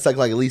probably gotta suck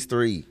like at least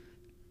 3.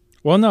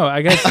 Well, no,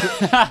 I guess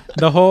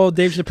the whole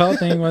Dave Chappelle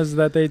thing was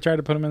that they tried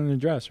to put him in the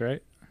dress,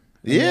 right?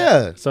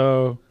 Yeah.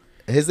 So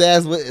his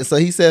ass. So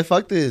he said,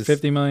 "Fuck this."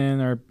 50 million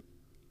or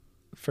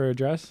for a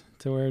dress,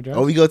 to wear a dress.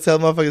 Oh, we go tell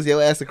motherfuckers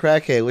your ass a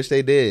crackhead, which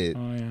they did.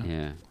 Oh yeah.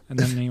 Yeah. And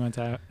then he went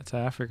to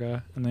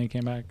Africa, and then he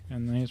came back,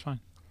 and then he was fine.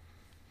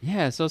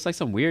 Yeah, so it's like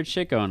some weird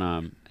shit going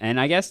on, and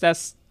I guess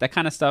that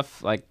kind of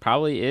stuff like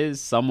probably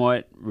is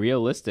somewhat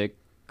realistic,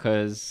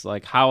 because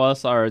like how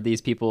else are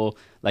these people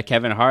like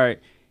Kevin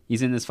Hart?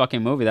 He's in this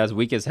fucking movie that's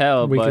weak as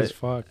hell. Weak as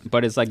fuck.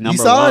 But it's like number 1.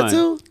 You saw it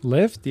too?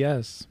 Lift?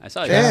 Yes. I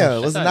saw it.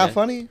 Damn, was it not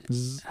funny?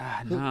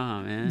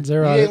 Nah, man. You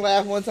didn't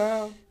laugh one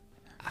time?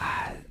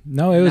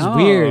 No, it was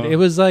weird. It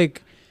was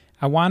like,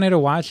 I wanted to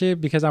watch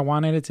it because I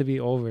wanted it to be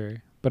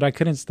over, but I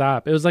couldn't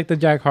stop. It was like the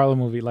Jack Harlow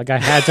movie. Like, I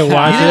had to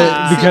watch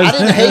it because I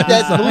didn't hate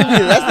that movie.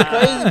 That's the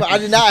crazy part. I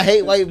did not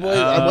hate White Boys.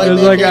 It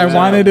was like I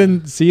wanted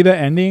to see the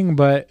ending,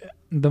 but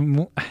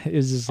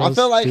it's just so I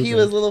felt like stupid. he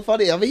was a little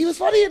funny. I mean, he was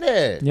funny in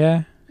there.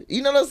 Yeah.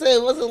 You know what I'm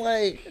saying? It wasn't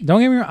like... Don't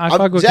get me wrong. I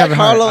fuck with Jack Kevin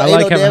Harlow Hart. I ain't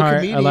like no Kevin damn Hart.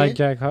 comedian. I like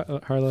Jack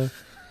Harlow.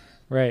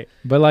 Right.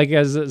 But like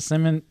as a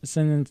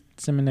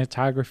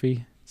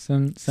cinematography,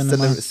 cinema.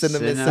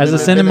 As a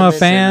cinema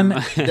fan,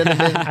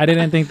 I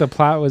didn't think the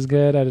plot was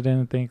good. I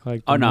didn't think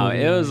like. Oh no,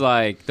 it was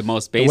like the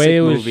most basic movie. The way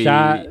it was movie.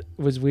 shot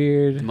was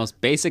weird. The most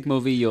basic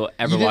movie you'll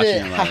ever watch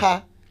in your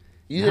life.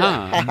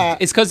 Nah.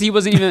 It's because he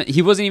wasn't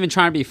even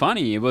trying to be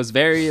funny. It was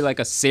very like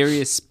a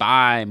serious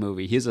spy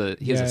movie. He's a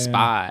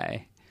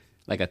spy,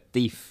 like a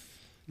thief,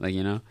 like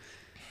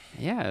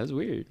Yeah, it was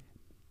weird.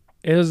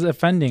 It was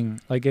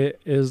offending. Like it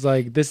was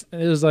like this.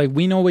 It was like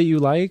we know what you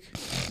like,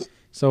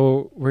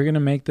 so we're gonna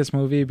make this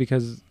movie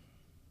because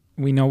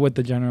we know what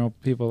the general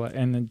people like,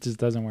 and it just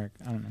doesn't work.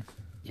 I don't know.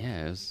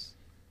 Yeah, it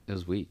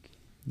was weak.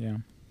 Yeah,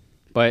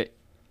 but.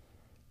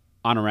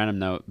 On a random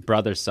note,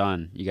 Brother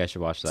Son, you guys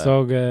should watch that.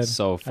 So good.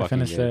 So fucking good. I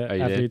finished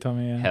it after you told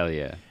me. Yeah. Hell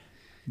yeah.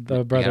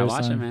 The Brother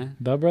watch Son. It, man.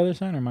 The Brother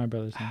Son or My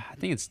Brother Son? I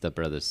think it's The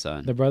Brother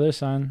Son. The Brother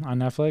Son on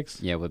Netflix.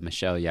 Yeah, with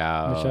Michelle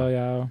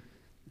Yao.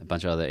 A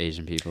bunch of other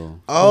Asian people.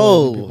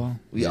 Oh,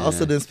 we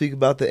also didn't speak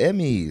about the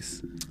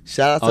Emmys.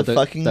 Shout out to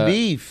fucking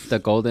Beef. The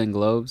Golden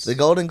Globes. The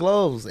Golden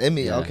Globes.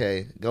 Emmy. Yeah.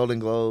 Okay. Golden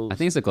Globes. I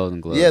think it's the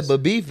Golden Globes. Yeah,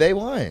 but Beef, they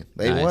won.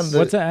 They won.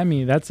 What's an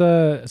Emmy? That's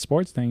a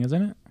sports thing,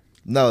 isn't it?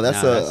 No,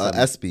 that's a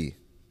ESPY.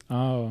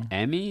 Oh.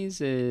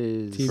 Emmys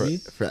is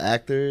TV for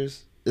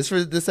actors. It's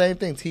for the same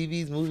thing.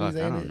 TVs, movies. Fuck,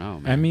 I don't know,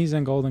 man. Emmys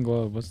and Golden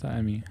Globe. What's the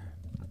Emmy?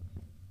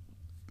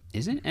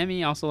 Isn't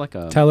Emmy also like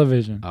a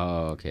television?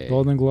 Oh, okay.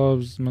 Golden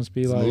Globes must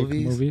be like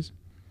movies.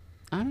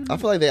 I don't know. I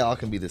feel like they all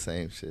can be the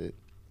same shit.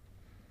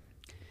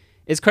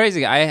 It's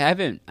crazy.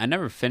 I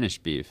never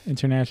finished Beef.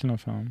 International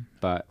film,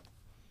 but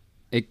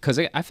because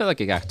I feel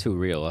like it got too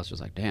real. I was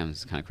just like, damn,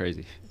 this is kind of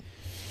crazy.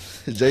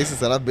 Jason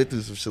said, I've been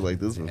through some shit like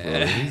this before.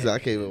 He's like, I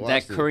can't even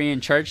watch that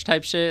Korean church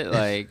type shit.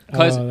 Like,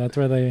 cause that's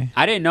where they.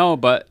 I didn't know,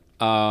 but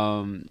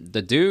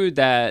the dude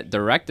that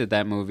directed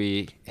that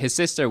movie, his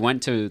sister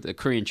went to the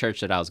Korean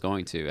church that I was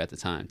going to at the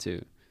time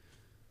too.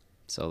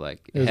 So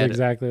like, it was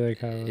exactly like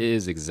how. It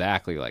is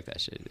exactly like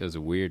that shit. It was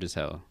weird as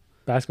hell.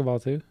 Basketball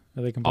too?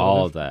 Are they competitive?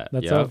 All of that.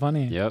 That's so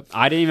funny. Yep.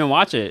 I didn't even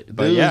watch it,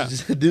 but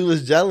dude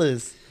was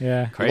jealous.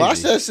 Yeah. Crazy. Watch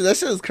that shit. That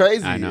shit was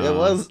crazy. I know. It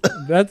was.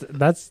 That's.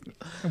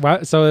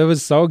 So it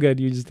was so good.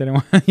 You just didn't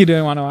want. You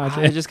didn't want to watch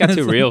it. It just got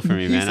too real for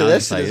me, man. So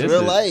that shit is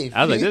real life.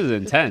 I was like, this is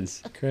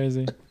intense.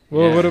 Crazy.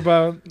 Well, what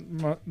about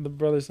the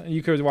brothers?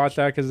 You could watch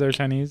that because they're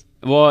Chinese.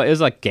 Well, it was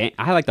like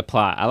I like the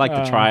plot. I like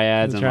the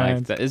triads and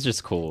like it's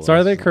just cool. So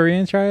are they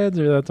Korean triads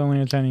or that's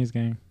only a Chinese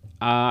gang?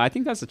 I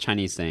think that's a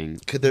Chinese thing.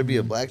 Could there be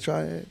a black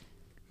triad?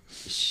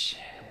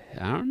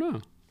 I don't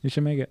know. You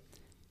should make it.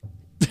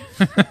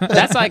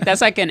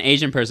 that's like an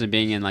Asian person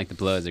being in like the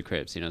Bloods or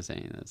Crips. You know what I'm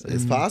saying?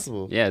 It's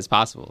possible. Yeah, it's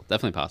possible.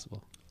 Definitely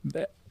possible.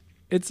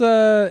 It's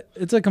a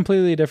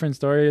completely different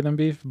story than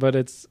Beef, but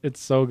it's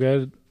so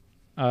good.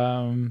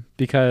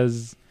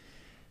 Because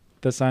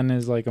the son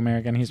is like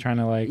American, he's trying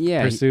to like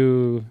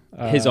pursue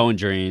his own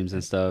dreams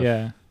and stuff.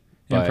 Yeah,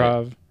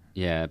 improv.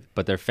 Yeah,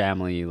 but their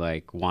family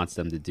like wants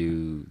them to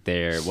do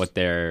what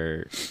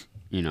their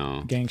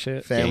gang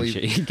shit, gang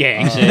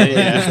shit.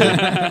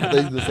 Yeah. I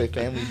was gonna say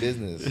family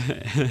business.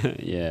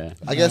 Yeah,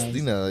 I guess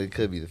it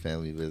could be the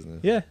family business.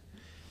 Yeah,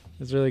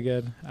 it's really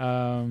good.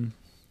 Yeah,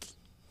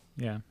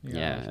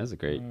 that was a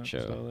great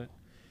show.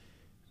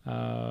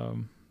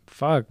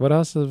 Fuck, what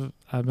else have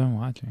I been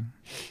watching?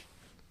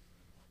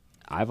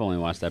 I've only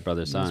watched that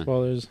Brother Son. No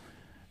spoilers.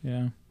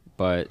 Yeah.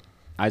 But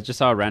I just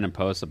saw a random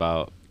post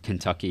about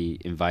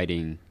Kentucky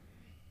inviting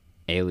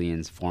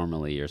aliens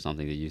formally or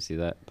something. Did you see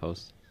that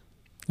post?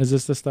 Is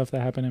this the stuff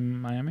that happened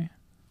in Miami?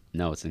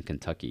 No, it's in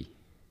Kentucky.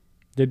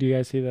 Did you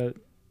guys see that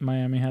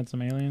Miami had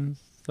some aliens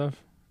stuff?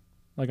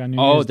 Like on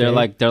New Year's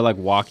Day? they're like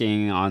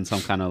walking on some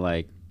kind of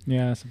like.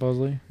 Yeah,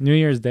 supposedly. New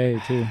Year's Day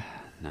too.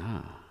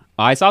 Nah.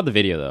 Oh, I saw the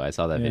video though. I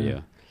saw that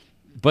video.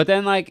 But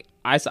then, like,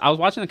 I was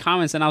watching the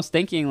comments and I was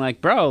thinking,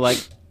 like, bro, like,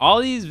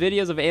 all these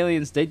videos of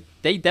aliens, they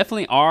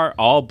definitely are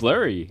all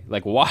blurry.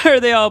 Like, why are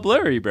they all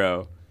blurry,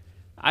 bro?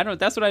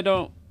 That's what I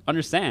don't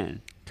understand.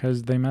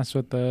 Because they mess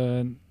with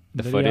the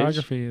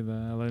videography,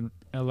 the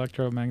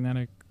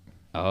electromagnetic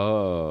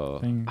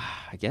thing.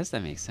 I guess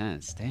that makes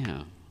sense.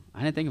 Damn.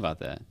 I didn't think about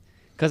that.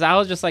 Because I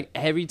was just like,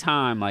 every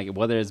time, like,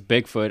 whether it's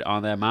Bigfoot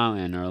on that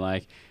mountain or,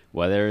 like,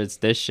 whether it's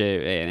this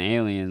shit and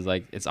aliens,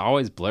 like, it's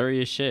always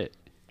blurry as shit.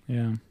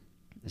 Yeah.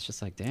 It's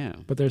just like,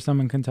 damn. But there's some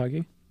in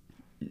Kentucky?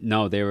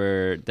 No, they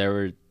were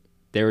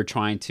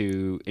trying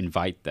to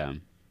invite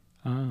them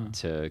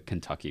to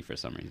Kentucky for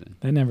some reason.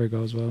 That never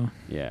goes well.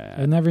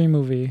 Yeah. In every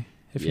movie,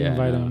 if you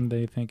invite them,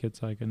 they think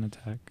it's like an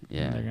attack.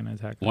 Yeah. They're going to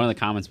attack them. One of the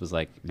comments was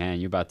like, man,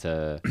 you're about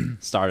to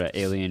start an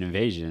alien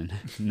invasion.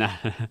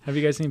 Have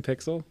you guys seen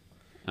Pixel?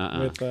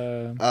 With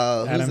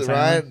Adam who's it,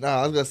 Ryan? No,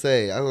 I was going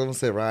to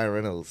say Ryan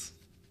Reynolds.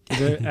 Is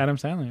it Adam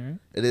Sandler, right?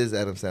 It is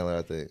Adam Sandler,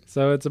 I think.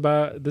 So it's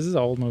about, this is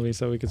an old movie,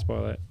 so we could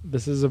spoil it.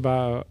 This is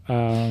about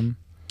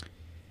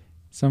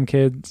some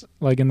kids,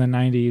 like in the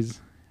 90s,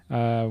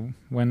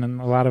 when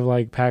a lot of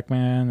like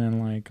Pac-Man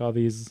and like all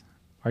these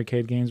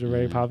arcade games were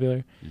very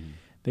popular. Mm-hmm.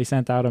 They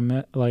sent out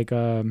an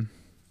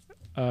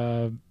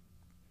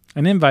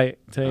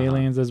invite to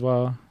aliens as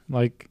well.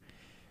 Like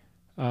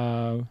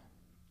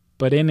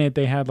But in it,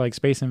 they had like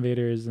Space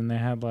Invaders, and they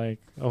had like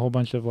a whole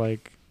bunch of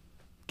like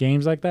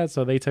games like that.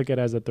 So they took it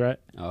as a threat.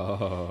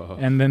 Oh.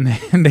 And then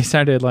they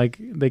started like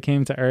they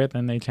came to Earth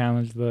and they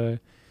challenged the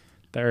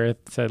Earth.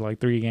 Said like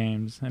 3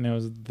 games, and it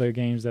was the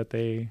games that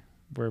they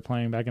were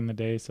playing back in the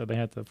day. So they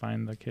had to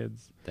find the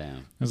kids. Damn.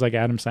 It was like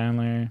Adam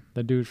Sandler,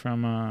 the dude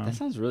from That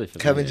sounds really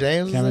familiar. Kevin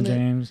James. Kevin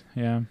James.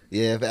 Yeah.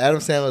 Yeah, if Adam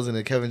Sandler's in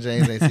it, Kevin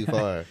James ain't too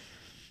far.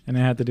 And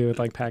it had to do with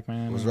like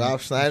Pac-Man. Was Rob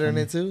Schneider in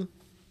it too?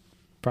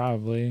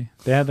 Probably.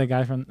 They had the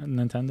guy from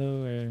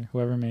Nintendo or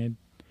whoever made.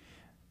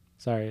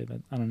 Sorry,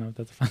 I don't know if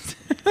that's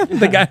offensive.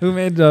 The guy who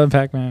made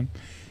Pac-Man.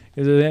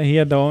 He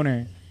had the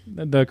owner,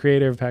 the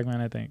creator of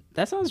Pac-Man, I think.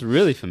 That sounds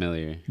really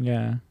familiar.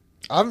 Yeah.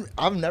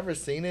 I've never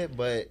seen it,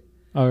 but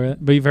Oh, really?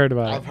 But you've heard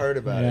about it. I've heard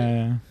about it.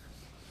 Yeah.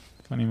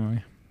 Funny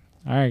movie.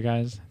 All right,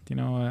 guys. Do you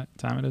know what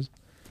time it is?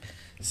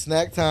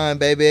 Snack time,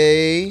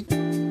 baby.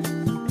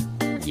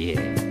 Yeah.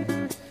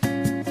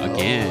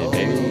 Again,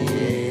 baby.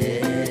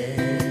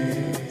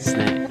 Yeah.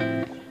 Snack.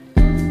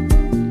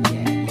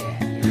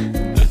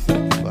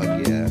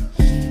 Fuck yeah.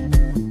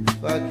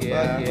 Fuck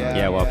yeah.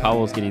 Yeah, while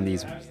Powell's getting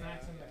these.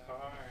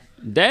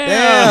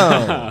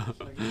 Damn.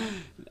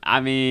 I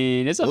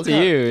mean, it's up What to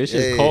kind- you. It's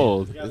just yeah.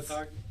 cold.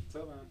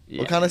 Yeah.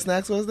 What kind of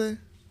snacks was there?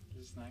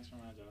 Just snacks from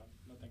my job.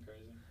 Nothing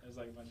crazy. There's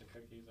like a bunch of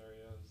cookies,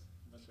 Oreos,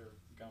 a bunch of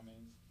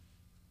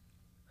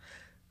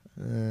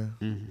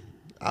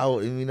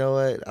gummies. You know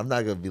what? I'm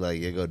not gonna be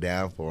like, yeah, go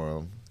down for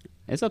them.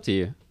 It's up to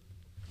you.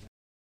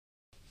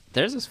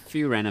 There's a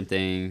few random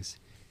things.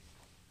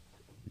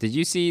 Did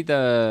you see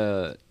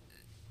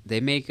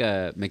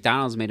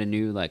McDonald's made a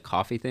new like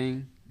coffee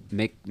thing?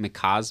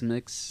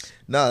 McCosmics.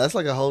 No, that's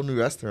like a whole new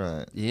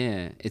restaurant.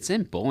 Yeah, it's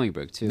in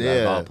Bolingbrook too. Yeah.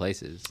 Of all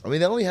places. I mean,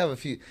 they only have a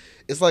few.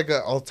 It's like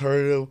an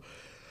alternative.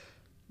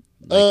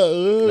 Like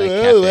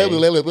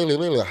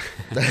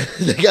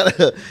They got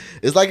a.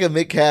 It's like a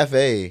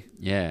McCafe,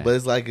 Yeah, but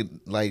it's like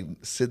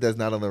shit that's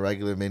not on the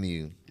regular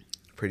menu,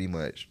 pretty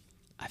much.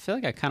 I feel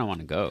like I kind of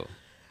want to go.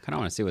 Kind of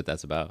want to see what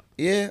that's about.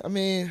 Yeah, I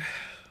mean,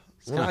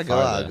 when kinda I go,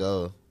 far, I though.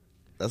 go.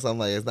 That's what I'm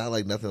like. It's not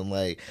like nothing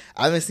like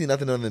I haven't seen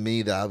nothing on the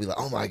menu that I'll be like,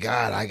 oh my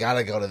god, I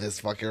gotta go to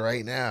this fucker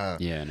right now.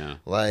 Yeah, no.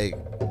 Like,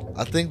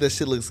 I think that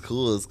shit looks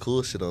cool. It's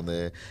cool shit on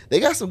there. They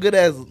got some good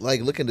ass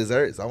like looking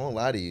desserts. I won't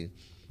lie to you.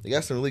 They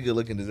got some really good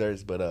looking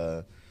desserts,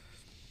 but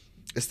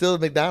it's still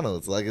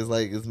McDonald's.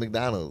 It's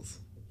McDonald's.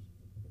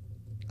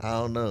 I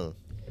don't know.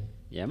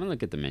 Yeah, I'm gonna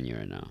look at the menu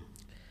right now.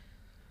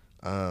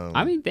 Um,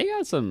 I mean, they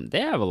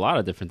have a lot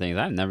of different things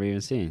I've never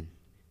even seen.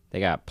 They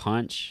got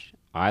Punch,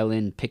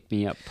 Island, Pick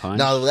Me Up Punch.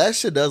 no, that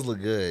shit does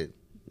look good.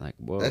 Like,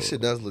 whoa. That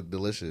shit does look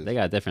delicious. They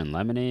got different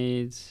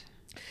lemonades.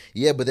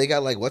 Yeah, but they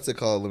got like what's it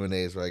called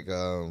lemonades? Like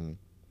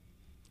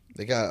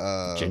they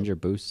got Ginger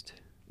Boost.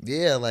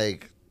 Yeah,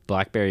 like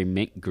Blackberry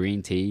mint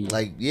green tea.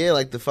 like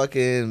the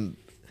fucking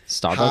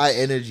Starbucks. high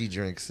energy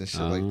drinks and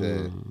shit like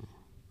that. Oh.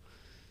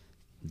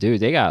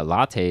 Dude, they got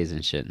lattes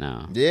and shit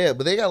now. Yeah,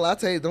 but they got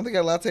lattes. Don't they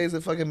got lattes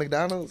at fucking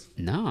McDonald's?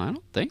 No, I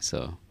don't think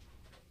so.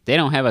 They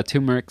don't have a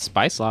turmeric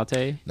spice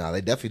latte. Nah,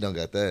 they definitely don't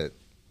got that.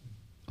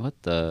 What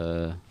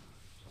the?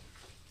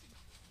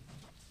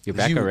 You're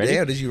back already?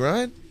 Damn, did you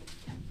run?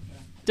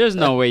 There's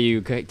no way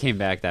you came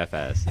back that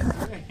fast.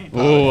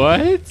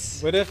 What?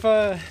 What if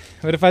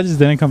I just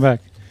didn't come back?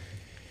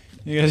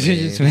 You guys should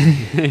just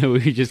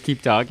We just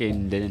keep talking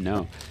and didn't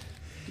know.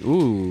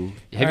 Ooh.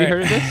 Have you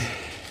heard of this?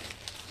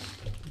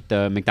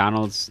 The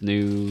McDonald's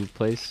new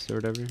place or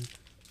whatever?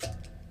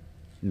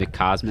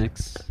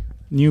 McCosmics.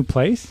 new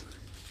place.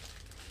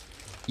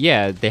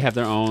 Yeah, they have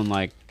their own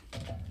like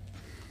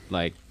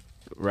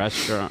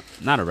restaurant,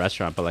 not a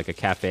restaurant, but like a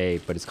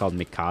cafe, but it's called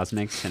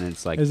McCosmics, and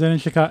it's like Is it in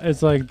Chicago?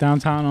 It's like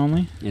downtown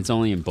only. it's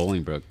only in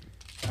Bolingbrook.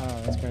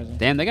 Oh, that's crazy.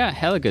 Damn, they got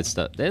hella good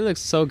stuff. They look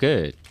so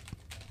good.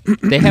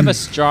 They have a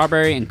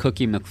strawberry and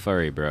cookie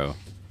McFlurry, bro.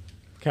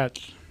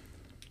 Catch.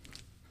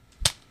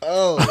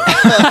 Oh.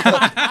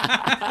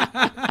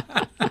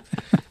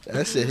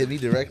 That shit hit me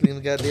directly in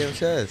the goddamn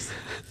chest.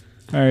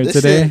 All right, This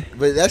today shit,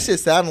 but that shit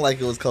sounded like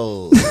it was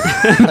cold.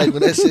 Like when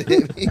that shit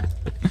hit me.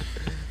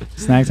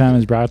 snack time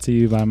is brought to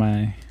you by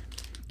my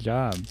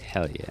job,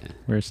 Hell yeah.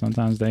 where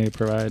sometimes they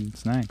provide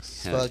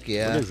snacks. Hell- Fuck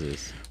yeah. What is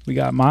this? We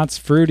got Mott's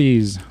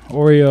Fruities,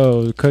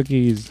 Oreo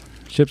cookies,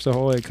 Chips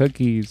Ahoy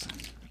cookies,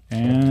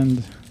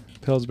 and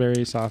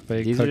Pillsbury soft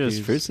baked These cookies. are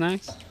just fruit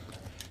snacks?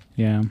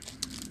 Yeah.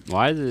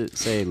 Why does it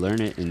say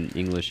learn it in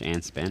English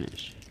and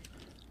Spanish?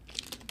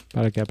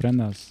 Para que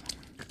aprendas.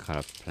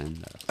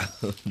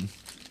 Aprenda.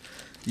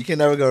 You can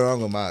never go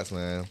wrong with Mott's,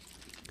 man.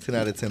 10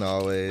 out of 10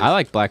 always. I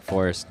like Black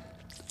Forest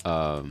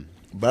Butter?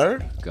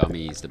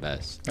 gummies the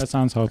best. That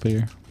sounds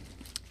healthier.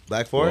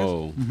 Black Forest?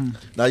 Whoa.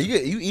 Now you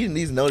eating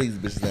these, know these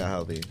bitches not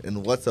healthy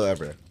and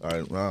whatsoever. All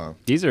right, wrong.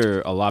 These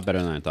are a lot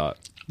better than I thought.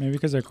 Maybe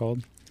because they're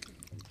cold.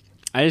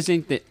 I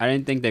didn't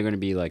think they're gonna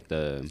be like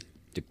the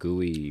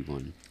gooey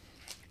one.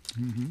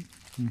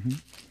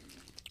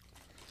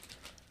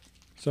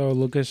 So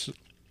Lucas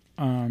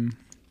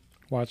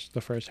watched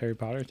the first Harry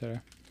Potter today.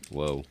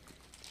 Whoa.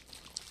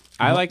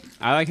 I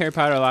like Harry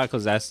Potter a lot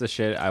because that's the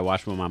shit I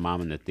watched with my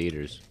mom in the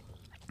theaters.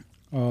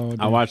 Oh,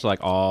 I watched like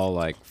all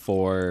like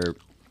 4,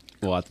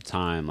 well at the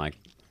time like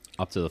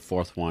up to the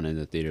 4th one in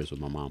the theaters with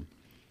my mom.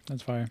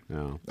 That's fire.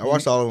 Yeah. I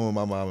watched all of them with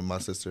my mom and my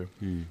sister.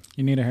 You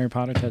need a Harry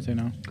Potter tattoo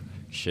now.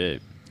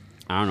 Shit.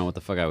 I don't know what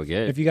the fuck I would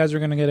get. If you guys were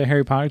gonna get a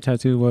Harry Potter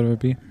tattoo, what would it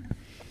be?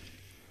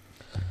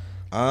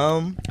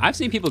 I've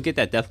seen people get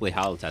that Deathly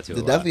Hallow tattoo.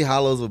 The Deathly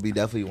Hallows would be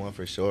definitely one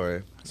for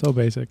sure. So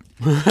basic.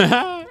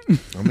 I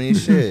mean,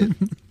 shit.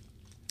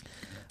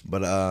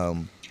 But I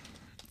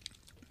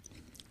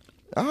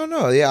don't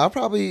know. Yeah, I'll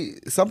probably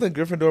something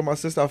Gryffindor. My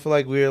sister, I feel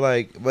like we're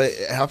like, but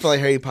I feel like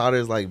Harry Potter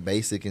is like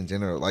basic in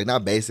general. Like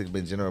not basic, but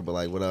in general. But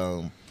like what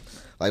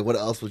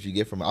else would you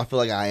get from it? I feel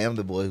like I am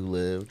the boy who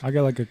lived. I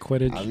got like a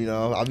Quidditch.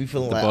 I'll be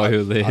feeling The like boy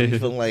who lived. I'll be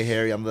feeling like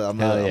Harry. I'm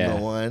the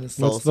one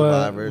soul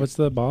survivor. What's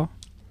the ball?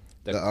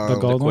 The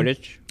gold one?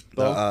 Quidditch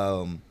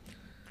ball?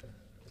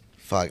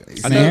 Fuck.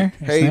 Snare?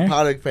 Harry Snare?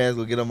 Potter fans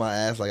will get on my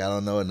ass like I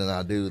don't know, and then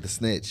I do the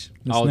snitch.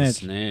 The The snitch.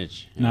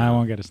 snitch. No, I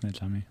won't get a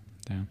snitch on me.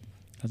 Damn,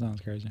 that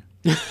sounds crazy.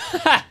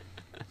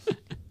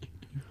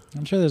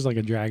 I'm sure there's like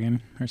a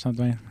dragon or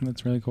something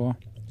that's really cool.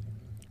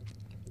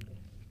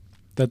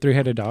 The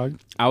 3-headed dog.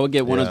 I would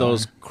get one of Yeah.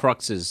 those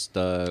cruxes,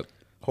 the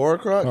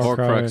Horcrux?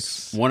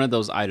 Horcrux. One of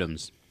those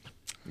items.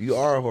 You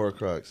are a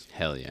Horcrux.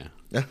 Hell yeah.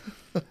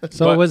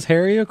 So But- was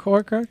Harry a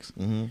Horcrux?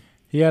 Mm-hmm.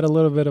 He had a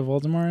little bit of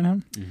Voldemort in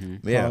him.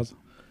 Yeah. Pause.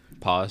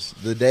 Pause.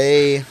 The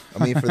day,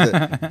 I mean,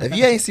 if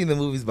you ain't seen the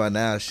movies by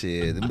now,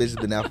 shit, them bitches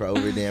been out for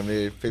over damn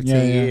near 15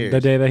 years. The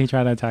day that he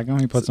tried to attack him,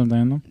 he put something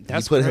in them.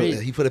 That's he great.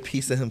 he put a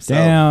piece of himself.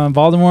 Damn,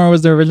 Voldemort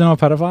was the original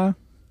pedophile.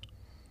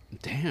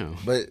 Damn.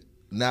 But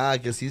nah,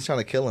 because he's trying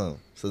to kill him.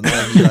 So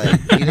now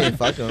he didn't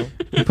fuck him.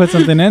 He put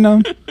something in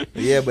him.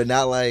 Yeah, but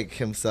not like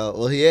himself.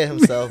 Well, he had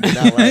himself, but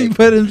not He like.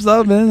 put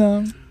himself in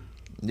them.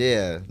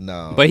 Yeah,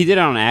 no. But he did it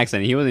on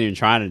accident. He wasn't even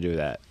trying to do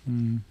that.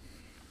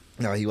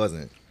 No, he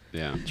wasn't.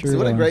 Yeah. True. So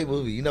what a great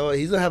movie. You know what?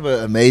 He's going to have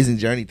an amazing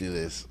journey through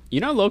this. You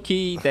know, low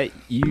key, that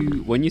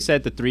when you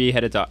said the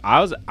 3-headed dog,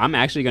 I'm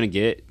actually gonna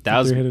get that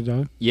was 3-headed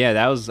dog. yeah,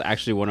 that was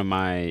actually one of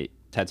my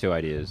tattoo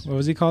ideas. What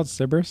was he called?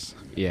 Cerberus?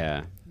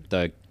 Yeah,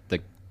 the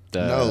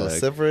No,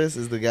 Cypress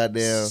is the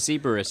goddamn.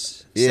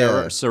 Cerberus.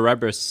 Yeah.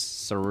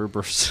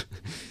 Cerebrus.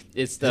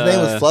 It's the His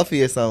name was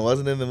Fluffy or something,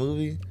 wasn't it in the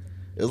movie?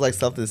 It was like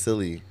something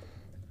silly.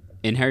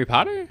 in Harry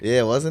Potter.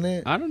 Yeah, wasn't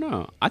it? I don't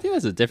know. I think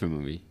that's a different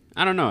movie.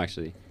 I don't know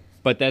actually,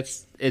 but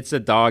it's a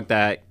dog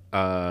that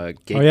Oh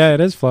yeah,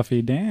 it is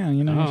Fluffy. Damn,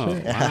 you know Oh. your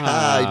shit. You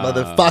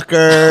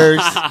motherfuckers.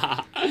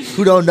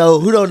 who don't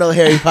know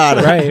Harry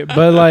Potter. Right,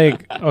 but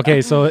like,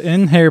 okay, so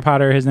in Harry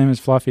Potter, his name is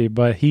Fluffy,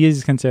 but he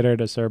is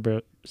considered a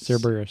Cerberus,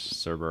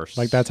 Cerberus.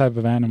 like that type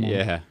of animal.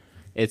 Yeah,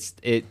 it's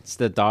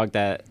the dog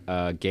that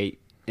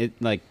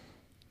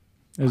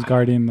is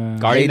guarding the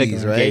guarding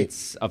Hades, the right?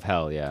 gates of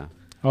hell. Yeah.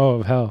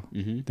 of hell.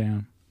 Mhm.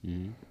 Damn,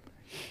 Mhm.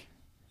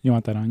 you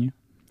want that on you?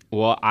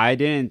 Well, I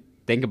didn't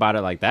think about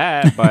it like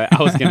that, but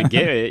I was gonna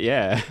get it.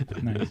 Yeah.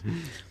 Nice.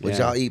 Would Yeah.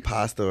 y'all eat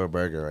pasta or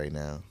burger right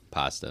now?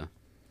 Pasta.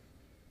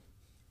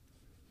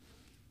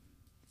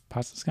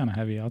 Pasta's kind of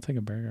heavy. I'll take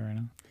a burger right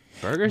now.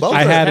 Burgers. Both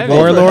I are had heavy. Both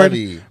are Warlord.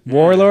 heavy.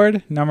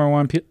 Warlord,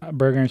 #1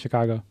 burger in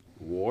Chicago.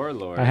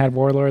 Warlord. I had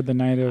Warlord the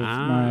night of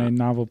my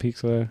novel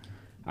pizza.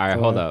 All right,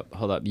 hold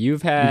up.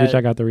 You've You had. can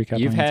check out the recap.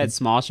 You've on had YouTube.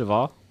 small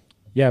cheval.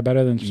 Yeah,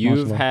 better than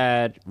You've Schmozzle.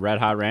 had Red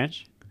Hot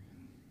Ranch.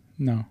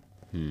 No.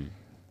 Hmm.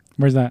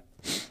 Where's that?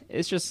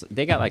 It's just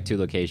they got like 2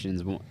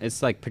 locations.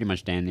 It's like pretty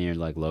much down near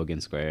like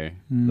Logan Square,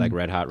 like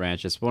Red Hot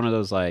Ranch. It's one of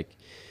those like,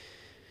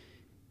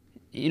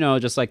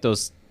 just like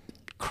those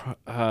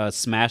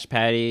smash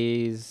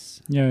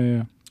patties.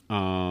 Yeah.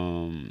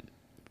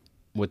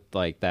 With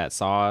like that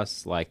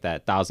sauce, like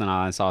that Thousand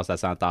Island sauce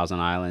that's on Thousand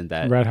Island.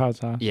 That Red Hot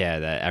sauce. yeah,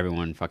 that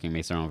everyone fucking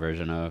makes their own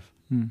version of.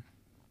 Hmm.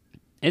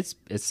 It's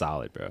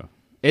solid, bro.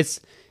 It's.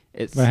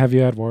 But have you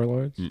had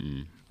Warlords?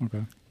 Mm-mm.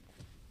 Okay.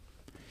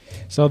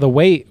 So the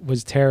wait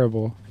was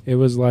terrible. It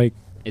was like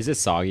Is it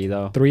soggy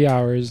though? 3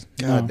 hours.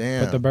 God No,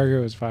 damn. But the burger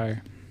was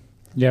fire.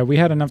 Yeah, we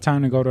had enough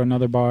time to go to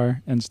another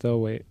bar and still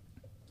wait.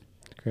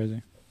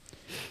 Crazy.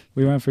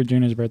 We went for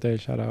Gina's birthday.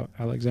 Shout out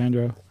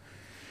Alexandra.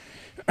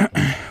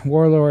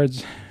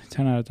 Warlords,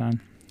 10 out of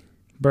 10.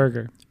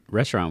 Burger.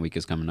 Restaurant week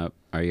is coming up.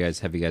 Have you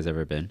guys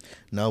ever been?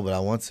 No, but I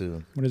want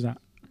to. What is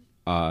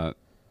that?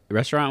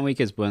 Restaurant week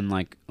is when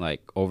like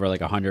over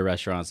like 100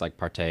 restaurants like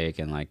partake,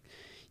 and like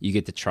you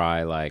get to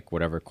try like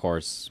whatever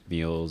course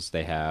meals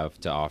they have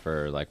to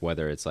offer, like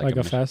whether it's like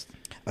A fest?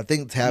 I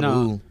think Taboo.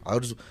 No. I'll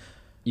just.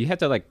 You have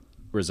to like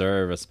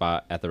reserve a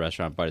spot at the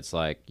restaurant, but it's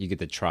like you get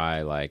to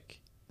try like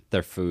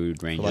their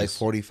food ranges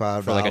For like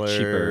 $45. for like a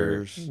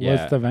cheaper. Yeah,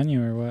 What's the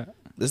venue or what?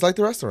 It's like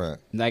the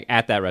restaurant. like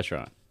at that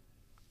restaurant.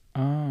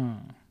 Oh.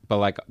 But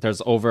like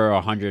there's over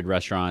 100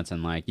 restaurants,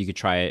 and like you could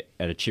try it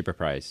at a cheaper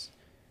price.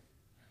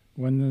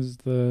 When is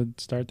the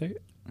start date?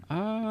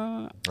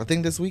 I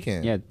think this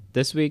weekend. Yeah,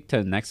 this week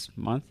to next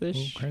Oh,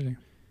 month-ish. crazy.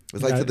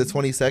 It's like to the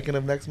 22nd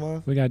of next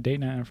month. We got date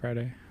night on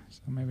Friday,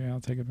 so maybe I'll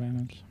take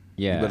advantage.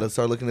 Yeah. You better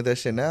start looking at that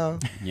shit now.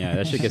 Yeah,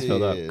 that shit gets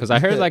filled up. Shit. Because I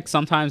heard like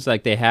sometimes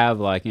like they have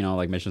like, you know,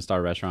 like Michelin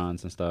star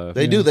restaurants and stuff.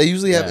 They do. They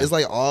usually have. Yeah. It's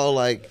like all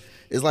like.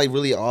 It's like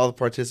really all the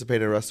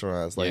participating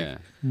restaurants. Like,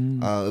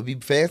 yeah. it'd be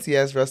fancy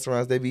ass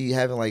restaurants. They be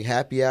having like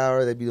happy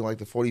hour. They be doing like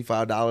the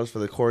 $45 for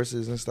the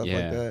courses and stuff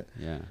like that.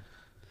 Yeah.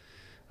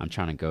 I'm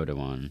trying to go to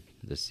one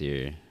this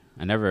year.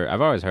 I've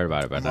always heard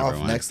about it, but I never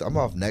went. I'm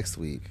off next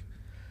week.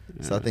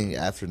 Yeah. So I think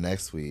after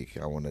next week,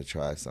 I want to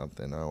try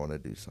something. I want to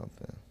do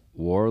something.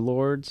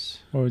 Warlords?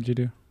 What would you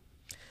do?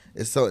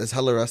 It's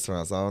hella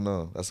restaurants. I don't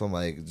know. That's what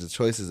like the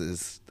choices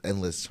is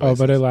endless choices.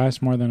 Oh, but it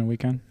lasts more than a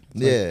weekend?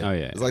 Yeah. Oh,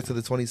 yeah. It's like to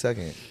the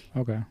 22nd.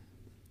 Okay.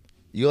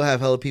 You'll have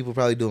hella people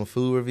probably doing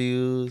food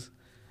reviews.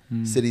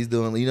 Cities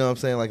doing, you know what I'm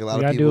saying? Like a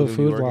lot of people. We gotta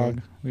do a food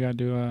vlog. We gotta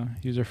do a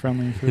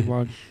user-friendly food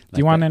vlog. Do Like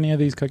you want that. any of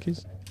these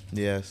cookies?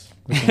 Yes.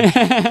 Which ones?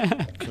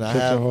 Can I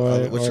have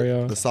Ahoy,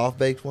 Oreo. the soft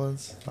baked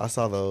ones? I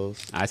saw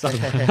those. I saw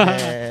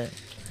that.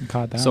 You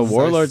caught that. So one.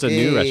 Warlords a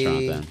new ski.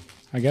 restaurant then?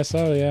 I guess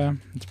so, yeah.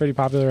 It's pretty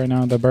popular right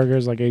now. The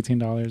burger's like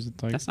 $18.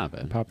 It's like That's not a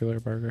bad. popular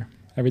burger.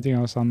 Everything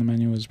else on the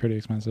menu was pretty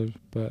expensive,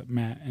 but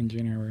Matt and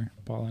Junior were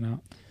balling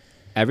out.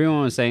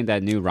 Everyone was saying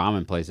that new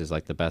ramen place is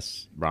like the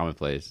best ramen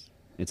place.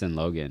 It's in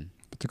Logan.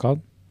 What's it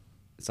called?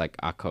 It's like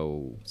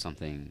Akko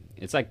something.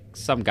 It's like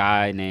some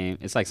guy named.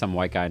 It's like some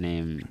white guy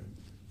named.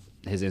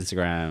 His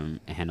Instagram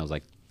handles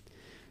like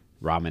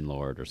Ramen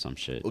Lord or some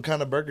shit. What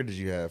kind of burger did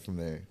you have from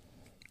there?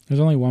 There's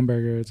only one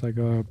burger. It's like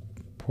a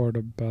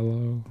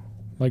portobello,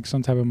 like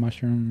some type of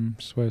mushroom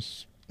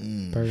Swiss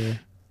burger.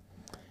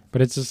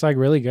 But it's just like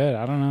really good.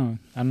 I don't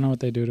know what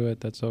they do to it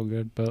that's so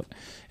good, but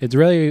it's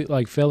really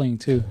like filling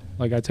too.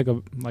 Like I took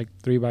like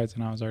 3 bites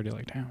and I was already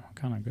like, damn,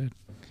 kind of good.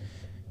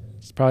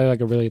 It's probably like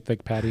a really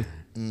thick patty.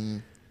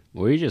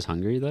 Were you just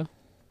hungry though?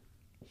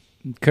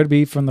 Could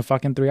be from the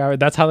fucking 3 hour.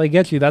 That's how they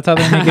get you. That's how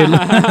they make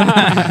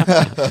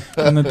it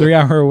from the 3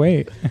 hour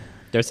wait.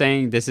 They're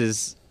saying this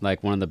is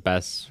like one of the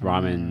best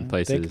ramen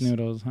places. Thick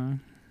noodles, huh?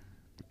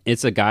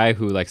 It's a guy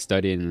who like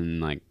studied in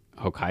like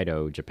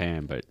Hokkaido,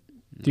 Japan, but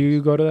Do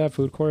you go to that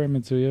food court in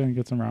Mitsuya and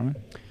get some ramen?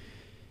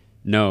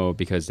 no,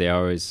 because they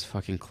always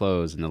fucking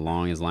close and the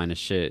longest line of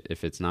shit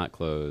if it's not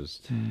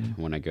closed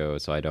when I go,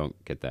 so I don't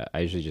get that. I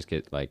usually just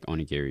get like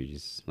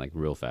onigiris like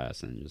real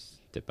fast and just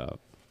dip out.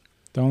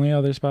 The only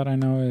other spot I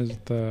know is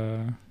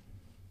the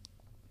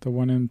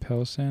one in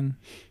Pilsen.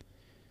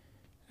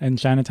 In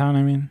Chinatown,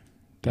 I mean.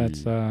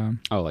 That's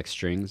Oh, like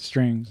strings?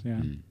 Strings,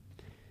 yeah.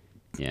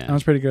 Yeah. That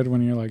was pretty good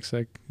when you're like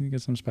sick. You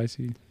get some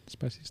spicy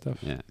stuff.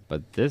 Yeah,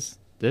 but this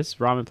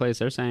ramen place,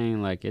 they're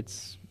saying like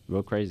it's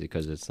real crazy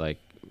because it's like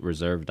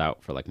reserved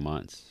out for like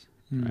months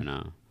right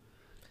now.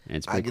 And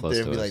it's pretty I get close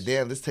there and to be us. like,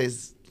 damn, this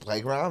tastes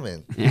like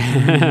ramen.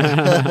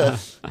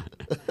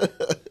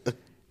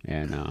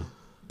 Yeah, no.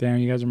 Damn,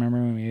 you guys remember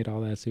when we ate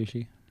all that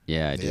sushi?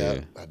 Yeah, I do.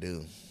 Yeah, I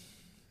do.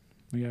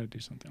 We gotta do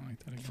something like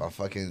that again. If I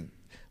fucking,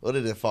 what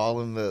did it fell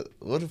in the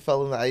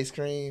ice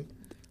cream?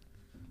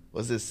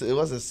 Was it? It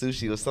wasn't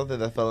sushi. It was something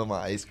that fell in my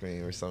ice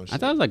cream or some shit. I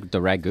thought it was like the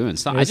ragoon.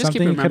 So It I was just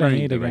keep something you couldn't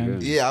remembering eat the again.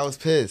 ragoon. Yeah, I was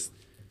pissed.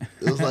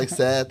 It was like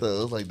sad though.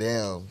 It was like,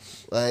 damn,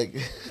 like.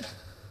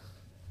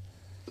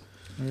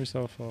 We were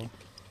so full.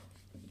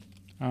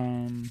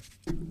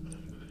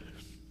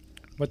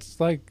 What's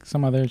like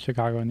some other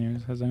Chicago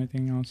news? Has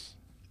anything else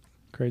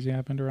crazy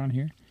happened around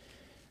here?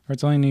 Or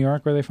it's only New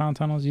York where they found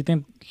tunnels? You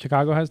think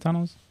Chicago has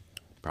tunnels?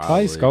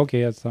 Probably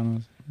Skokie has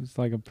tunnels. It's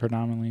like a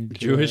predominantly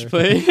Jewish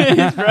place,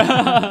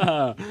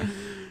 bro.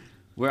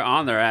 We're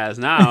on their ass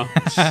now.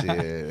 Shit,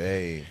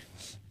 hey.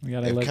 We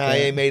gotta If look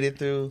Kanye at- made it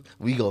through,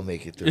 we gonna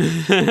make it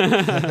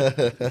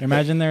through.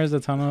 Imagine there was a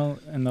tunnel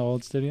in the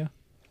old studio.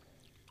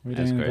 We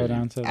That's didn't even go crazy.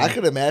 down to. I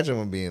could imagine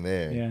him being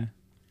there. Yeah.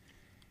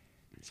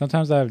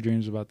 Sometimes I have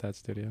dreams about that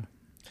studio.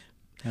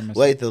 I miss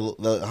Wait, it.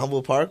 the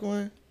Humboldt Park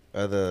one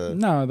or the?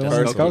 No, the one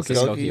in first Skokie.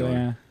 Skokie one.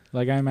 Yeah.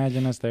 Like I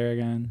imagine us there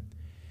again.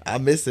 I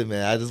miss it,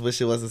 man. I just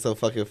wish it wasn't so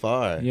fucking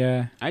far.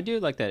 Yeah. I do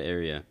like that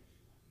area.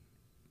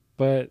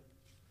 But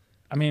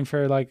I mean,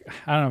 for like,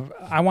 I don't know.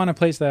 I want a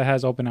place that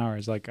has open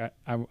hours. Like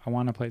I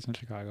want a place in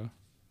Chicago.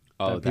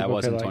 Oh, That that people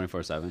wasn't could, like-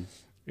 24/7.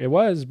 It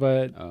was,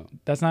 but Oh,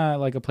 that's not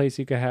like a place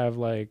you could have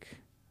like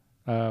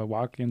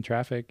walk in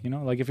traffic. You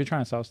know, like if you're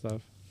trying to sell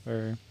stuff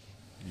or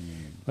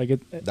like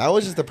it That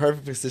was just the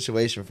perfect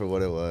situation for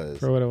what it was.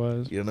 for what it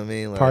was. You know what I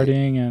mean? Like,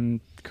 Partying and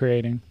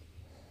creating,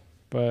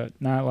 but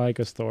not like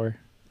a store.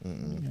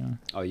 mm-mm. Yeah.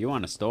 oh, you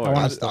want a store? I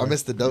want a I store.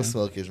 miss the dope Yeah.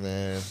 smokage,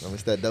 man. I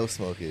miss that dope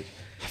smokage.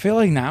 I feel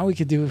like now we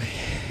could do.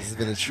 This has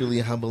been a truly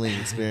humbling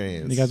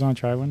experience. You guys want to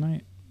try one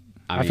night?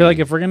 I mean, feel like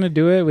if we're gonna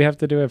do it, we have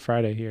to do it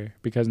Friday here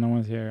because no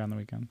one's here on the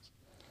weekends.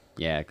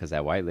 yeah, because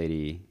that white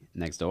lady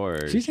next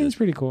door. She is seems just-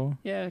 pretty cool.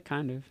 Yeah,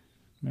 kind of.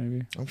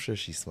 Maybe I'm sure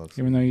she smokes.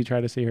 even though you try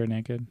to see her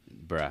naked.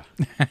 Bruh.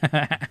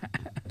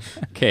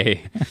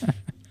 Okay.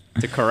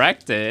 To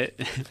correct it,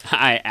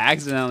 I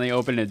accidentally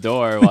opened the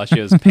door while she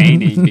was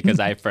painting because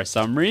I, for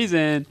some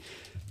reason,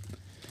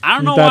 I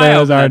don't know thought why it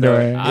was I our opened that door.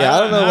 door. Yeah, I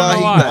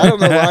don't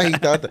know why he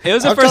thought that. It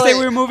was the first day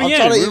we were moving in.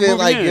 I'm trying to We were even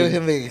moving give in.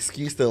 him an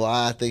excuse to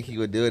why I think he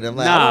would do it. I'm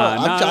like, Nah,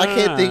 I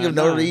can't think of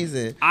no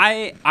reason.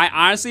 I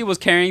honestly was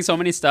carrying so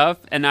many stuff,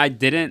 and I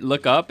didn't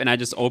look up, and I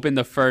just opened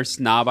the first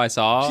knob I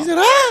saw. She said,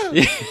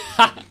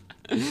 ah.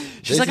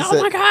 She's Jason like, oh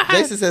said- my god.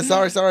 Jason said,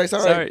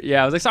 sorry.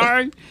 Yeah, I was like,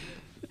 sorry.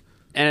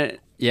 And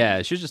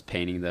yeah, she was just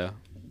painting though.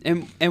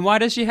 And why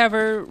does she have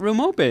her room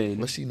open?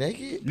 Was she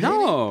naked?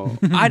 No,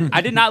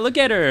 I did not look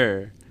at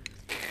her.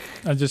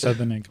 I just said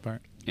the naked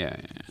part. Yeah,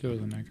 She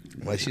wasn't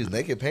naked. Like, she was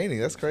naked painting.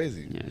 That's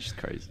crazy. yeah, she's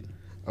crazy.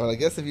 Well, I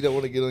guess if you don't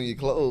want to get on your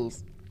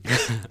clothes.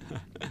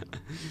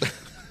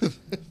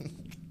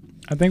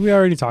 I think we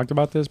already talked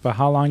about this, but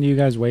how long do you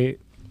guys wait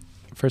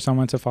for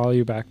someone to follow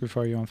you back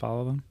before you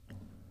unfollow them?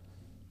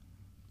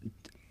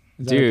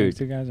 Is that a thing Dude,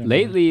 to you guys or no?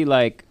 lately,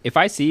 like, if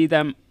I see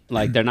them,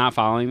 like, they're not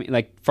following me,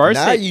 like, first,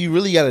 Now you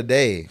really got a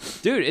day.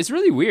 dude, it's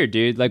really weird,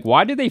 dude. Like,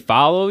 why do they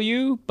follow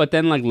you, but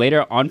then, like,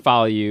 later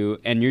unfollow you,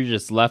 and you're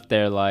just left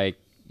there, like,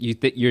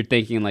 you're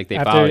thinking, like, they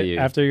follow you.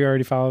 After you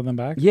already followed them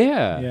back?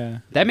 Yeah. Yeah.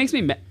 That makes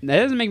me, that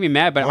doesn't make me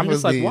mad, but I'm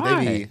just like,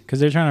 why? Because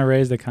they're trying to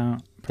raise the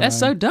count. That's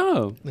so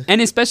dumb.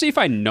 And especially if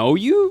I know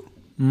you,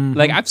 Mhm.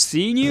 like, I've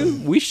seen you,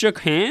 we shook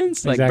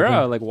hands. Like, Exactly.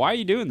 bro, like, why are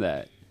you doing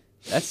that?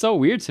 That's so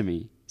weird to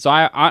me. So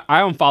I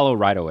unfollow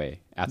right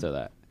away after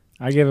that.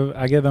 I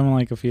give them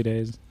like a few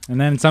days,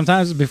 and then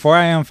sometimes before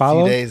I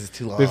unfollow, 2 days is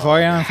too long. before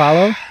I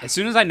unfollow, As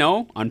soon as I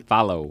know,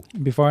 unfollow.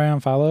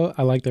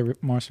 I like the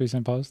most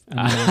recent post. And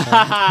then I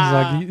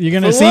unfollow. It's like you're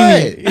gonna For see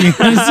what? me, you're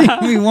gonna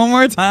see me one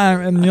more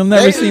time, and you'll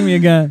never see me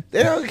again.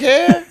 They don't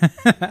care.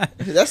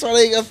 That's why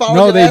they gonna follow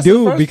No, your they ass in the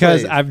do first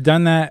because place. I've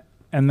done that,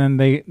 and then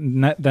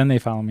they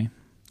follow me,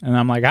 and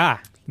I'm like, now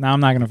I'm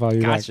not gonna follow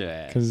you Gotcha.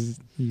 back because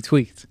you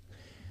tweaked.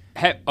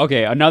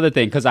 Okay, another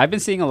thing, because I've been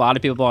seeing a lot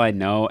of people I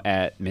know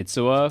at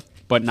Mitsuwa,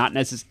 but not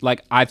necessarily,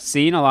 like, I've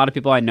seen a lot of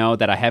people I know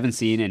that I haven't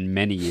seen in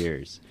many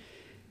years.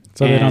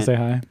 So they don't And- say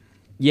hi.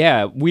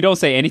 Yeah, we don't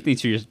say anything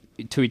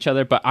to each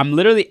other, but I'm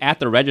literally at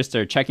the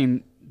register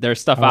checking their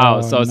stuff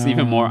out, so it's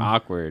even more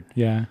awkward.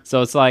 Yeah.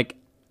 So it's like,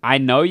 I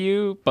know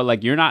you, but,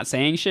 like, you're not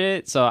saying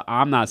shit, so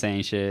I'm not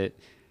saying shit,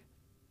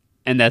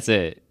 and that's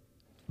it.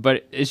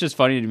 But it's just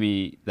funny to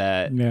me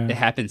that Yeah. it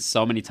happens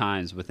so many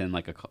times within,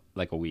 like,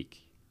 a week.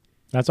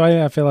 That's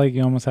why I feel like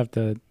you almost have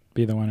to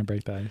be the one to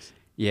break the ice.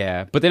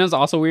 Yeah, but then it was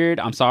also weird.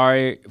 I'm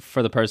sorry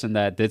for the person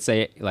that did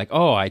say, like,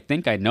 oh, I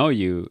think I know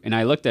you. And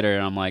I looked at her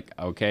and I'm like,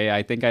 okay,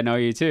 I think I know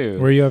you too.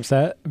 Were you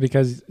upset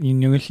because you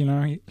knew she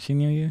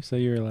knew you? So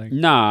you were like,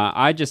 Nah,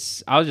 I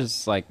was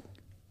just like,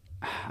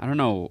 I don't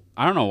know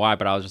why,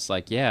 but I was just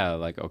like, yeah,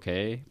 like,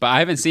 okay. But I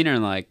haven't seen her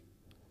in like,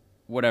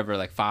 whatever,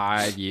 like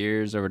 5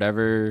 years or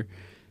whatever.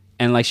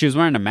 And like, she was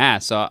wearing a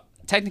mask. So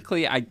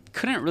technically I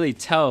couldn't really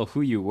tell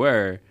who you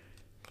were.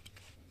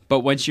 But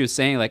when she was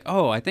saying like,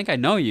 oh, I think I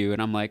know you.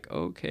 And I'm like,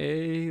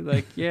 okay,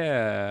 like,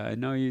 yeah, I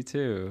know you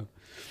too.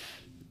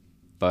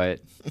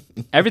 But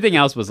everything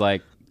else was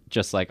like,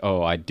 just like,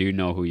 oh, I do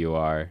know who you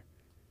are.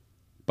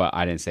 But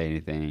I didn't say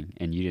anything.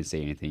 And you didn't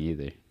say anything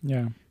either.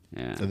 yeah,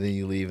 Yeah. And then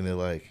you leave and they're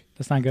like,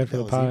 that's not good for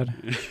the That pod.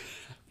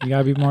 You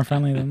gotta be more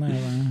friendly than that.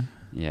 Man.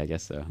 Yeah, I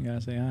guess so. You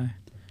gotta say hi.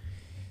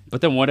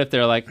 But then what if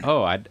they're like,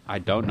 oh, I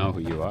don't know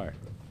who you are?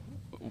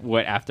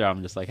 What after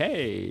I'm just like,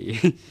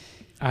 hey.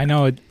 I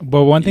know,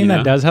 but one thing You know?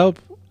 that does help,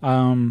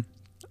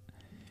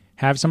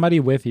 have somebody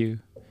with you,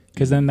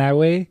 because then that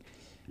way,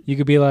 you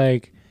could be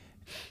like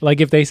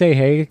if they say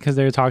hey because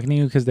they're talking to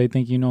you because they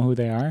think you know who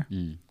they are,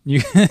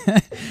 you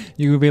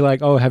you would be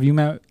like, oh, have you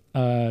met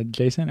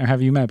Jason or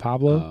have you met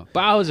Pablo? Oh.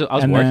 But I was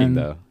And working then-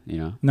 though, you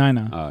know. No, I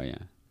know. Oh yeah.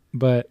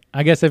 But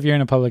I guess if you're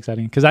in a public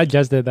setting, because I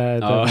just did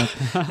that,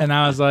 and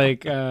I was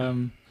like,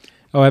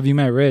 oh, have you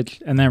met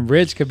Rich? And then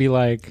Rich could be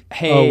like,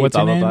 Hey, oh, what's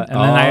blah, your blah, name?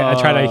 blah. And then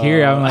I try to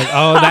hear, I'm like,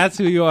 oh, that's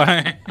who you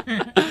are.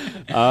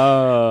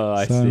 Oh,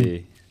 I So,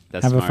 see.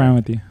 That's have smart. a friend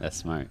with you. That's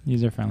smart.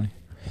 User friendly.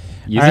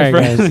 User All right,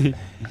 guys. friendly.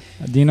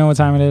 Do you know what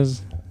time it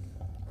is?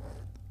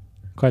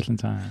 Question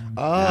time.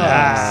 oh,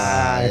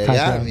 I you caught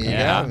got you. me. You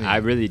Yeah, got me. I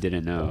really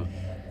didn't know.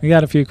 We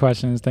got a few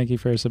questions. Thank you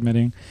for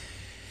submitting.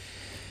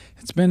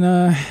 It's been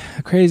a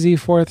crazy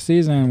fourth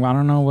season. I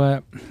don't know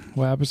what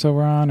episode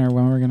we're on or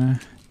when we're gonna.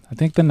 I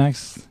think the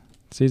next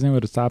season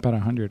would stop at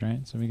 100,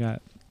 right? So we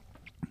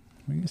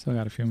still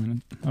got a few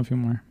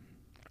more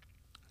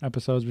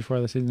episodes before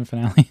the season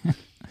finale.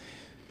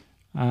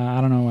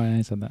 I don't know why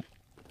I said that.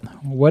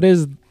 What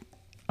is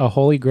a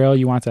holy grail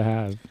you want to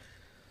have?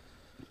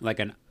 Like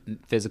a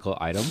physical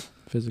item.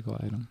 Physical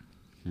item.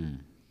 Hmm.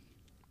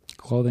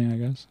 Clothing, I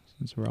guess,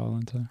 since we're all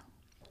into.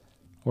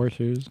 Or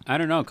shoes. I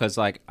don't know, cause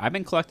like I've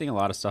been collecting a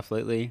lot of stuff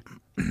lately,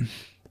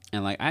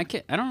 and like I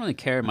don't really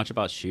care much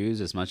about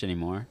shoes as much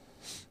anymore.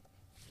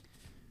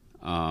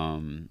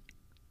 I'm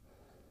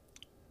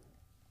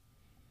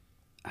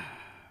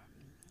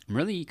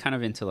really kind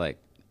of into like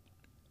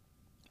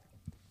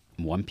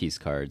One Piece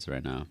cards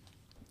right now.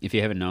 If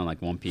you haven't known,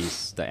 like One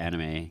Piece, the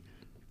anime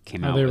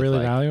came out. Are they with, really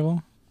like,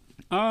 valuable?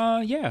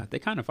 Yeah, they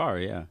kind of are.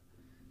 Yeah.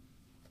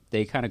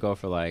 they kind of go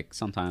for like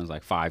sometimes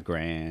like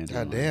 $5,000.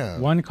 God and,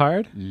 damn. One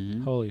card?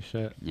 Mhm. Holy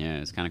shit. Yeah,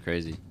 it's kind of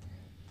crazy.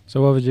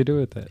 So what would you do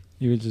with it?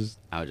 You would just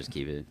I would just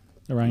keep it,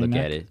 around your look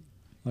neck? at it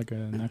Like a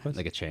necklace?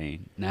 like a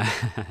chain. Nah,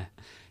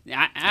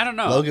 I don't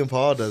know. Logan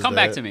Paul does Come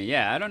that. back to me.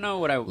 Yeah, I don't know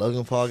what I.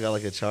 Logan Paul got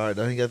like a char.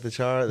 Don't he got the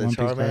char? The One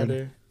Piece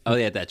Charmander? Oh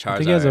yeah, that I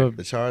think he has Charizard. a,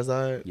 The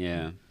Charizard?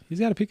 Yeah. he's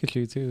got a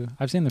Pikachu too.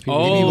 I've seen the Pikachu.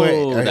 Oh, He be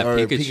wearing, that or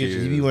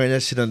Pikachu. He be wearing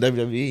that shit on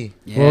WWE.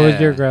 Yeah. What would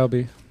your grail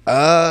be?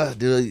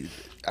 Dude,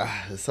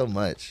 there's so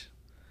much.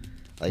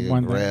 Like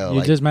One a thing. grail. You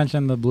Like, just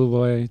mentioned the Blue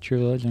Boy True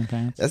Religion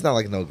pants. that's not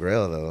like no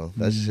grail though.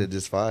 That shit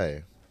just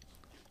fire.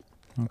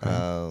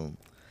 Okay.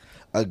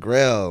 A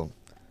grail.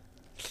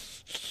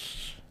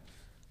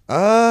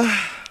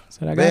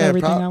 Said I got man,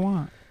 everything I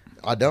want.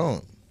 I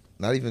don't.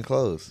 Not even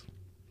close.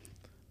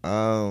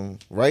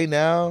 Right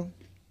now,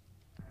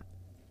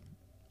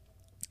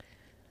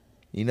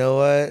 you know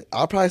what?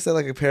 I'll probably say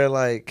like a pair of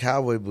like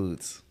cowboy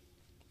boots.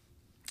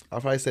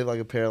 I'll probably say like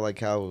a pair of like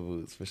cowboy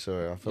boots for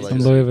sure. I feel like Some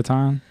Louis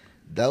Vuitton.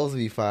 those would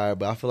be fire,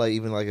 but I feel like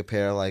even like a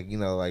pair of like, you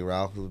know, like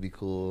Ralph would be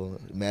cool.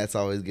 Matt's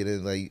always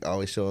getting like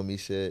always showing me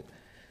shit.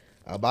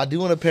 But I do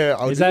want a pair.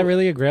 Is that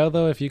really a grail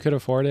though? If you could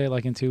afford it,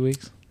 like in 2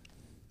 weeks,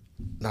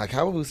 Nah,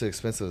 cowboy boots are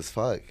expensive as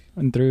fuck.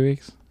 in 3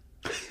 weeks.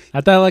 I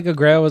thought like a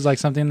grail was like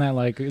something that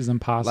like is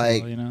impossible.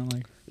 Like- you know,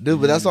 like Dude,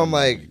 but that's what I'm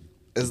like.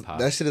 Impossible.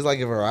 That shit is like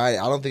a variety.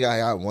 I don't think I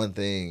got one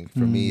thing for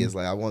me. It's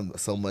like I want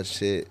so much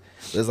shit.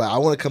 It's like I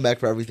want to come back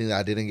for everything that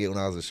I didn't get when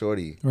I was a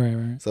shorty.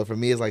 right. So for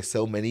me, it's like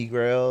so many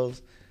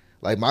grails.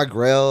 Like my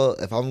grail,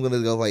 if I'm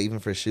gonna go like even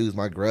for shoes,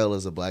 my grail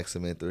is a Black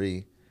Cement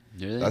 3.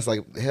 Really? That's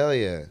like hell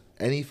yeah,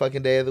 any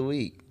fucking day of the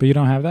week. But you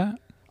don't have that.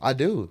 I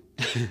do.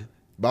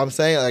 But I'm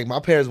saying like my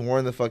pair's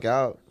worn the fuck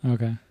out.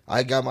 Okay.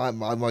 I got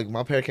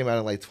my pair came out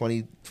in like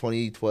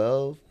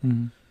 2012.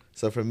 Mm-hmm.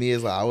 So for me,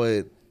 it's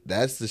like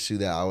that's the shoe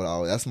that I would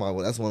always. That's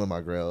one of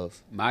my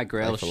grails. My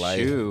grail Like for life.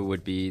 shoe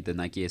would be the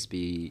Nike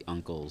SB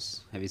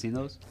Uncles. Have you seen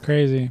those?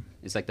 Crazy.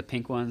 It's like the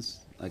pink ones,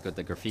 like with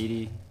the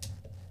graffiti.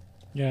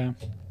 Yeah.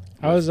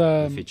 I was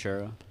the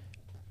Futura.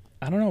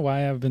 I don't know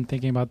why I've been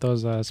thinking about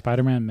those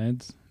Spider-Man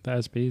mids, the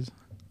SBs.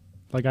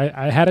 Like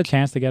I had a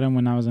chance to get them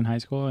when I was in high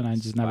school, and I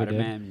just never did.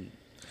 Spider-Man.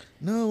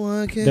 No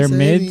one can. They're save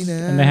mids, me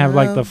and they have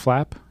like the now.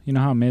 flap. You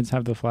know how mids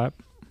have the flap?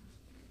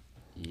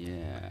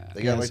 Yeah.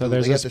 They Yeah, got like so the,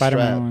 there's they a got the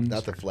Spider-Man strap, one.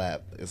 not the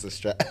flap. It's the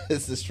strap.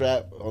 It's the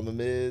strap on the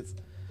mids,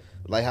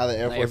 like how the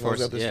Air The Force, Air Force,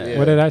 ones got the yeah. strap.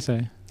 What did I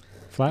say?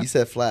 Flap? You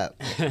said flap.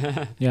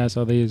 Yeah,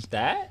 so these.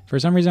 That? For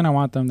some reason, I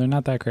want them. They're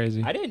not that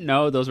crazy. I didn't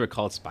know those were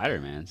called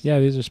Spider-Mans. Yeah,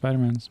 these are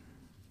Spider-Mans.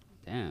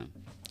 Damn.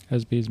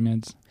 SB's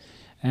mids.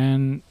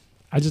 And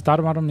I just thought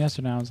about them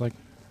yesterday. I was like,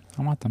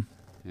 I want them.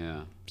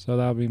 Yeah. So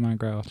that would be my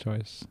grail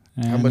choice.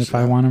 How And much- if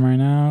I want them right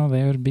now,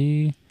 they would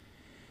be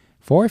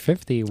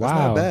 $450. That's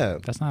Wow. not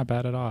bad. That's not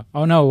bad at all.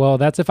 Oh, no. Well,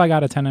 that's if I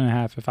got a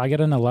 10.5. If I get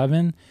an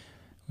 11,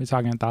 we're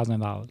talking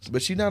 $1,000.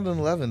 But you're not an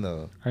 11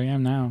 though. I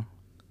am now.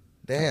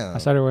 Damn. I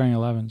started wearing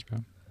 11s, bro.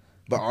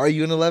 But are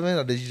you an 11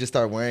 or did you just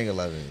start wearing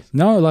 11s?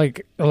 No,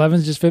 like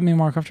 11s just fit me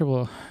more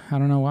comfortable. I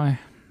don't know why.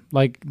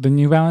 Like the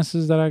New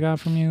Balances that I got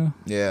from you,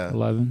 Yeah.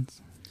 11s.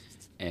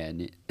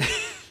 And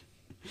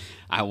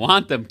I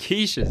want them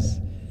Keishas.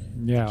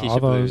 Yeah, Keisha all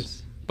those.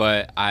 Blues.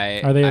 But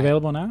Are they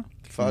available now?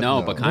 Fuck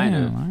No, but kind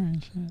of. Damn, all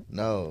right, shit.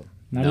 No.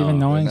 Not No, even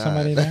knowing they're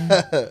somebody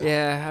not. there.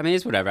 Yeah, I mean,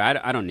 it's whatever.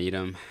 I don't need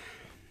them.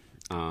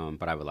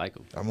 But I would like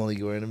them. I'm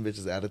only wearing them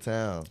bitches out of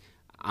town.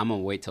 I'm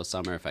going to wait till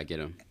summer if I get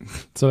them.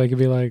 So they could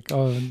be like,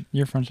 oh,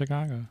 you're from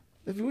Chicago.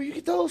 Where you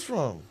get those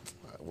from?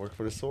 I work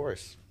for the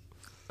source.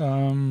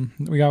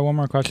 We got one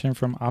more question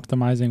from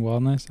Optimizing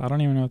Wellness. I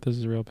don't even know if this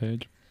is a real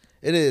page.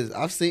 It is.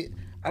 I've seen.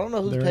 I don't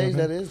know whose They're page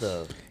okay. that is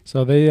though.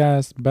 So they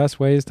asked best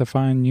ways to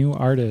find new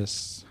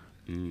artists.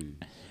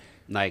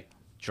 Like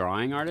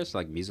drawing artists,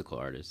 like musical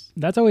artists.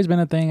 That's always been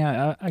a thing.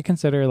 I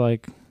consider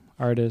like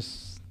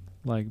artists,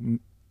 like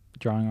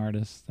drawing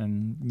artists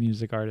and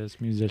music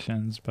artists,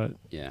 musicians. But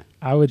Yeah.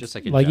 I would Just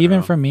like in even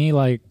general. for me,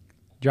 like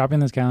dropping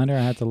this calendar, I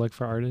had to look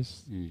for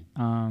artists.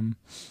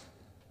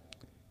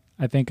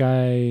 I think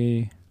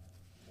I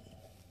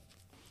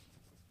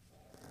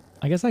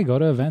guess I go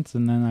to events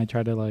and then I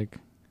try to like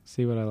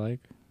see what I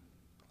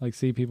like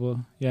see people,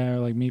 or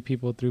like meet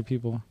people through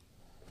people.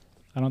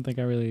 I don't think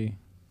I really,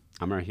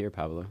 I'm right here,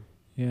 Pablo.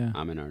 yeah.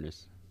 I'm an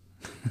artist.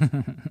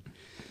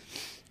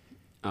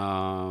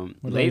 about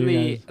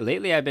you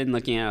Lately I've been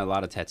looking at a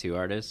lot of tattoo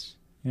artists.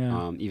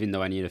 Yeah. Even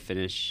though I need to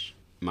finish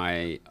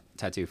my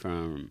tattoo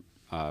from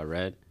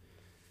Red.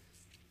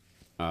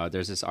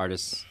 There's this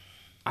artist.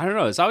 I don't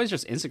know. It's always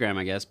just Instagram,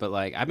 I guess. But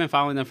like I've been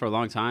following them for a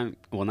long time.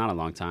 Well, not a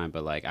long time,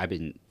 but like I've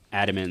been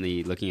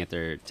adamantly looking at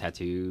their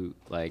tattoo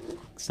like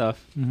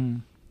stuff. Mm-hmm.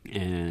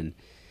 And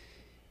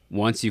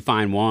once you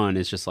find one,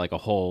 it's just like a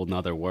whole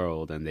nother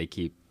world, and they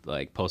keep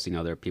like posting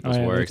other people's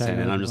they works, tag and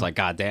then other I'm just people. like,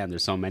 God damn,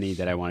 there's so many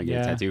that I want to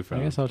get a tattoo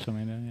from. I guess social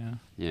media, yeah.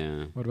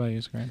 Yeah. What about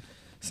you, Screen?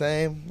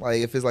 Same.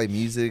 Like if it's like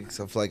music,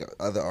 so if like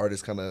other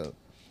artists kind of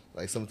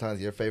like sometimes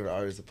your favorite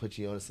artist will put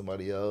you on to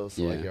somebody else,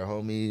 or like Yeah. your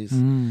homies.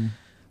 Mm.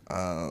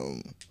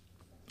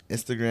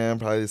 Instagram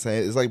probably the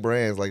same. It's like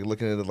brands, like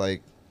looking at it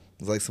like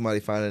It's like somebody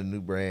finding a new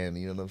brand.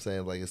 You know what I'm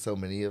saying? Like, there's so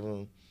many of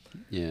them.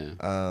 Yeah.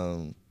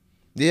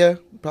 Yeah,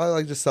 probably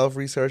like just self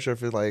research, or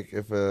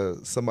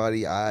if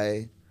somebody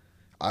I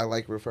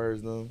like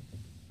refers them.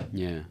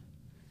 Yeah.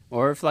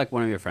 Or if like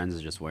one of your friends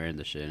is just wearing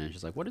the shit and it's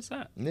just like, what is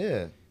that?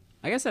 Yeah.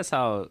 I guess that's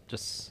how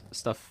just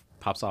stuff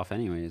pops off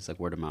anyways, like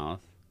word of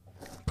mouth.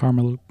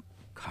 Karma Loop.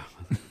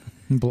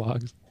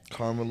 Blogs.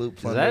 Karma Loop,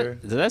 Plunder.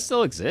 Does that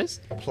still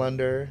exist?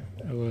 Plunder.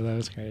 Oh, that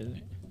was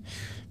crazy.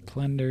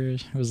 Plunder.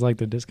 It was like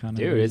the discount.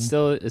 Dude, it's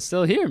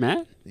still here,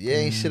 man. Yeah,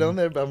 ain't shit on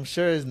there, but I'm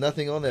sure there's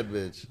nothing on that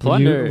bitch.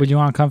 Plunder. Would you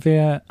want comfy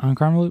on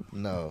Karma Loop?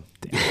 No.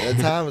 That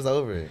time is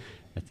over.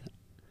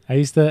 I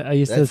used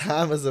That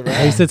time is around.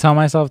 I used to tell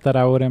myself that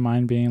I wouldn't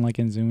mind being like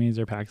in Zoomies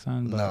or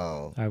Pakistan, but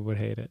No. I would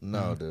hate it.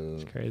 No,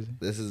 dude. It's crazy.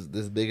 This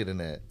is bigger than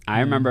that.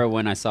 I remember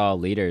when I saw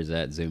leaders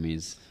at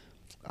Zoomies,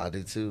 I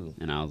do too.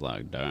 and I was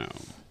like, damn.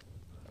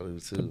 I do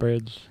too. The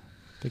bridge.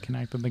 They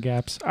connected the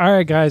gaps. All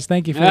right, guys.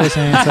 Thank you for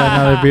listening to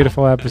another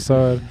beautiful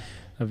episode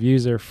of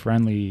User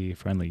Friendly.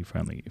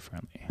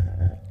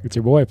 It's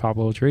your boy,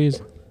 Pablo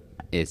Trees.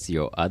 It's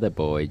your other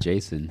boy,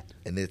 Jason.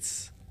 And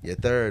it's your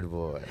third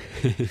boy.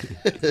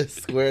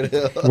 Squared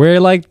Hill. We're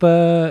like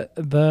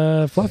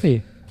the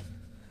fluffy.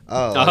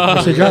 Oh.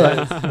 I should draw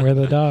that. We're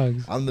the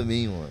dogs. I'm the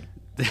mean one.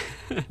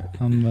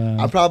 I'm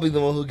I'm probably the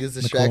one who gets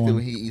distracted one.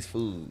 when he eats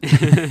food.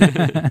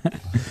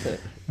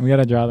 We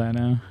gotta draw that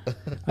now.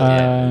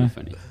 Yeah,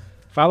 funny.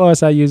 Follow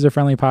us at User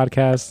Friendly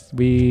Podcast.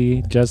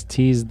 We just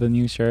teased the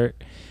new shirt,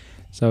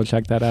 so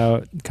check that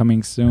out.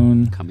 Coming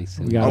soon. Coming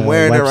soon. We got I'm a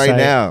wearing it website. right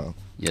now.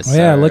 Yes, Oh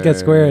yeah, sir. look at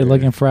Square,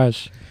 looking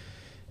fresh.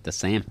 The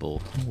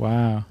sample.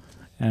 Wow.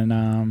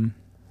 And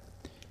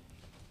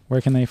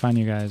where can they find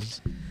you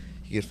guys?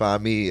 You can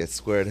find me at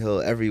Squared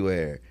Hill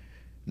everywhere.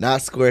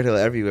 Not Squared Hill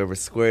everywhere, but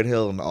Squared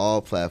Hill on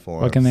all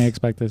platforms. What can they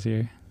expect this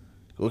year?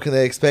 What can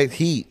they expect?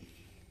 Heat.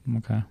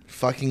 Okay.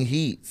 Fucking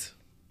heat.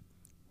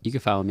 You can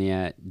follow me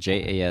at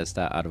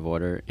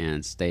jas.outoforder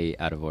and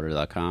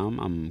stayoutoforder.com.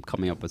 I'm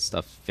coming up with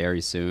stuff very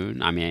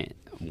soon. I mean,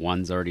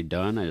 one's already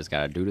done. I just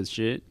got to do this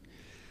shit.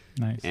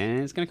 Nice.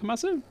 And it's going to come out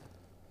soon.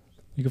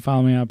 You can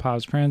follow me on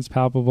Pop's Prince,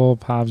 Palpable,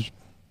 Pop's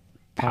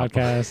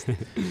Podcast,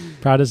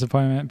 Proud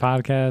Disappointment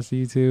Podcast,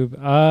 YouTube.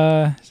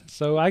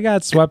 So I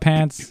got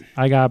sweatpants.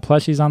 I got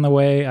plushies on the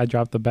way. I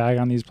dropped the bag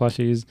on these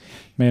plushies.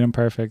 Made them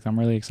perfect. I'm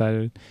really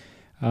excited.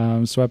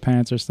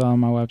 Sweatpants are still on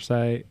my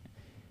website.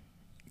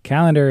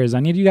 Calendars.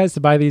 I need you guys to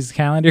buy these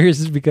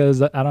calendars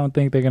because I don't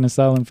think they're going to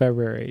sell in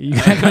February. You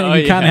kind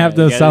of have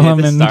to sell them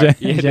in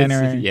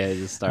January.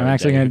 Just start. I'm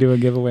actually going to do a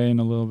giveaway in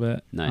a little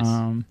bit.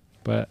 Nice.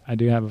 But I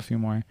do have a few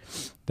more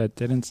that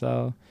didn't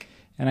sell.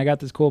 And I got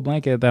this cool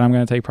blanket that I'm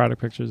going to take product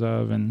pictures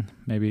of and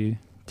maybe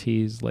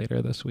tease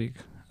later this week.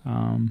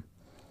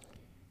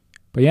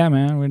 But yeah,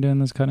 man, we're doing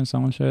this cutting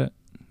sewing shit.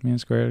 Me and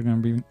Square are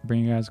going to be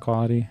bringing you guys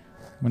quality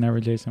whenever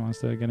Jason wants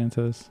to get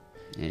into this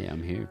Hey,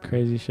 I'm here.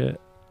 crazy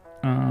shit.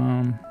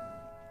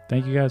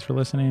 Thank you guys for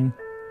listening.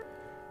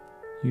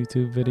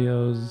 YouTube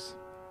videos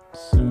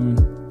soon,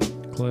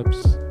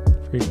 clips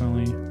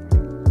frequently,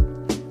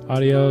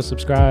 audio.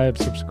 Subscribe.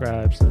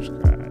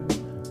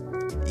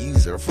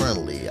 User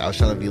friendly. I was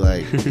trying to be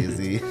like,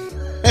 easy.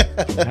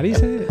 How do you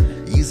say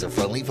it? User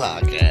friendly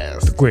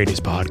podcast. The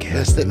greatest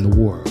podcast in the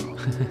world.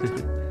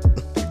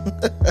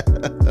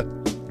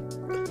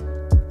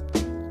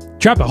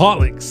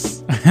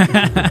 Trapaholics.